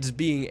 It's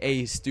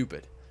being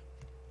stupid.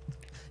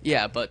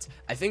 Yeah, but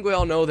I think we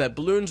all know that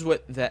balloons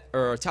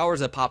or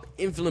towers that pop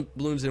infinite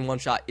balloons in one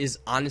shot is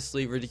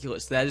honestly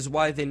ridiculous. That is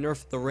why they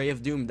nerfed the Ray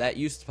of Doom that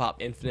used to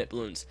pop infinite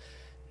balloons.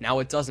 Now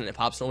it doesn't. It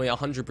pops only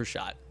 100 per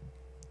shot.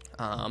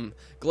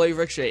 Glaive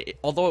Ricochet,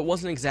 although it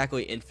wasn't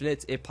exactly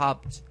infinite, it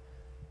popped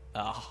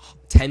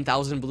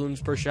 10,000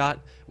 balloons per shot,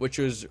 which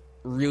was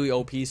really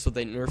OP, so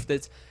they nerfed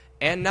it.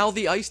 And now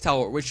the Ice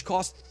Tower, which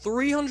costs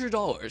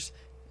 $300,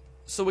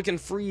 so we can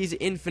freeze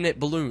infinite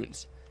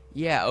balloons.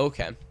 Yeah,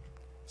 okay.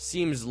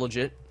 Seems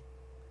legit.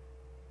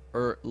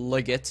 Or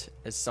legit,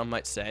 as some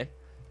might say.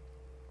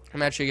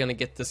 I'm actually going to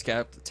get this guy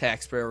up the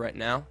attack sprayer right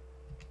now.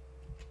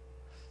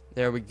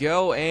 There we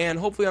go, and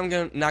hopefully I'm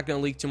not going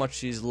to leak too much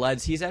of these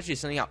leads. He's actually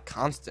sending out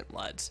constant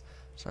leads.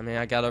 So, I mean,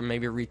 I got to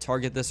maybe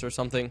retarget this or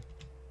something.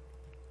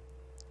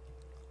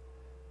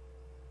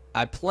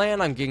 I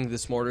plan on getting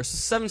this mortar. So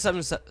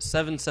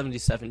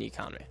 777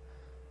 economy.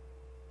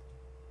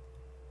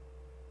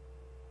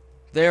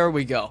 There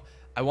we go.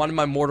 I wanted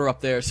my mortar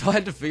up there, so I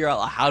had to figure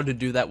out how to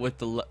do that with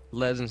the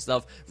leads and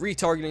stuff.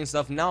 Retargeting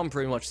stuff. Now I'm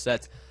pretty much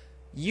set.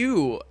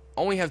 You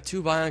only have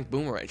 2 bionic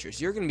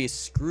boomeranchers. You're going to be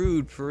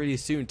screwed pretty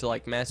soon to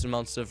like massive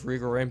amounts of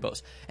regal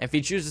rainbows. And if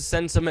he chooses to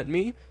send some at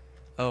me,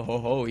 oh ho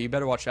ho, you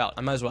better watch out.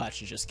 I might as well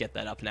actually just get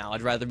that up now.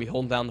 I'd rather be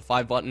holding down the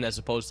 5 button as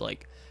opposed to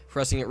like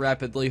pressing it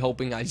rapidly,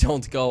 hoping I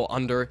don't go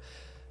under.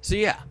 So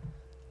yeah,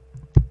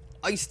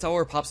 Ice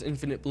Tower pops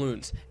infinite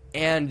balloons,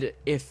 and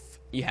if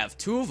you have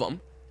 2 of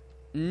them,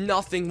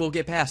 nothing will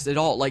get past at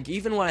all. Like,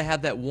 even when I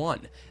had that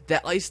one,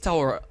 that Ice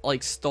Tower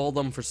like stalled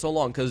them for so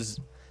long, because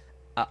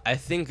I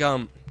think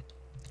the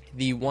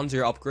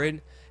 1-0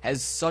 upgrade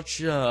has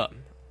such a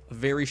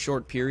very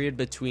short period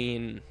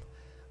between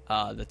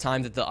the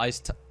time that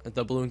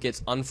the balloon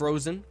gets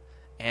unfrozen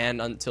and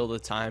until the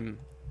time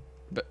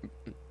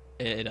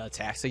it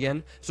attacks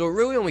again. So it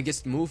really only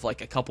gets to move like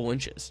a couple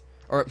inches.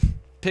 Or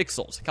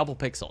pixels, a couple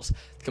pixels.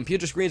 The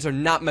computer screens are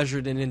not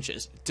measured in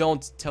inches.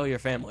 Don't tell your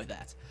family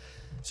that.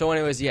 So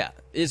anyways, yeah,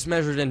 it's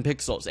measured in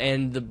pixels,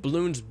 and the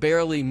balloons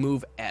barely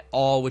move at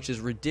all, which is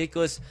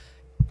ridiculous.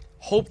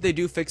 Hope they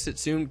do fix it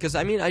soon, because,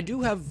 I mean, I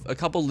do have a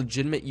couple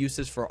legitimate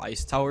uses for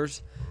Ice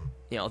Towers,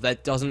 you know,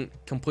 that doesn't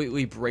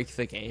completely break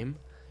the game.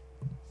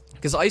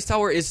 Because Ice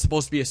Tower is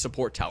supposed to be a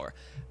support tower.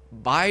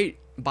 By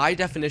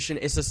definition,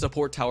 it's a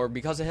support tower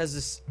because it has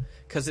this,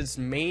 because its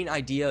main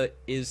idea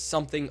is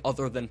something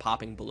other than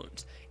popping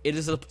balloons. It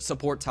is a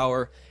support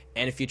tower,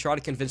 and if you try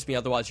to convince me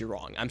otherwise, you're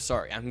wrong. I'm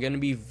sorry. I'm going to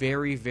be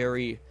very,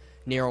 very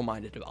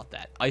narrow-minded about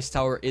that. Ice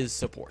Tower is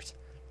support.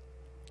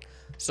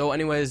 So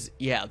anyways,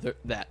 yeah,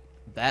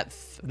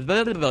 that's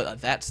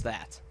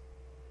that.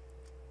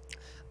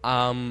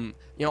 You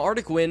know,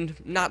 Arctic Wind,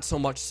 not so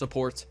much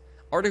support.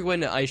 Arctic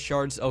Wind and Ice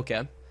Shards,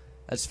 okay,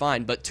 that's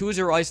fine. But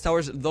 2-0 Ice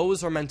Towers,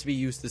 those are meant to be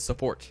used as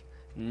support,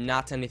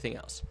 not anything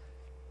else.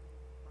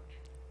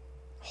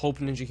 Hope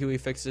Ninja Kiwi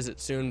fixes it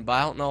soon, but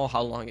I don't know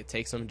how long it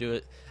takes them to do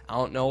it. I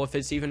don't know if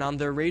it's even on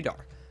their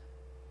radar.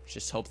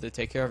 Just hope they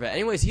take care of it.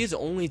 Anyways, he has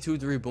only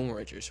 2-3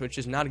 boomerangers, which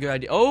is not a good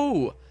idea.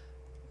 Oh!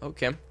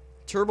 Okay.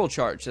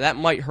 Turbocharge. That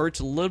might hurt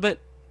a little bit.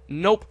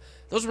 Nope.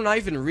 Those were not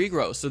even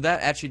regrow, so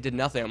that actually did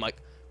nothing. I'm like,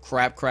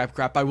 crap.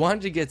 I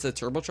wanted to get the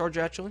turbocharge,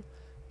 actually.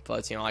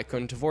 But, you know, I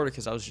couldn't afford it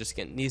because I was just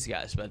getting these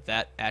guys. But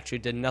that actually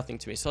did nothing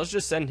to me. So let's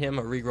just send him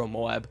a regrow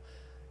Moab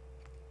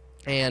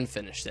and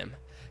finish him.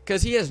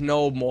 Because he has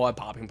no Moab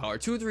popping power.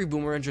 2-3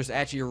 boomerangers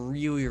actually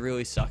really,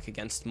 really suck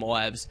against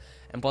Moabs.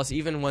 And plus,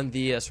 even when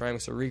the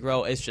ceramics are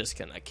regrow, it's just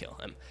going to kill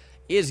him.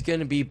 It's going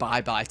to be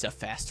bye-bye to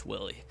Fast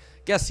Willy.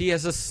 Guess he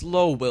has a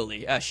slow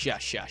Willy. So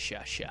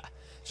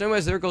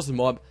anyways, there goes the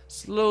Moab,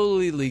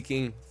 slowly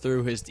leaking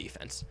through his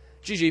defense.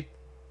 GG.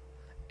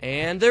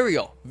 And there we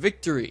go.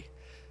 Victory.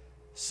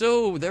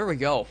 So, there we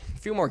go. A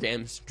few more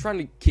games. Trying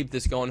to keep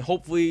this going.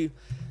 Hopefully,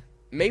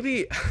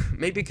 maybe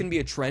it can be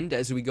a trend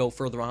as we go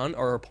further on.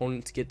 Our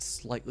opponents get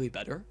slightly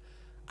better.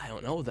 I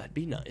don't know. That'd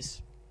be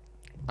nice.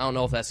 I don't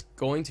know if that's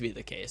going to be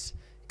the case.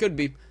 Could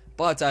be,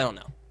 but I don't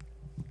know.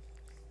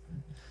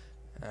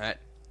 Alright.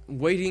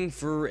 Waiting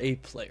for a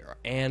player.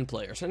 And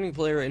player. Sending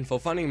player info.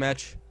 Finding a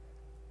match.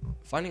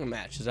 Finding a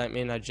match. Does that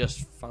mean I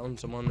just found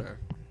someone? Or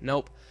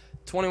nope.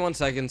 21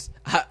 seconds.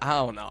 I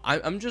don't know.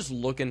 I'm just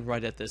looking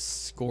right at this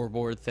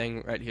scoreboard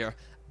thing right here.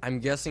 I'm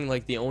guessing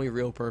like the only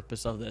real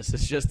purpose of this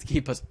is just to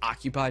keep us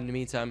occupied in the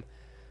meantime.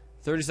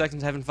 30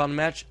 seconds, haven't found a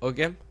match.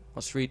 Okay,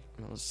 let's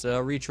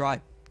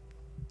retry.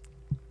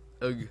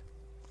 Ugh.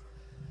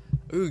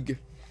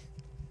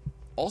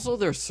 Also,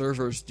 their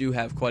servers do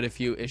have quite a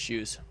few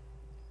issues.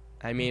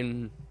 I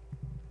mean,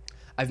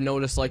 I've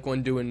noticed, like,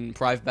 when doing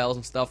private battles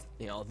and stuff,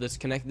 you know, this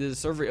connected to the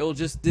server, it'll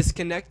just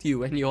disconnect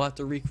you, and you'll have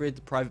to recreate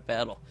the private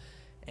battle.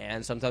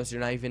 And sometimes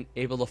you're not even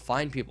able to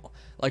find people.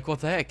 Like,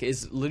 what the heck?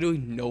 Is literally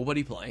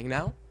nobody playing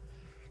now?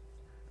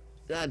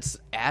 That's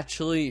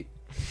actually...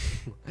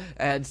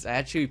 that's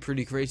actually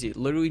pretty crazy.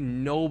 Literally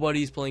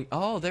nobody's playing...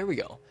 Oh, there we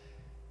go.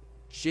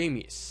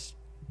 Jamie's.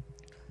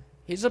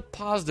 He's a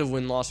positive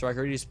win-loss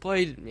record. He's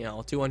played, you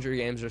know, 200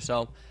 games or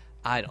so.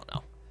 I don't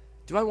know.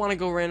 Do I want to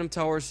go random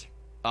towers?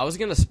 I was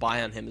going to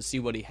spy on him and see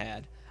what he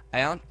had.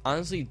 I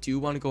honestly do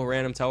want to go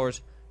random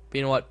towers. But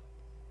you know what?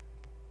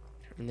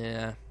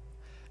 Nah.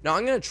 Now,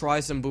 I'm going to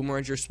try some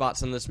Boomeranger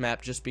spots on this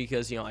map just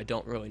because, you know, I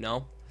don't really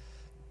know.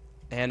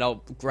 And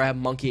I'll grab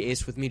Monkey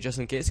Ace with me just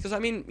in case. Because, I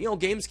mean, you know,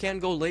 games can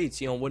go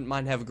late. You know, wouldn't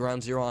mind having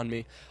ground zero on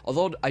me.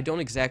 Although, I don't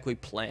exactly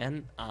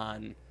plan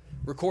on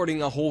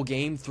recording a whole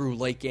game through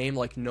late game.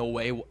 Like, no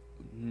way.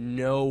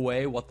 No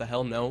way. What the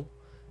hell? No.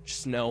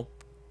 Just no.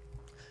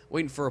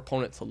 Waiting for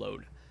opponent to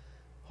load.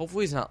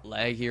 Hopefully he's not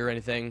laggy or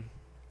anything.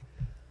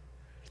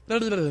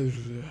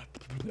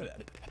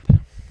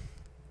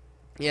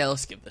 Yeah,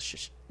 let's give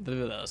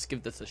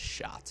this a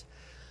shot.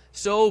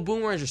 So,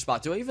 Boomeranger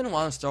spot. Do I even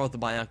want to start with the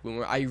Bionic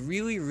Boomer? I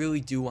really, really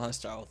do want to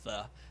start with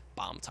the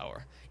Bomb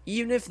Tower.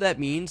 Even if that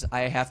means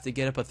I have to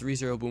get up a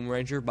 3-0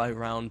 Boomeranger by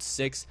round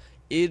 6,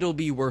 it'll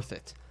be worth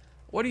it.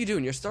 What are you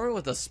doing? You're starting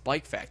with a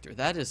Spike Factor.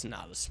 That is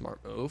not a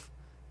smart move.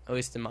 At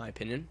least in my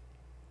opinion.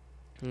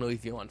 I'm going to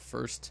leave you on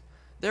first.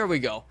 There we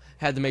go.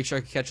 Had to make sure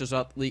I could catch us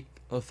up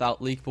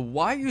without leak. But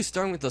why are you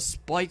starting with the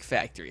Spike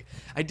Factory?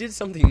 I did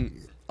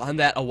something on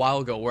that a while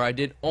ago where I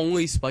did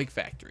only Spike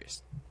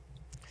Factories.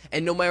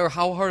 And no matter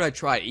how hard I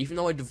tried, even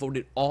though I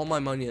devoted all my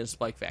money to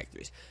Spike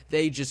Factories,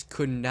 they just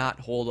could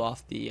not hold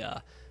off the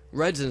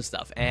Reds and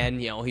stuff.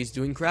 And, you know, he's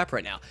doing crap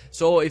right now.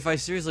 So if I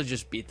seriously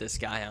just beat this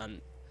guy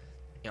on,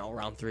 you know,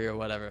 round 3 or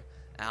whatever,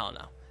 I don't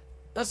know.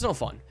 That's no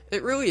fun.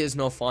 It really is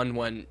no fun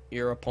when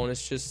your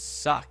opponents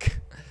just suck.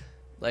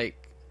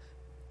 Like,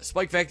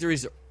 Spike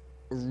Factories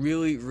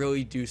really,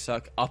 really do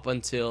suck up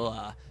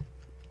until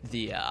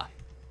the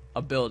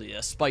ability,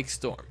 a Spike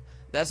Storm.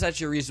 That's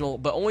actually reasonable,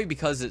 but only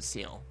because it's,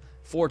 you know,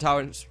 4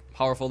 times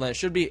powerful than it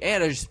should be,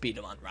 and I just beat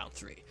him on round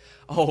 3.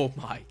 Oh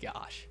my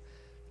gosh.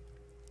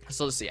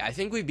 So let's see, I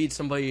think we beat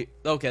somebody,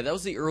 okay, that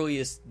was the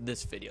earliest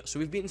this video. So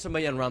we've beaten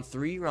somebody on round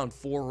 3, round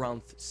 4,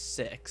 round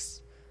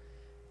 6,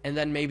 and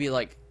then maybe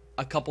like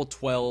a couple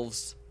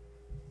 12s,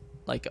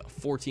 like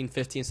 14,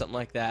 15, something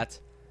like that,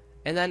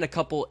 and then a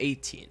couple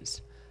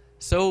 18s.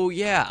 So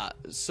yeah,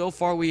 so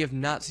far we have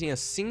not seen a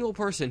single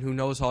person who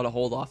knows how to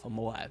hold off a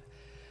Moab.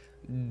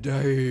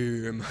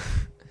 Damn.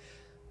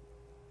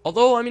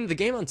 Although, I mean, the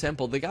game on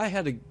Temple, the guy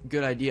had a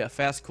good idea.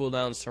 Fast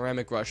cooldown,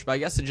 Ceramic Rush, but I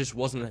guess it just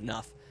wasn't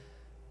enough.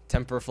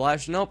 Temper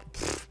Flash, nope.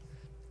 Pfft.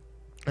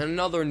 And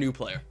another new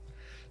player.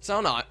 So, I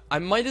don't know, I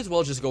might as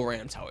well just go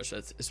random towers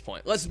at this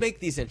point. Let's make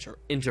these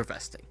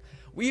interesting.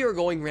 We are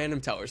going random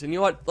towers, and you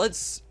know what?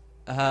 Let's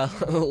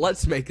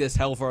make this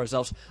hell for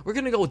ourselves. We're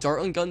going to go with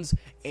Dartling Guns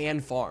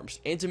and farms.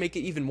 And to make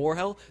it even more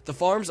hell, the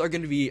farms are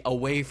going to be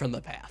away from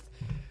the path.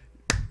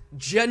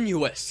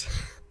 Genuous.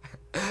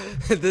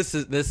 This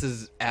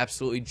is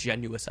absolutely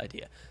genuous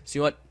idea. So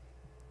you know what?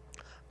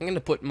 I'm gonna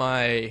put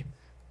my, I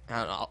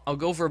don't know, I'll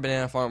go for a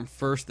banana farm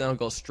first, then I'll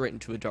go straight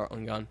into a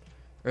Dartling gun.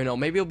 Or no,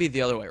 maybe it'll be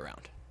the other way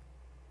around.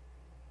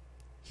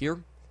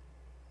 Here?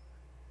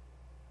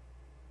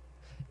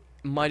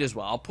 Might as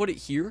well. I'll put it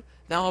here.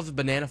 Now I'll have the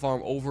banana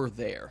farm over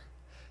there.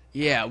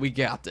 Yeah, we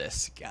got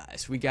this,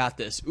 guys. We got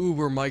this.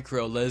 Uber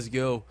Micro, let's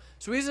go.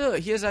 So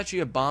he has actually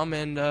a bomb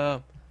and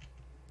a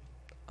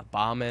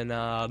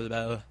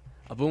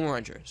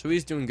Boomeranger. So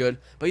he's doing good.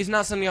 But he's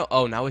not sending out...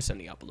 Oh, now he's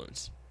sending out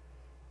balloons.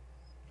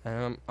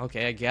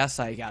 Okay, I guess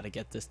I gotta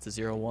get this to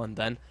 0-1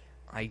 then.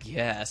 I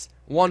guess.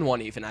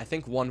 1-1 even. I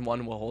think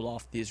 1-1 will hold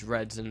off these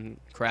Reds and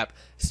crap.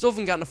 Still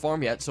haven't gotten a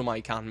farm yet, so my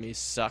economy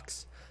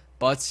sucks.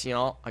 But, you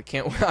know, I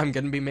can't... I'm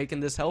gonna be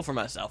making this hell for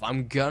myself.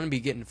 I'm gonna be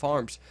getting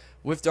farms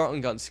with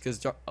Dartling Guns.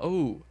 Because...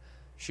 Oh,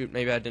 shoot.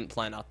 Maybe I didn't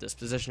plan out this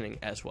positioning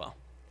as well.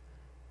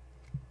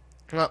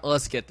 Well,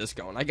 let's get this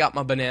going. I got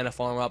my banana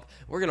farm up.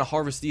 We're going to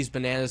harvest these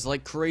bananas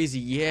like crazy,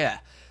 yeah.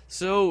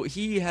 So,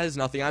 he has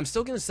nothing. I'm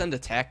still going to send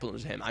attack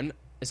balloons to him.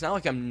 It's not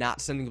like I'm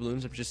not sending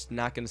balloons. I'm just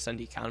not going to send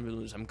economy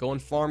balloons. I'm going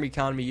farm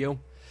economy, yo.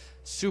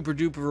 Super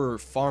duper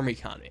farm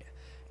economy.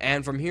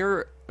 And from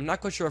here, I'm not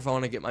quite sure if I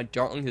want to get my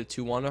Dartling to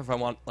 2-1 or if I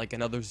want like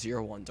another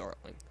 0-1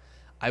 Dartling.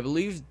 I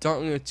believe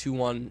Dartling to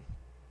 2-1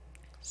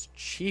 is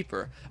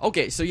cheaper.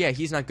 Okay, so yeah,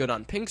 he's not good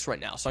on pinks right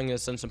now. So I'm going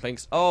to send some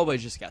pinks. Oh, but I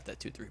just got that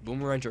 2-3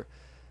 Boomeranger.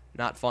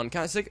 Not fun.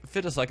 Can I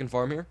fit a second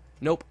farm here?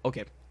 Nope.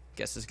 Okay.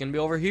 Guess it's going to be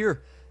over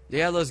here.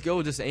 Yeah, let's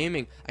go. Just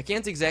aiming. I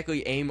can't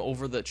exactly aim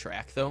over the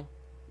track, though.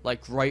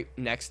 Like, right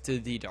next to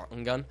the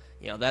Dartling gun.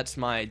 You know, that's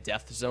my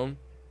death zone.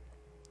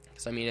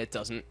 Because, I mean, it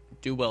doesn't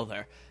do well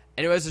there.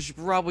 Anyways, I should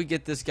probably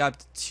get this guy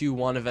to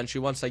 2-1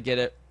 eventually. Once I get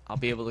it, I'll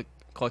be able to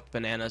collect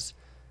bananas.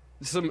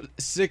 Some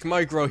sick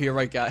micro here,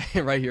 right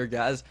here,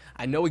 guys.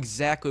 I know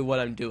exactly what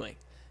I'm doing.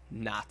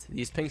 not.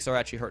 These pinks are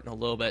actually hurting a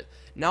little bit.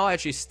 Now I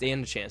actually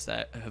stand a chance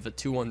that I have a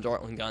 2-1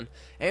 Dartling gun.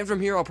 And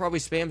from here, I'll probably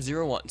spam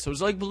 0-1. So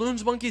it's like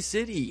Balloons Monkey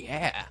City.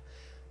 Yeah.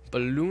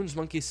 Balloons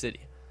Monkey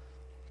City.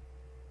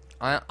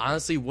 I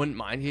honestly wouldn't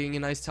mind getting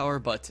an ice tower,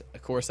 but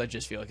of course I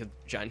just feel like a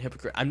giant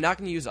hypocrite. I'm not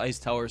going to use ice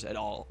towers at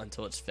all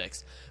until it's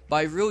fixed. But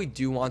I really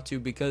do want to,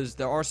 because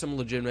there are some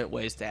legitimate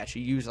ways to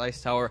actually use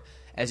ice tower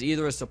as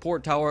either a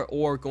support tower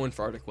or going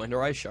for Arctic Wind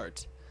or ice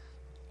shards.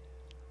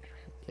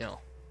 You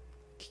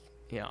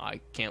know,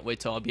 I can't wait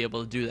till I'll be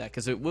able to do that,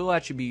 because it will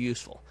actually be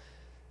useful.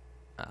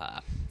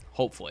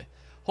 Hopefully.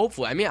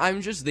 I mean,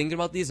 I'm just thinking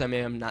about these. I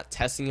mean, I'm not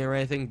testing it or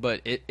anything,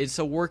 but it's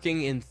a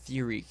working in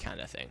theory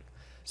kind of thing.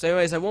 So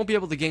anyways, I won't be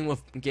able to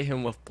get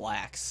him with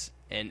blacks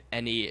in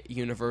any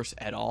universe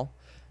at all.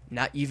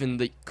 Not even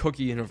the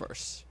cookie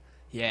universe.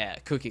 Yeah,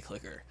 cookie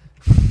clicker.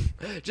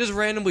 Just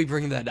randomly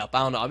bringing that up. I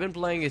don't know. I've been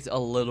playing it a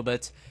little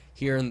bit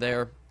here and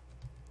there.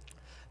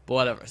 But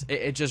whatever.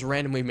 It just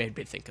randomly made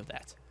me think of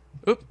that.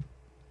 Oop.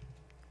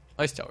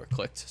 Ice tower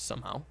clicked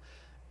somehow.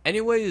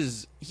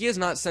 Anyways, he has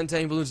not sent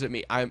any balloons at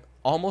me. I'm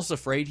almost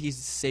afraid he's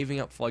saving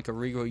up for like a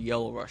Regal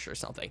Yellow Rush or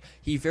something.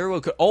 He very well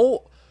could.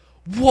 Oh!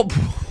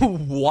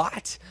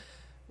 What?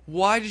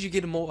 Why did you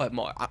get a Moab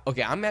Mar?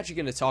 Okay, I'm actually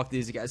going to talk to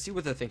these guys, see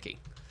what they're thinking.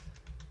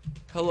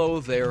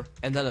 Hello there,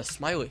 and then a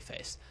smiley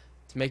face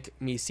to make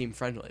me seem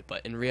friendly,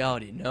 but in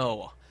reality,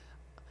 no.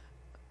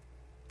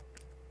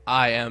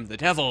 I am the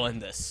devil in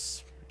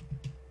this.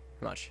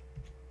 Much.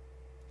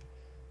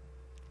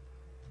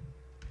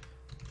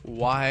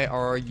 Why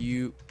are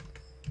you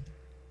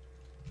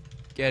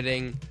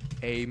getting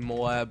a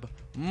Moab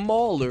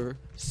Mauler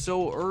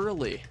so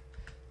early?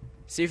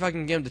 See if I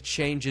can get him to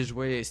change his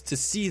ways, to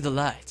see the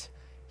light.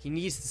 He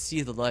needs to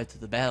see the light of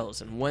the battles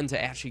and when to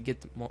actually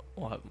get the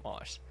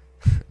Mars.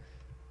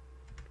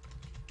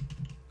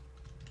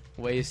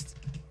 Waste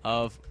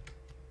of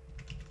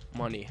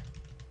money.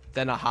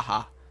 Then a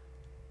haha.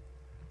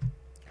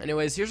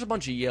 Anyways, here's a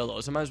bunch of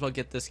yellows. I might as well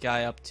get this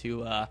guy up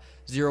to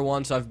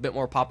 0-1, so I have a bit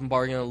more pop and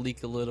bar. Gonna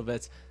leak a little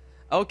bit.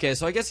 Okay,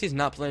 so I guess he's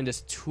not playing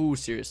this too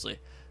seriously.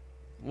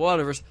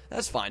 Whatever,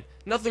 that's fine.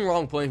 Nothing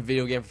wrong playing a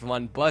video game for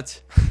fun,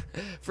 but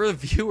for the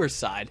viewer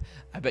side,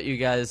 I bet you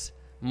guys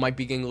might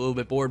be getting a little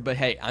bit bored. But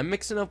hey, I'm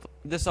mixing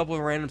this up with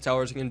random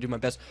towers. I'm gonna do my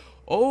best.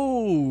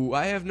 Oh,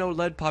 I have no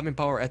lead popping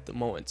power at the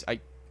moment.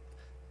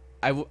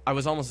 I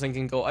was almost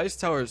thinking go ice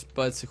towers,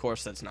 but of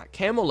course that's not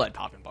camo lead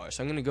popping power.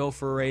 So I'm gonna go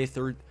for a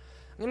third.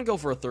 I'm gonna go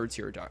for a third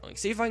tier Dartling.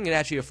 See if I can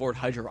actually afford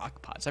Hydro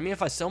Rock Pods. I mean,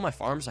 if I sell my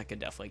farms, I could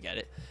definitely get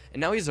it. And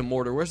now he's a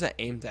mortar. Where's that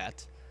aimed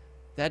at?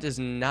 That is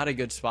not a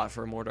good spot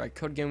for a mortar. I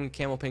could give him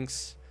camel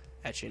pinks.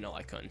 Actually, no,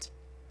 I couldn't.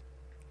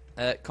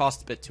 It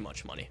cost a bit too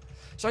much money.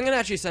 So I'm going to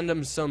actually send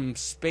him some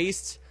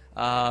spaced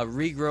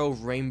regrow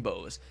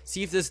rainbows.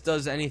 See if this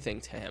does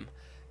anything to him.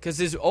 Because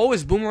his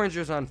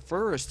Boomeranger's on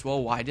first.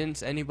 Well, why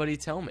didn't anybody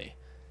tell me?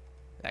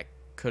 That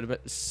could have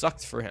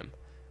sucked for him.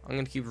 I'm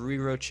going to keep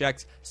regrow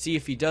checked. See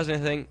if he does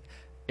anything.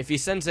 If he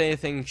sends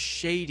anything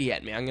shady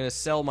at me, I'm going to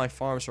sell my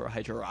farms for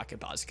Hydro Rocket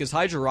Pods. Because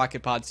Hydro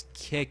Rocket Pods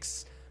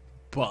kicks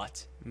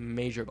butt.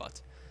 Major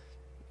butt.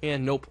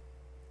 And nope.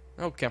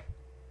 Okay.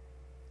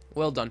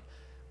 Well done.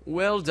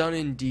 Well done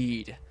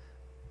indeed.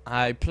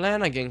 I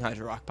plan on getting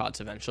Hydro Rock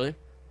Pods eventually.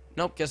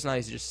 Nope, guess not.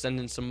 He's just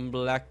sending some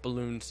black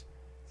balloons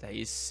that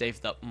he's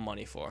saved up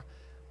money for.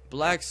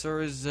 Blacks are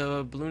his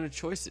balloon of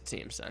choice, it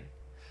seems, then.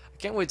 I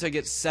can't wait till I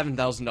get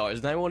 $7,000,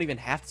 and I won't even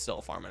have to sell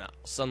a farm, and I'll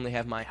suddenly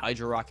have my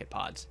Hydro Rocket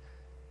Pods.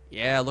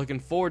 Yeah, looking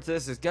forward to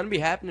this. It's going to be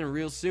happening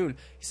real soon.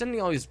 He's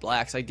sending all these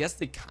blacks. I guess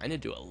they kind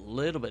of do a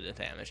little bit of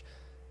damage.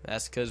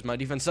 That's because my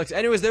defense sucks.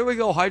 Anyways, there we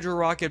go. Hydro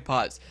Rocket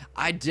Pods.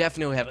 I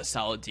definitely have a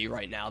solid D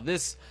right now.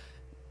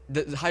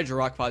 The Hydro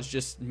Rocket Pods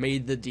just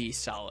made the D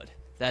solid.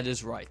 That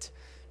is right.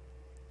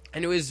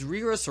 Anyways,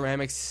 Regrow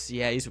Ceramics.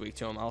 Yeah, he's weak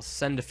to him. I'll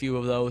send a few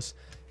of those.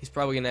 He's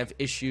probably going to have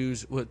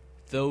issues with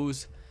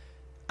those.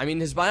 I mean,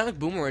 his Bionic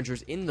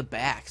Boomeranger's in the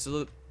back.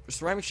 So the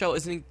Ceramic Shell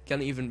isn't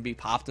going to even be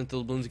popped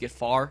until the balloons get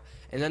far.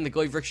 And then the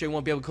Glaive Ricochet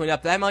won't be able to clean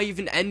up. That might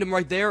even end him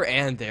right there.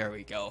 And there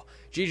we go.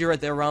 GG right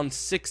there. Round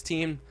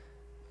 16.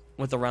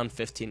 With a round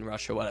 15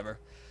 rush or whatever.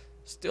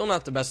 Still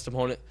not the best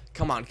opponent.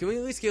 Come on, can we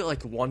at least get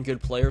like one good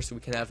player so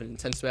we can have an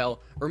intense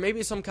battle? Or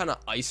maybe some kind of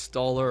ice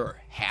staller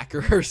or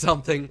hacker or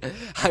something.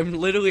 I'm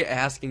literally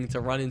asking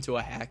to run into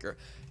a hacker.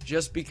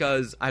 Just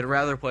because I'd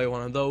rather play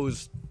one of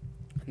those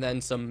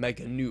than some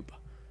mega noob.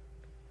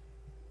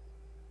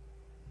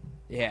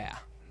 Yeah,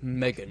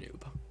 mega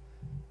noob.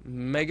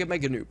 Mega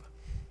noob.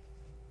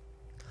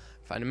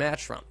 Find a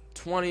match from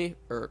 20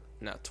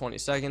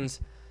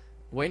 seconds.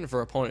 Waiting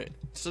for opponent.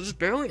 So there's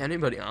barely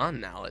anybody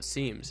on now, it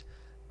seems.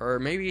 Or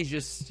maybe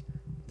just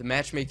the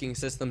matchmaking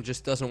system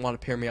just doesn't want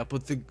to pair me up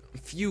with the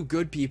few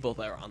good people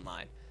that are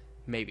online.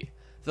 Maybe.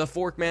 The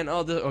Fork Man.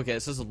 Oh, okay,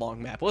 this is a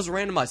long map. Let's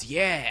randomize.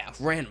 Yeah,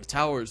 random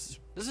towers.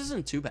 This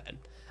isn't too bad.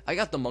 I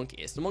got the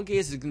Monkey Ace. The Monkey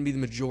Ace is going to be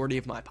the majority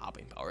of my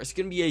popping power. It's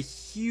going to be a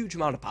huge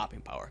amount of popping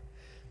power.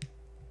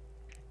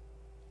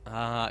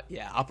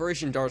 Yeah,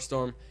 Operation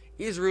Dartstorm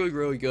is really,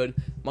 really good.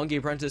 Monkey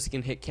Apprentice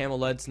can hit Camel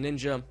Leads,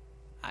 Ninja.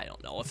 I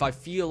don't know. If I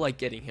feel like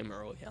getting him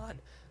early on,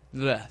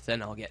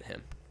 then I'll get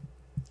him.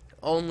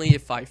 Only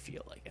if I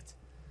feel like it.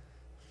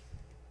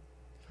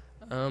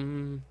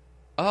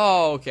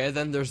 Oh, okay,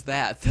 then there's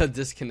that. The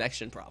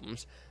disconnection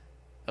problems.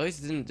 At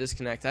least it didn't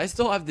disconnect. I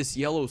still have this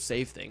yellow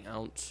save thing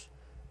out.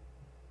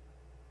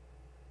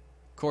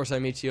 Of course, I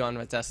meet you on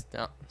my test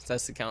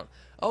account.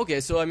 Okay,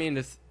 so I mean,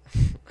 if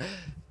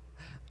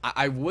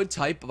I would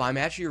type, but I'm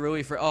actually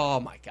really oh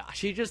my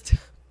gosh, he just.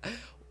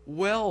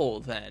 Well,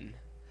 then.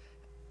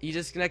 He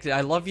disconnected.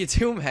 I love you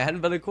too, man,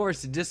 but of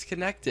course,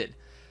 disconnected.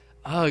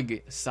 Ugh,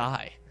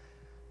 sigh.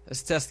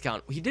 This test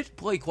account. He did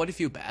play quite a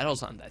few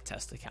battles on that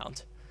test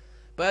account.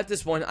 But at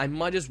this point, I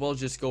might as well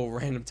just go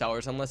random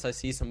towers unless I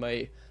see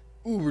somebody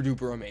uber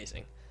duper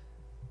amazing.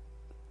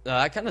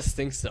 That kind of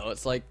stinks though.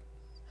 It's like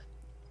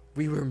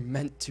we were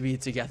meant to be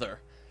together.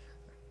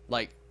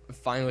 Like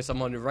finally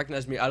someone who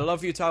recognized me. I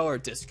love you, Tyler.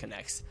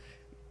 Disconnects.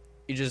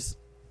 He just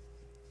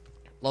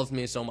loves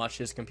me so much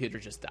his computer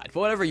just died. But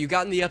whatever, you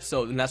got in the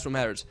episode and that's what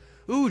matters.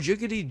 Ooh,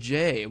 Jiggity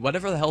J.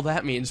 Whatever the hell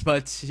that means.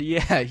 But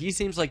yeah, he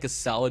seems like a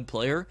solid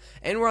player.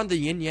 And we're on the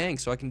yin yang,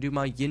 so I can do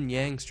my yin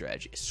yang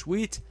strategy.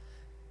 Sweet.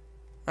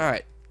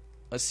 Alright.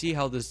 Let's see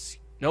how this.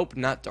 Nope,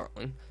 not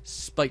Dartling.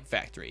 Spike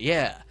Factory.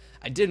 Yeah.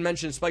 I did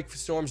mention Spike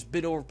Storm's a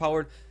bit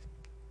overpowered.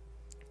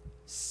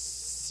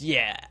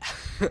 Yeah.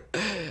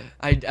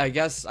 I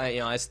guess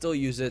I still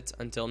use it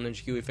until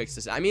Ninja Kiwi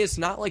fixes it. I mean, it's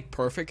not like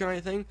perfect or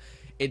anything.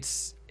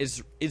 It's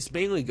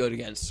mainly good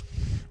against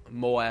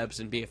Moabs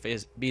and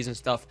BFBs and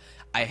stuff.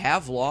 I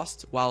have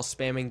lost while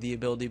spamming the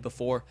ability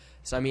before,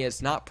 so I mean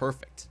it's not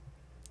perfect.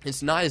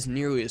 It's not as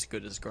nearly as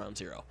good as Ground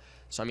Zero.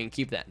 So I mean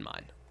keep that in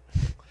mind.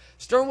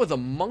 Starting with a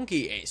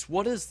monkey ace.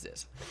 What is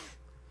this?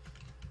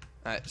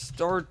 Alright,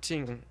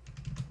 starting.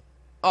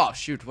 Oh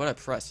shoot, what did I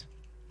press?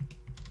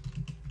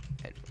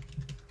 And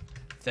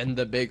then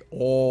the big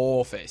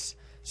face.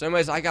 So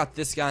anyways, I got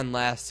this guy in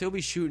last. He'll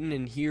be shooting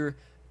in here,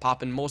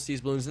 popping most of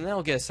these balloons, and then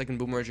I'll get a second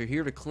Boomeranger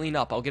here to clean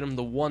up. I'll get him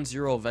the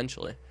 1-0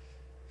 eventually.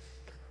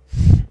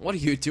 What are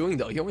you doing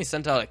though? He only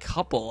sent out a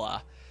couple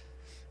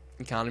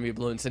economy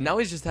balloons, and now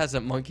he just has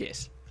a monkey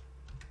ace.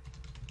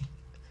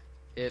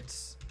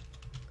 It's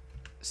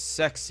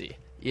sexy.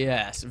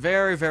 Yes,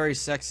 very, very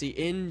sexy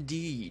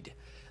indeed.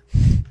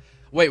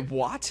 Wait,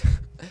 what?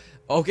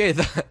 Okay,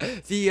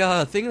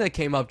 the thing that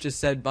came up just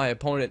said my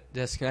opponent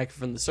disconnected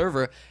from the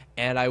server,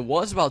 and I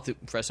was about to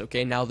press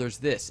OK. Now there's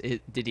this.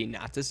 Did he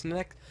not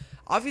disconnect?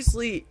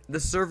 Obviously, the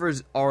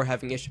servers are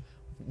having issues.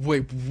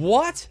 Wait,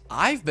 what?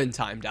 I've been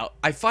timed out.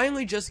 I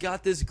finally just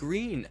got this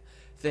green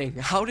thing.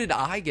 How did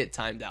I get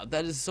timed out?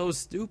 That is so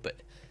stupid.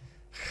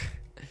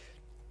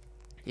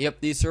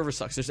 Yep, these servers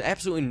sucks. There's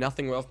absolutely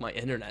nothing wrong with my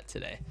internet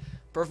today.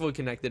 Perfectly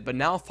connected, but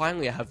now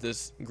finally I have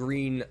this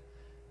green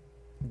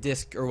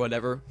disc or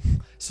whatever.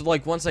 So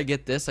like once I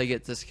get this, I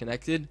get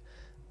disconnected.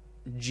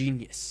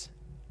 Genius.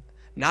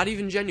 Not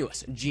even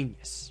genuous.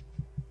 Genius.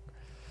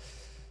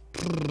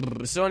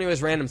 So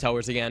anyways, random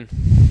towers again.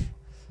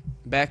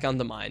 Back on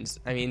the mines.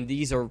 I mean,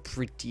 these are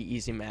pretty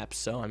easy maps,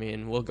 so I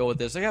mean, we'll go with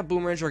this. I got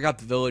Boomeranger, I got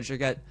the village, I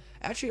got.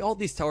 Actually, all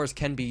these towers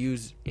can be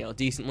used,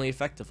 decently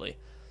effectively.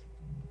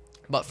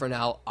 But for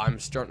now, I'm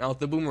starting out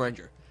with the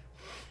Boomeranger.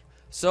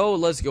 So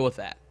let's go with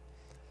that.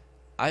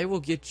 I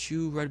will get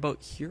you right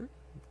about here.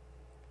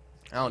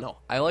 I don't know.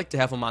 I like to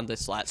have them on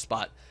this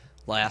spot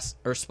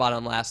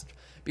on last,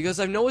 because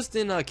I've noticed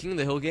in King of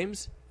the Hill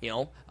games,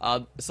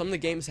 some of the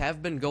games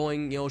have been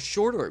going,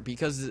 shorter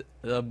because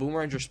the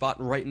Boomeranger spot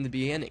right in the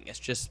beginning. It's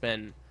just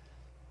been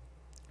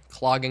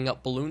clogging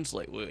up balloons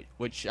lately,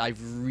 which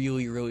I've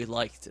really, really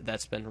liked.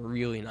 That's been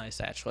really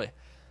nice, actually.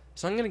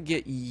 So I'm going to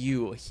get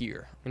you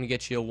here. I'm going to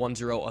get you a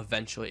 1-0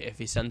 eventually if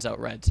he sends out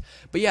reds.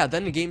 But yeah,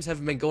 then the games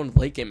haven't been going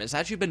late game. It's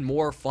actually been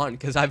more fun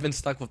because I've been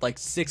stuck with like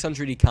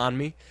 600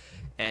 economy.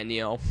 And,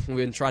 we've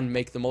been trying to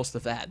make the most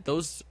of that.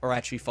 Those are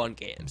actually fun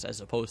games as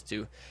opposed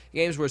to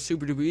games where it's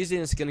super duper easy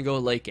and it's going to go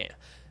late game.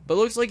 But it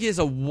looks like he has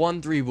a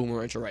 1-3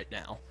 Boomeranger right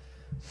now.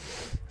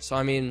 So,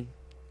 I mean,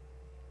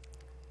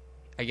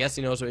 I guess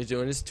he knows what he's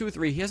doing. It's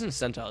 2-3. He hasn't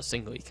sent out a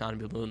single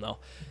economy balloon, though.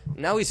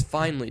 Now he's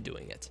finally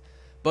doing it.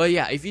 But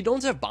yeah, if you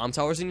don't have bomb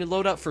towers in your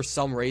loadout for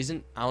some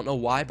reason, I don't know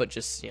why, but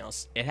just,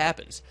 it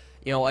happens.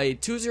 A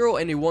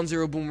 2-0 and a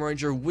 1-0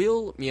 Boomeranger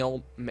will,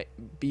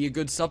 be a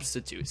good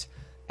substitute,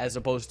 as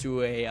opposed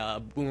to a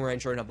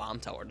Boomeranger and a bomb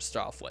tower to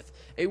start off with.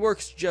 It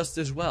works just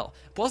as well.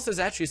 Plus, it's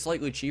actually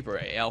slightly cheaper.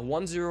 A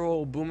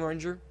 1-0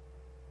 Boomeranger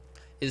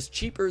is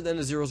cheaper than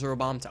a 0-0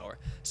 bomb tower,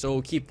 so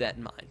keep that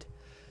in mind.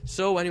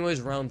 So,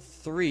 anyways, round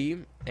 3,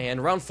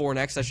 and round 4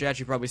 next, I should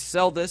actually probably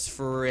sell this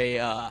for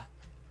a,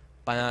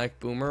 Bionic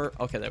Boomer.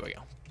 Okay, there we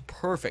go.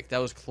 Perfect. That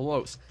was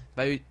close.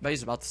 But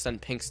he's about to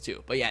send pinks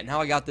too. But yeah,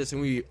 now I got this,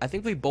 and I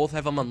think we both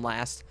have them on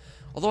last.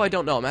 Although I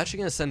don't know. I'm actually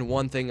going to send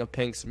one thing of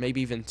pinks, maybe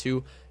even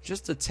two,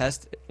 just to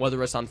test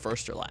whether it's on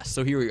first or last.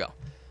 So here we go.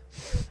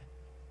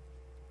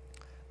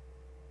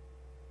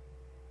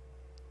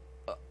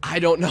 I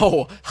don't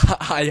know.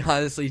 I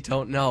honestly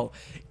don't know.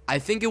 I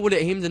think it would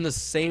have aimed in the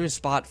same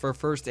spot for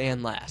first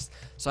and last.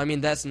 So, I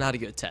mean, that's not a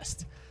good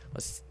test.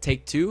 Let's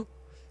take two.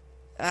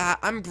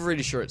 I'm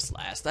pretty sure it's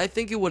last. I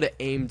think it would have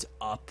aimed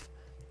up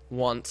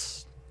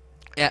once,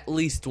 at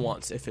least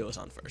once, if it was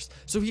on first.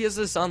 So he has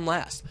this on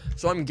last.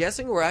 So I'm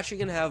guessing we're actually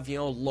going to have,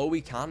 low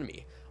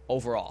economy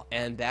overall.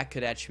 And that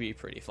could actually be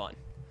pretty fun.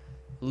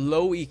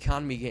 Low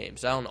economy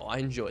games. I don't know. I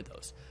enjoyed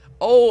those.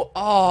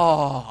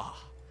 Oh.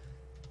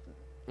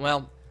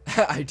 Well,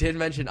 I did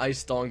mention ice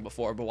stalling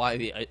before, but why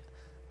the...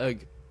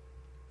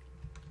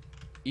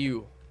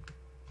 Ew.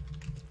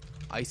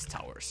 Ice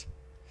towers.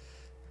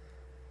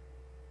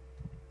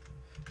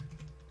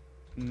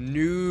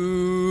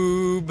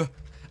 Noob.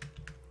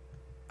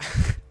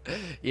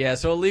 Yeah,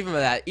 so I'll leave him at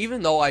that.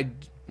 Even though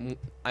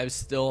I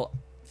still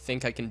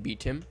think I can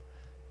beat him,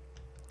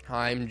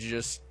 I'm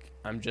just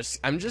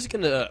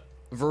gonna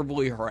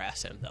verbally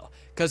harass him though,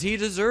 because he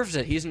deserves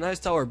it. He's an ice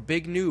tower,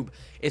 big noob.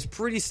 It's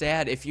pretty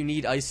sad if you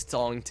need ice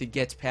stalling to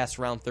get past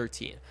round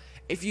 13.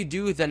 If you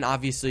do, then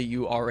obviously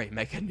you are a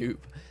mega noob.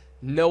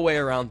 No way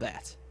around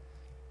that.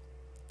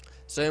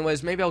 So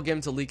anyways, maybe I'll get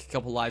him to leak a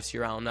couple lives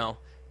here. I don't know.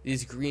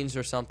 These greens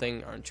or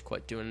something aren't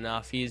quite doing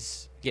enough.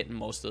 He's getting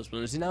most of those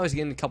balloons. And now he's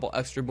getting a couple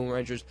extra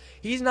boomerangers.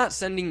 He's not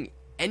sending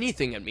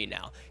anything at me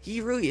now. He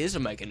really is a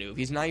mega noob.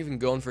 He's not even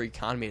going for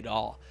economy at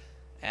all.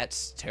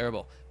 That's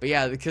terrible. But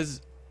yeah,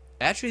 because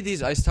actually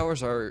these ice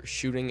towers are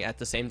shooting at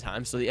the same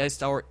time. So the ice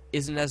tower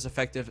isn't as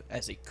effective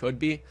as it could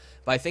be.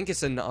 But I think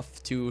it's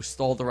enough to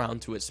stall the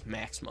round to its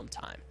maximum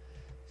time.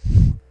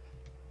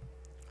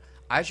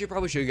 I actually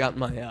probably should have gotten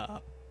my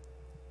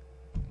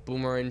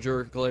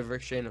Boomeranger Glaive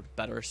Ricochet in a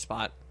better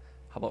spot.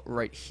 How about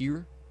right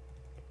here?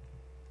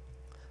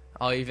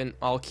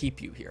 I'll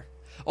keep you here.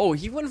 Oh,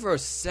 he went for a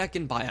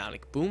second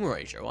Bionic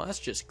Boomeranger. Well, that's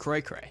just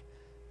cray-cray.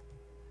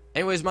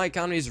 Anyways, my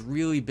economy is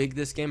really big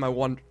this game. I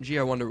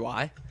wonder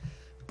why.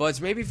 But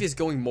maybe if he's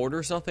going mortar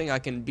or something, I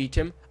can beat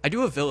him. I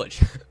do have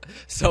village.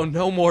 So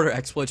no mortar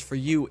exploits for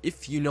you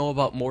if you know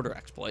about mortar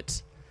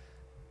exploits.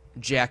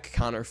 Jack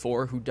Connor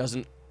 4, who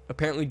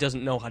apparently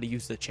doesn't know how to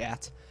use the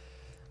chat.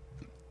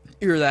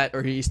 Either that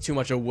or he's too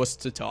much a wuss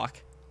to talk.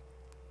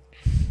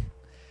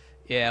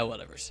 Yeah,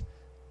 whatevers.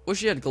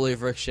 Wish you had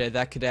Glaive Ricochet.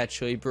 That could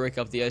actually break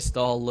up the ice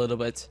stall a little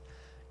bit.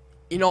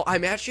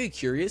 I'm actually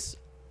curious.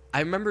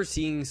 I remember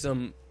seeing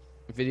some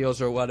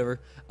videos or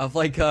whatever of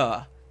like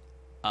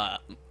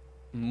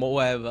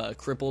Moab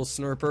cripple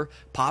snurper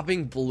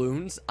popping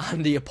balloons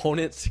on the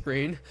opponent's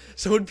screen.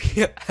 So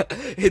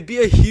it'd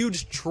be a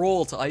huge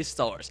troll to ice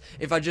stallers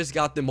if I just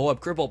got the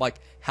Moab cripple like,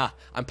 ha,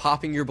 I'm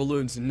popping your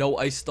balloons, no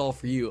ice stall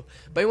for you.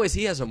 But anyways,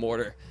 he has a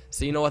mortar,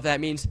 so you know what that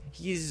means.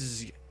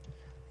 He's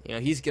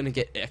gonna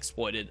get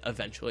exploited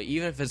eventually,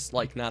 even if it's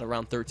like not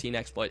around 13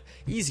 exploit.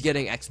 He's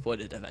getting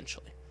exploited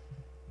eventually.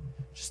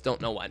 Just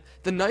don't know when.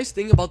 The nice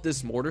thing about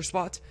this mortar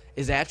spot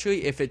is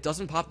actually if it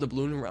doesn't pop the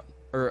balloon around,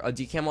 or a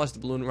decamelized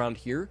balloon around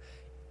here,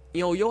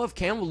 you'll have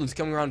cam balloons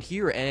coming around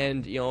here,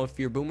 and if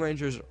your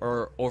boomerangers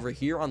are over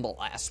here on the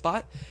last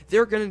spot,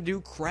 they're gonna do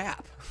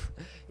crap.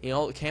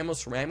 Camo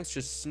ceramics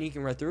just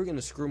sneaking right through,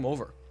 gonna screw them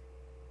over.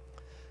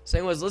 So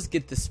anyways, let's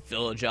get this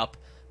village up.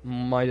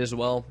 Might as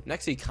well.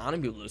 Next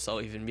economy boost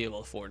I'll even be able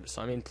to afford it,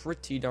 so I mean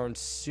pretty darn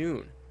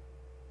soon.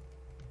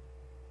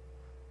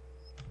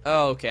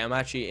 Oh, okay, I'm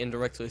actually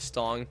indirectly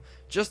stalling,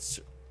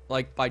 just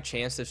like by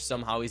chance. If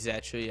somehow he's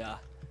actually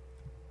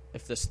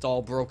if the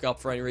stall broke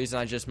up for any reason,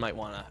 I just might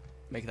want to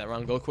make that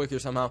round go quicker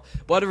somehow.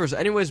 Whatever. So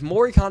anyways,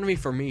 more economy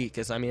for me,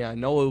 because I mean I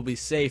know it will be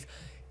safe.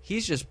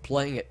 He's just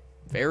playing it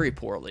very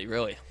poorly,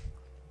 really.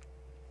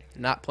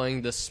 Not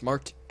playing this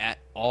smart at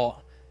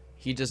all.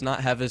 He does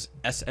not have his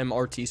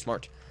SMRT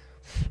smart.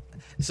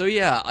 So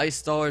yeah,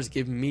 ice stallers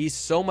give me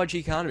so much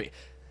economy.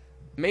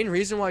 Main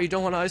reason why you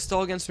don't want to ice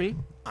stall against me,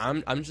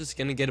 I'm just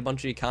gonna get a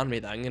bunch of economy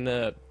that I'm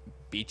gonna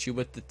beat you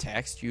with the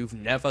text you've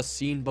never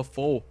seen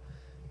before.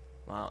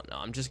 Well, no,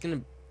 I'm just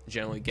gonna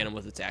generally get him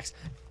with attacks.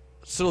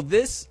 So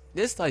this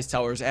ice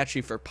tower is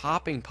actually for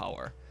popping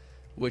power,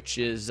 which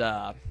is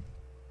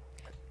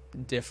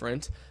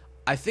different.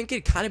 I think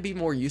it'd kind of be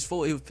more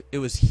useful if it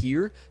was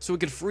here, so it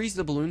could freeze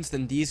the balloons,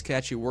 then these could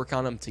actually work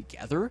on them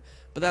together.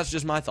 But that's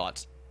just my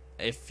thoughts.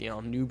 If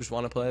noobs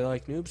want to play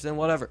like noobs, then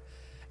whatever.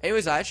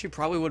 Anyways, I actually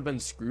probably would have been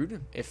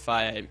screwed if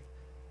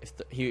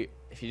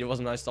he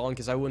wasn't ice stalling,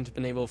 because I wouldn't have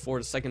been able to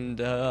afford a second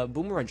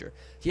Boomeranger.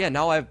 Yeah,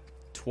 now I have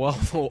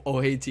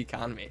 1208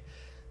 economy.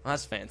 Well,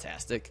 that's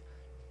fantastic.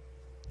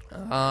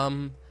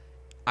 I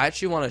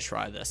actually want to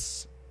try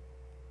this.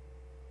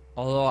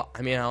 Although,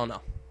 I mean, I don't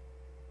know.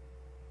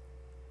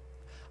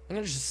 I'm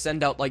going to just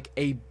send out like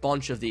a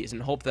bunch of these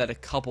and hope that a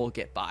couple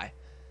get by.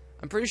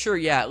 I'm pretty sure,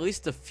 yeah, at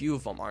least a few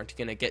of them aren't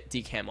going to get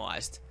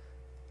decamelized.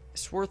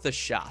 It's worth a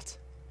shot.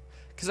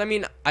 Because, I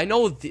mean, I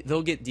know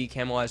they'll get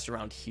decamelized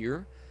around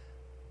here.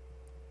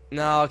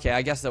 No, okay,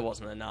 I guess that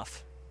wasn't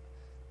enough.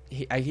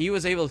 He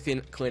was able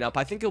to clean up.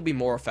 I think it'll be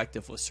more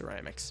effective with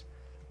ceramics.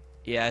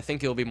 Yeah, I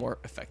think it'll be more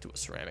effective with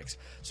ceramics.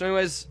 So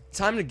anyways,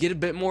 time to get a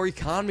bit more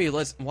economy.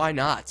 Why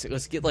not?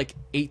 Let's get like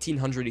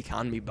 1800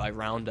 economy by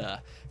round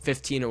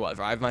 15 or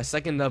whatever. I have my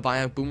second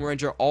Bionic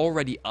Boomeranger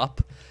already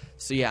up.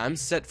 So yeah, I'm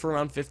set for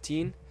round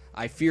 15.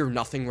 I fear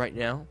nothing right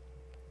now.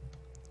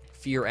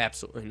 Fear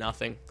absolutely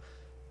nothing.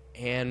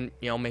 And,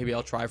 you know, maybe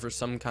I'll try for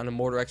some kind of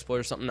mortar exploit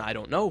or something. I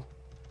don't know.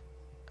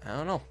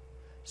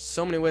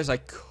 So many ways I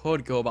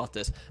could go about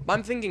this. But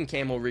I'm thinking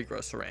camo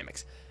regrow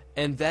ceramics.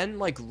 And then,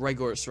 like,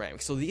 regular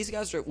ceramics. So these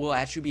guys will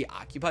actually be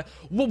occupied.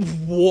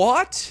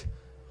 What?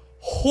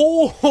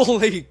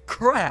 Holy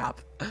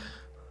crap.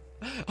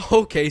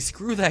 Okay,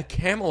 screw that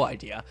camo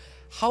idea.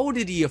 How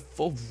did he...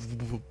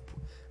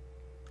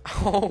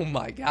 Oh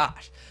my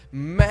gosh.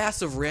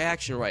 Massive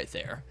reaction right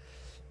there.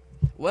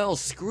 Well,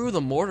 screw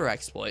the mortar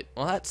exploit.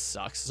 Well, that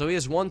sucks. So he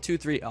has 1, 2,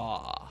 3.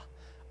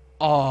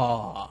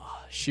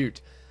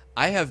 Shoot.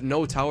 I have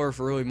no tower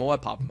for really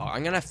Moab popping power.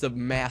 I'm gonna have to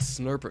mass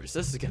snurpers.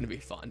 This is gonna be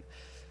fun.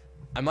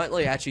 I might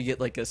like actually get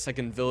like a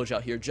second village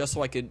out here just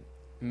so I could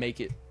make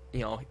it,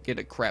 you know, get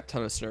a crap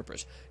ton of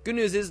snurpers. Good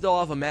news is they'll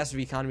have a massive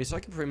economy, so I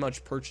can pretty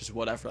much purchase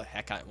whatever the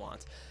heck I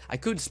want. I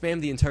could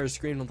spam the entire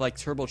screen with like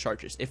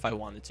turbochargers if I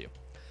wanted to.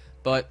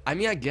 But, I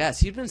mean, I guess.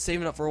 He's been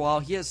saving up for a while.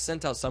 He has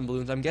sent out some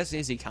balloons. I'm guessing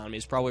his economy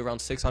is probably around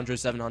 600,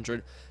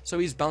 700. So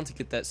he's bound to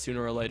get that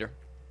sooner or later.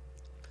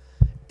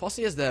 Plus,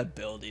 he has that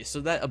ability.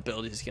 So that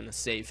ability is going to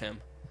save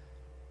him.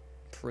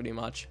 Pretty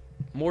much.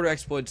 Mortar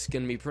exploit is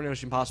going to be pretty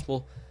much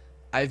impossible.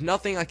 I have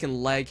nothing I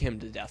can lag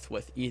him to death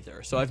with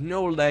either. So I have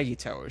no laggy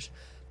towers.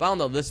 But I don't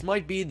know. This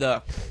might be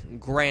the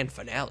grand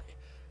finale.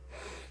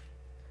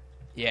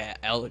 Yeah,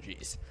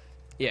 allergies.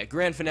 Yeah,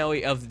 grand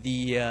finale of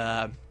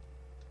the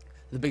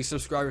big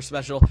subscriber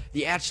special,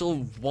 the actual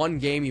one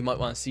game you might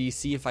want to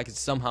see if I can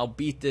somehow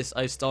beat this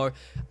Ice Star.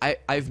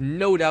 I've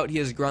no doubt he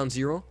has ground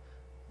zero,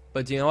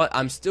 but you know what?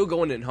 I'm still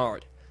going in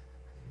hard.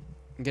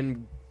 I'm gonna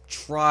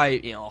try,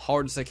 you know,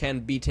 hard as I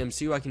can beat him.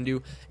 See what I can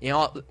do. You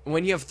know,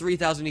 when you have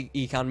 3,000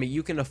 economy,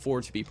 you can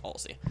afford to be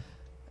ballsy.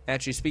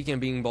 Actually, speaking of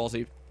being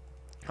ballsy,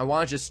 I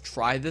want to just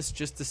try this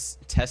just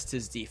to test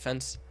his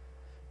defense,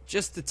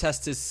 just to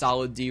test his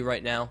solid D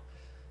right now.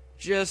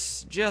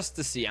 Just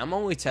to see. I'm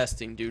only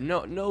testing, dude.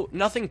 No,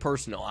 nothing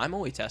personal. I'm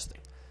only testing.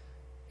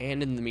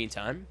 And in the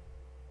meantime,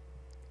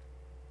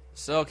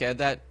 so okay,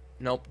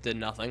 nope, did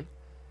nothing.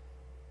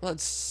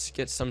 Let's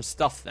get some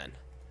stuff then.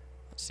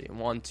 Let's see,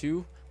 1,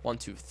 2, 1,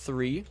 2,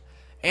 3,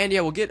 and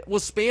yeah, we'll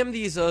spam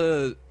these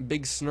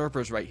big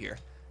snurpers right here.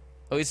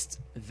 At least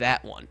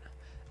that one.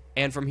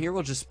 And from here,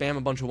 we'll just spam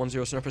a bunch of 1-0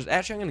 snurpers.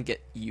 Actually, I'm gonna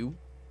get you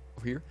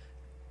over here.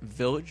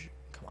 Village,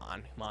 come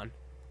on.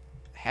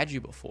 I had you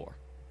before.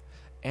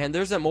 And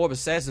there's that Moab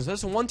Assassin. So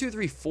that's 1, 2,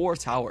 3, 4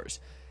 towers.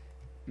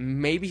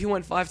 Maybe he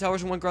went 5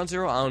 towers and went ground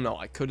zero. I don't know.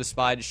 I could have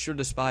spied, should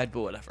have spied, but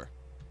whatever.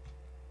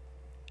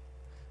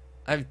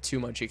 I have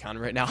too much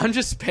economy right now. I'm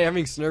just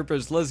spamming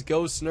snurpers. Let's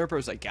go,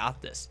 snurpers. I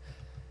got this.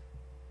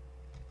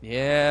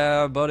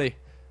 Yeah, buddy.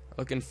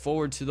 Looking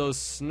forward to those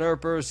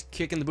snurpers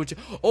kicking the boot.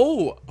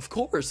 Oh, of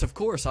course.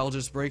 I'll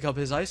just break up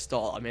his ice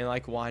stall. I mean,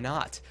 like, why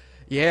not?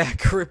 Yeah,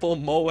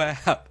 cripple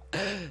Moab.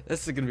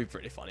 This is going to be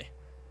pretty funny.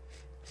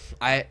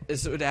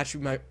 This would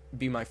actually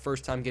be my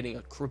first time getting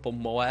a cripple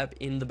Moab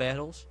in the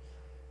battles.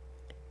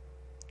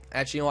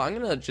 Actually, you know what? I'm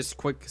gonna just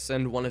quick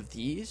send one of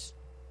these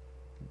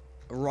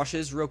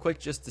rushes real quick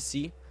just to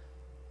see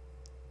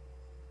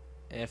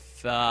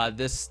if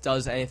this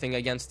does anything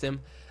against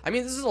him. I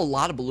mean, this is a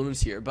lot of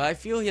balloons here, but I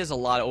feel he has a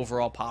lot of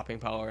overall popping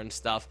power and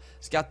stuff.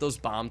 He's got those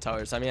bomb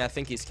towers. I mean, I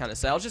think he's kind of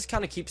set. I'll just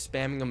kind of keep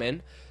spamming them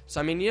in. So,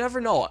 I mean, you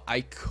never know.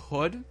 I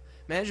could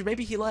manage.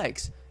 Maybe he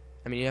lags.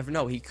 I mean, you never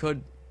know. He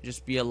could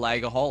just be a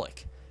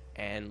lagaholic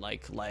and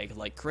lag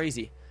like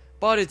crazy,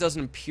 but it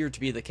doesn't appear to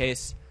be the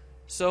case,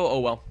 so oh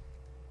well.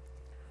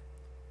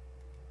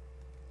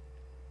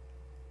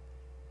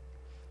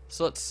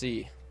 So let's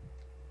see.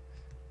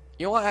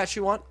 You know what I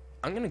actually want?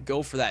 I'm gonna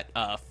go for that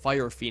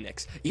fire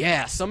Phoenix.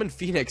 Yeah, summon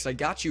Phoenix. I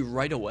got you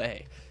right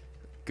away.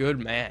 Good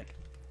man,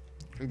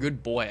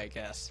 good boy, I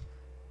guess.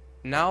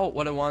 Now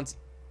what I want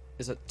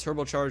is a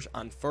turbocharge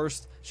on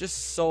first,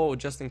 just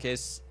in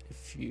case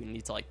if you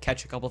need to like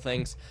catch a couple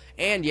things.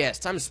 And yeah, it's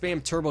time to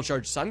spam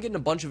turbocharge. So I'm getting a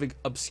bunch of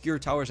obscure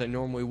towers I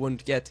normally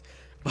wouldn't get,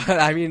 but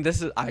I mean,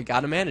 I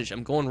gotta manage.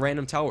 I'm going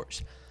random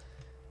towers.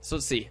 So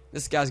let's see.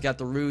 This guy's got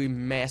the really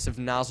massive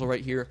nozzle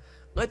right here.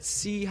 Let's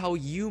see how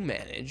you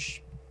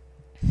manage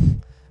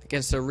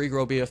against a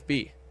regrow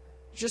BFB.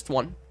 Just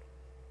one.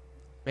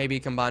 Maybe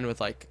combined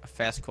with like a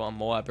fast quam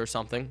Moab or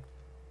something,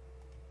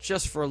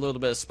 just for a little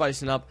bit of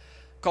spicing up.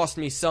 Cost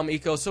me some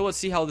eco, so let's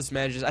see how this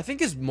manages. I think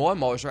his Moab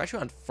mowers are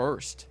actually on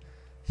first.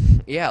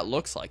 Yeah, it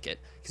looks like it,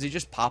 because he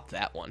just popped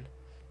that one.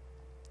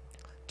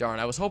 Darn,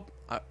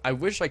 I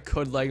wish I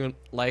could lag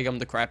him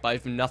the crap, but I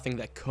have nothing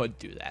that could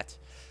do that.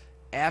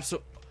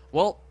 Absolutely.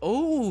 Well,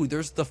 oh,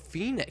 there's the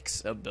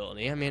Phoenix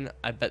ability. I mean,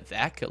 I bet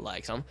that could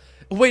lag some.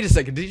 Wait a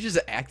second, did you just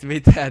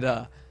activate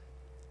that,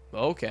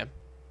 okay.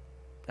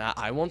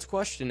 I won't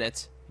question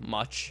it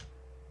much.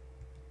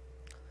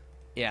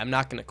 Yeah, I'm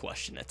not going to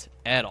question it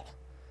at all.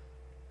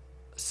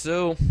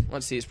 So,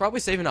 let's see. He's probably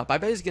saving up. I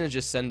bet he's going to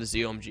just send a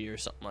ZOMG or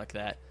something like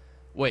that.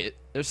 Wait,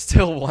 there's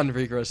still one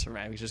regrow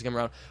ceramics just coming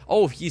around.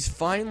 Oh, he's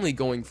finally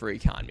going for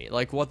economy.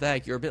 Like, what the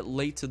heck? You're a bit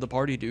late to the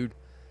party, dude.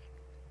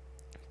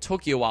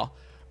 Took you a while.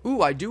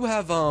 Ooh, I do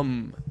have,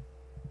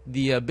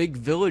 the big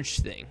village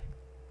thing.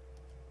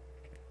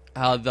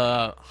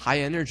 the high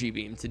energy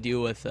beam to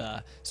deal with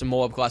some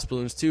Moab class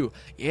balloons too.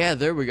 Yeah,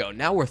 there we go.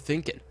 Now we're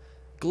thinking.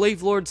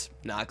 Glaive Lords,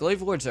 nah,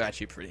 Glaive Lords are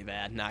actually pretty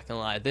bad, not gonna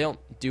lie. They don't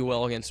do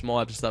well against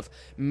Moab and stuff.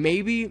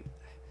 Maybe,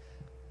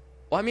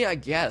 well, I mean, I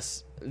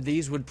guess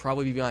these would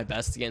probably be my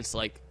best against,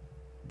 like,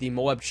 the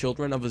Moab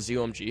children of a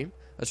ZOMG.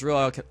 That's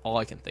really all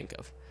I can think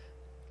of.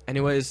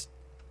 Anyways,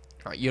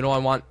 alright, you know I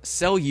want,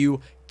 sell you,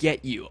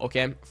 get you,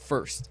 okay,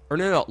 first. Or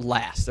no,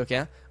 last,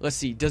 okay? Let's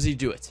see, does he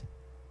do it?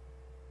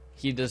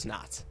 He does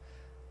not.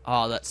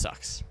 Oh, that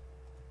sucks.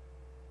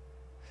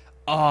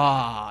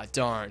 Ah,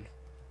 darn.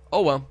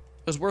 Oh well.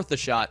 It was worth the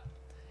shot.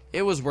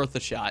 It was worth the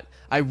shot.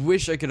 I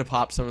wish I could have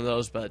popped some of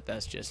those, but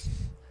that's just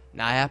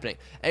not happening.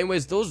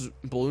 Anyways, those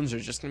balloons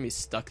are just going to be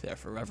stuck there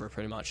forever,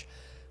 pretty much.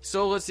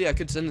 So, let's see. I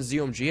could send the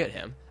ZOMG at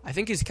him. I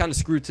think he's kind of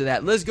screwed to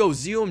that. Let's go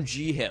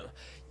ZOMG him.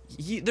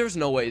 There's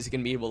no way he's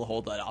going to be able to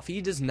hold that off. He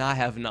does not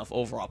have enough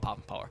overall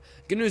popping power.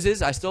 Good news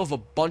is, I still have a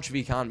bunch of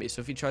economy,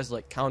 so if he tries to,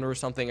 like, counter or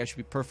something, I should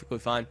be perfectly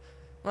fine.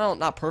 Well,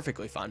 not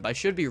perfectly fine, but I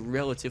should be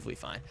relatively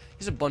fine.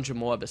 He's a bunch of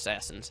Moab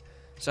assassins.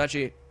 So,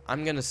 actually,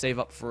 I'm going to save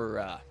up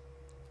for,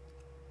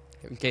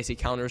 in case he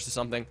counters to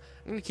something.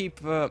 I'm going to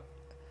keep, no,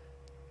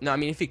 I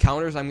mean, if he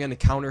counters, I'm going to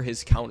counter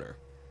his counter.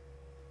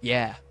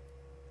 Yeah.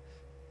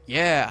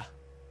 Yeah.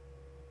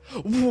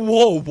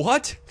 Whoa,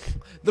 what?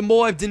 The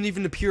Moab didn't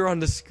even appear on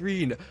the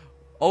screen.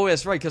 Oh,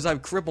 that's right, because I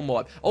have Cripple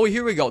Moab. Oh,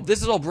 here we go.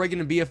 This is all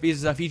breaking and BFBs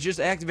stuff. He just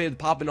activated the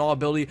pop and all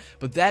ability,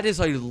 but that is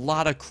a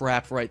lot of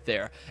crap right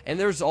there. And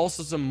there's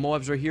also some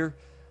Moabs right here.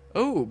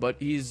 Oh, but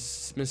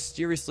he's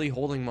mysteriously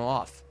holding them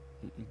off.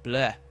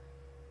 Bleh.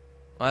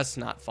 Well, that's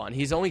not fun.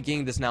 He's only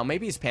getting this now.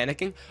 Maybe he's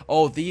panicking.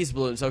 Oh, these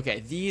balloons.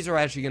 Okay, these are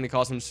actually going to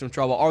cause him some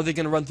trouble. Are they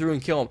going to run through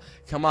and kill him?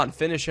 Come on,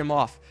 finish him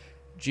off.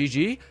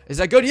 GG? Is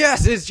that good?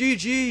 Yes, it's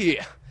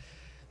GG!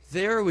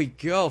 There we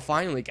go.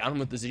 Finally got him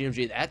with the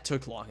ZMG. That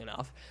took long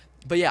enough.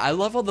 But yeah, I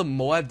love how the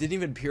Moab didn't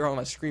even appear on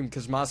my screen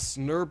because my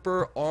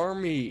Snurper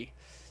army.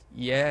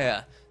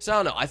 Yeah. So I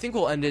don't know. I think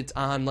we'll end it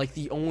on like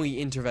the only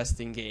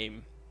interesting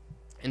game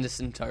in this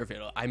entire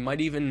video. I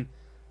might even,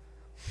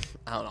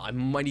 I don't know. I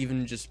might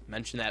even just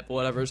mention that. But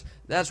whatever's.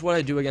 That's what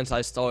I do against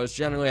Ice Stallers.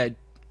 Generally,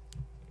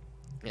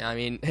 I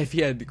mean, if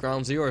he had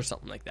ground zero or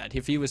something like that.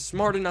 If he was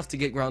smart enough to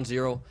get ground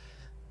zero,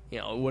 you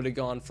know, it would have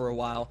gone for a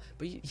while.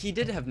 But he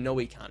did have no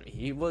economy.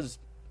 He was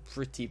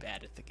pretty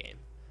bad at the game.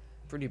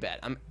 Pretty bad.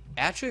 I'm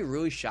actually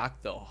really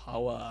shocked though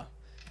how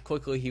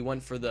quickly he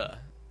went for the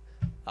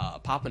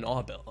pop and all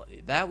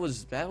ability. That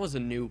was a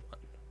new one,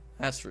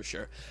 that's for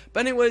sure.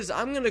 But anyways,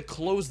 I'm gonna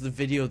close the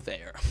video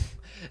there,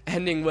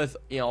 ending with,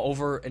 you know,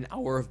 over an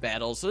hour of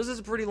battles. So this is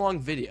a pretty long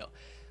video.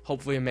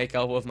 Hopefully, I make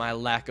up with my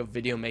lack of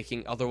video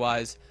making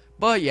otherwise.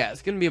 But yeah,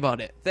 it's gonna be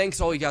about it. Thanks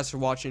all you guys for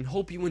watching.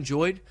 Hope you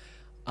enjoyed.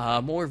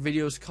 More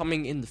videos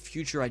coming in the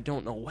future. I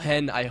don't know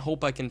when. I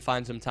hope I can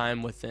find some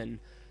time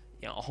within,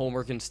 you know,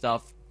 homework and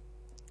stuff.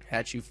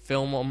 Had you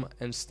film them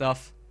and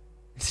stuff.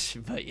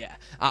 But yeah,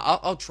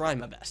 I'll try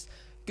my best.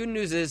 Good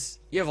news is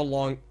you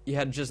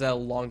had just a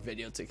long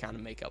video to kind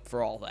of make up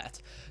for all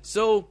that.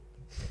 So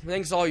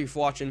thanks all you for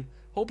watching.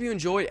 Hope you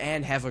enjoyed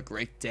and have a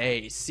great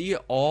day. See you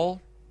all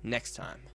next time.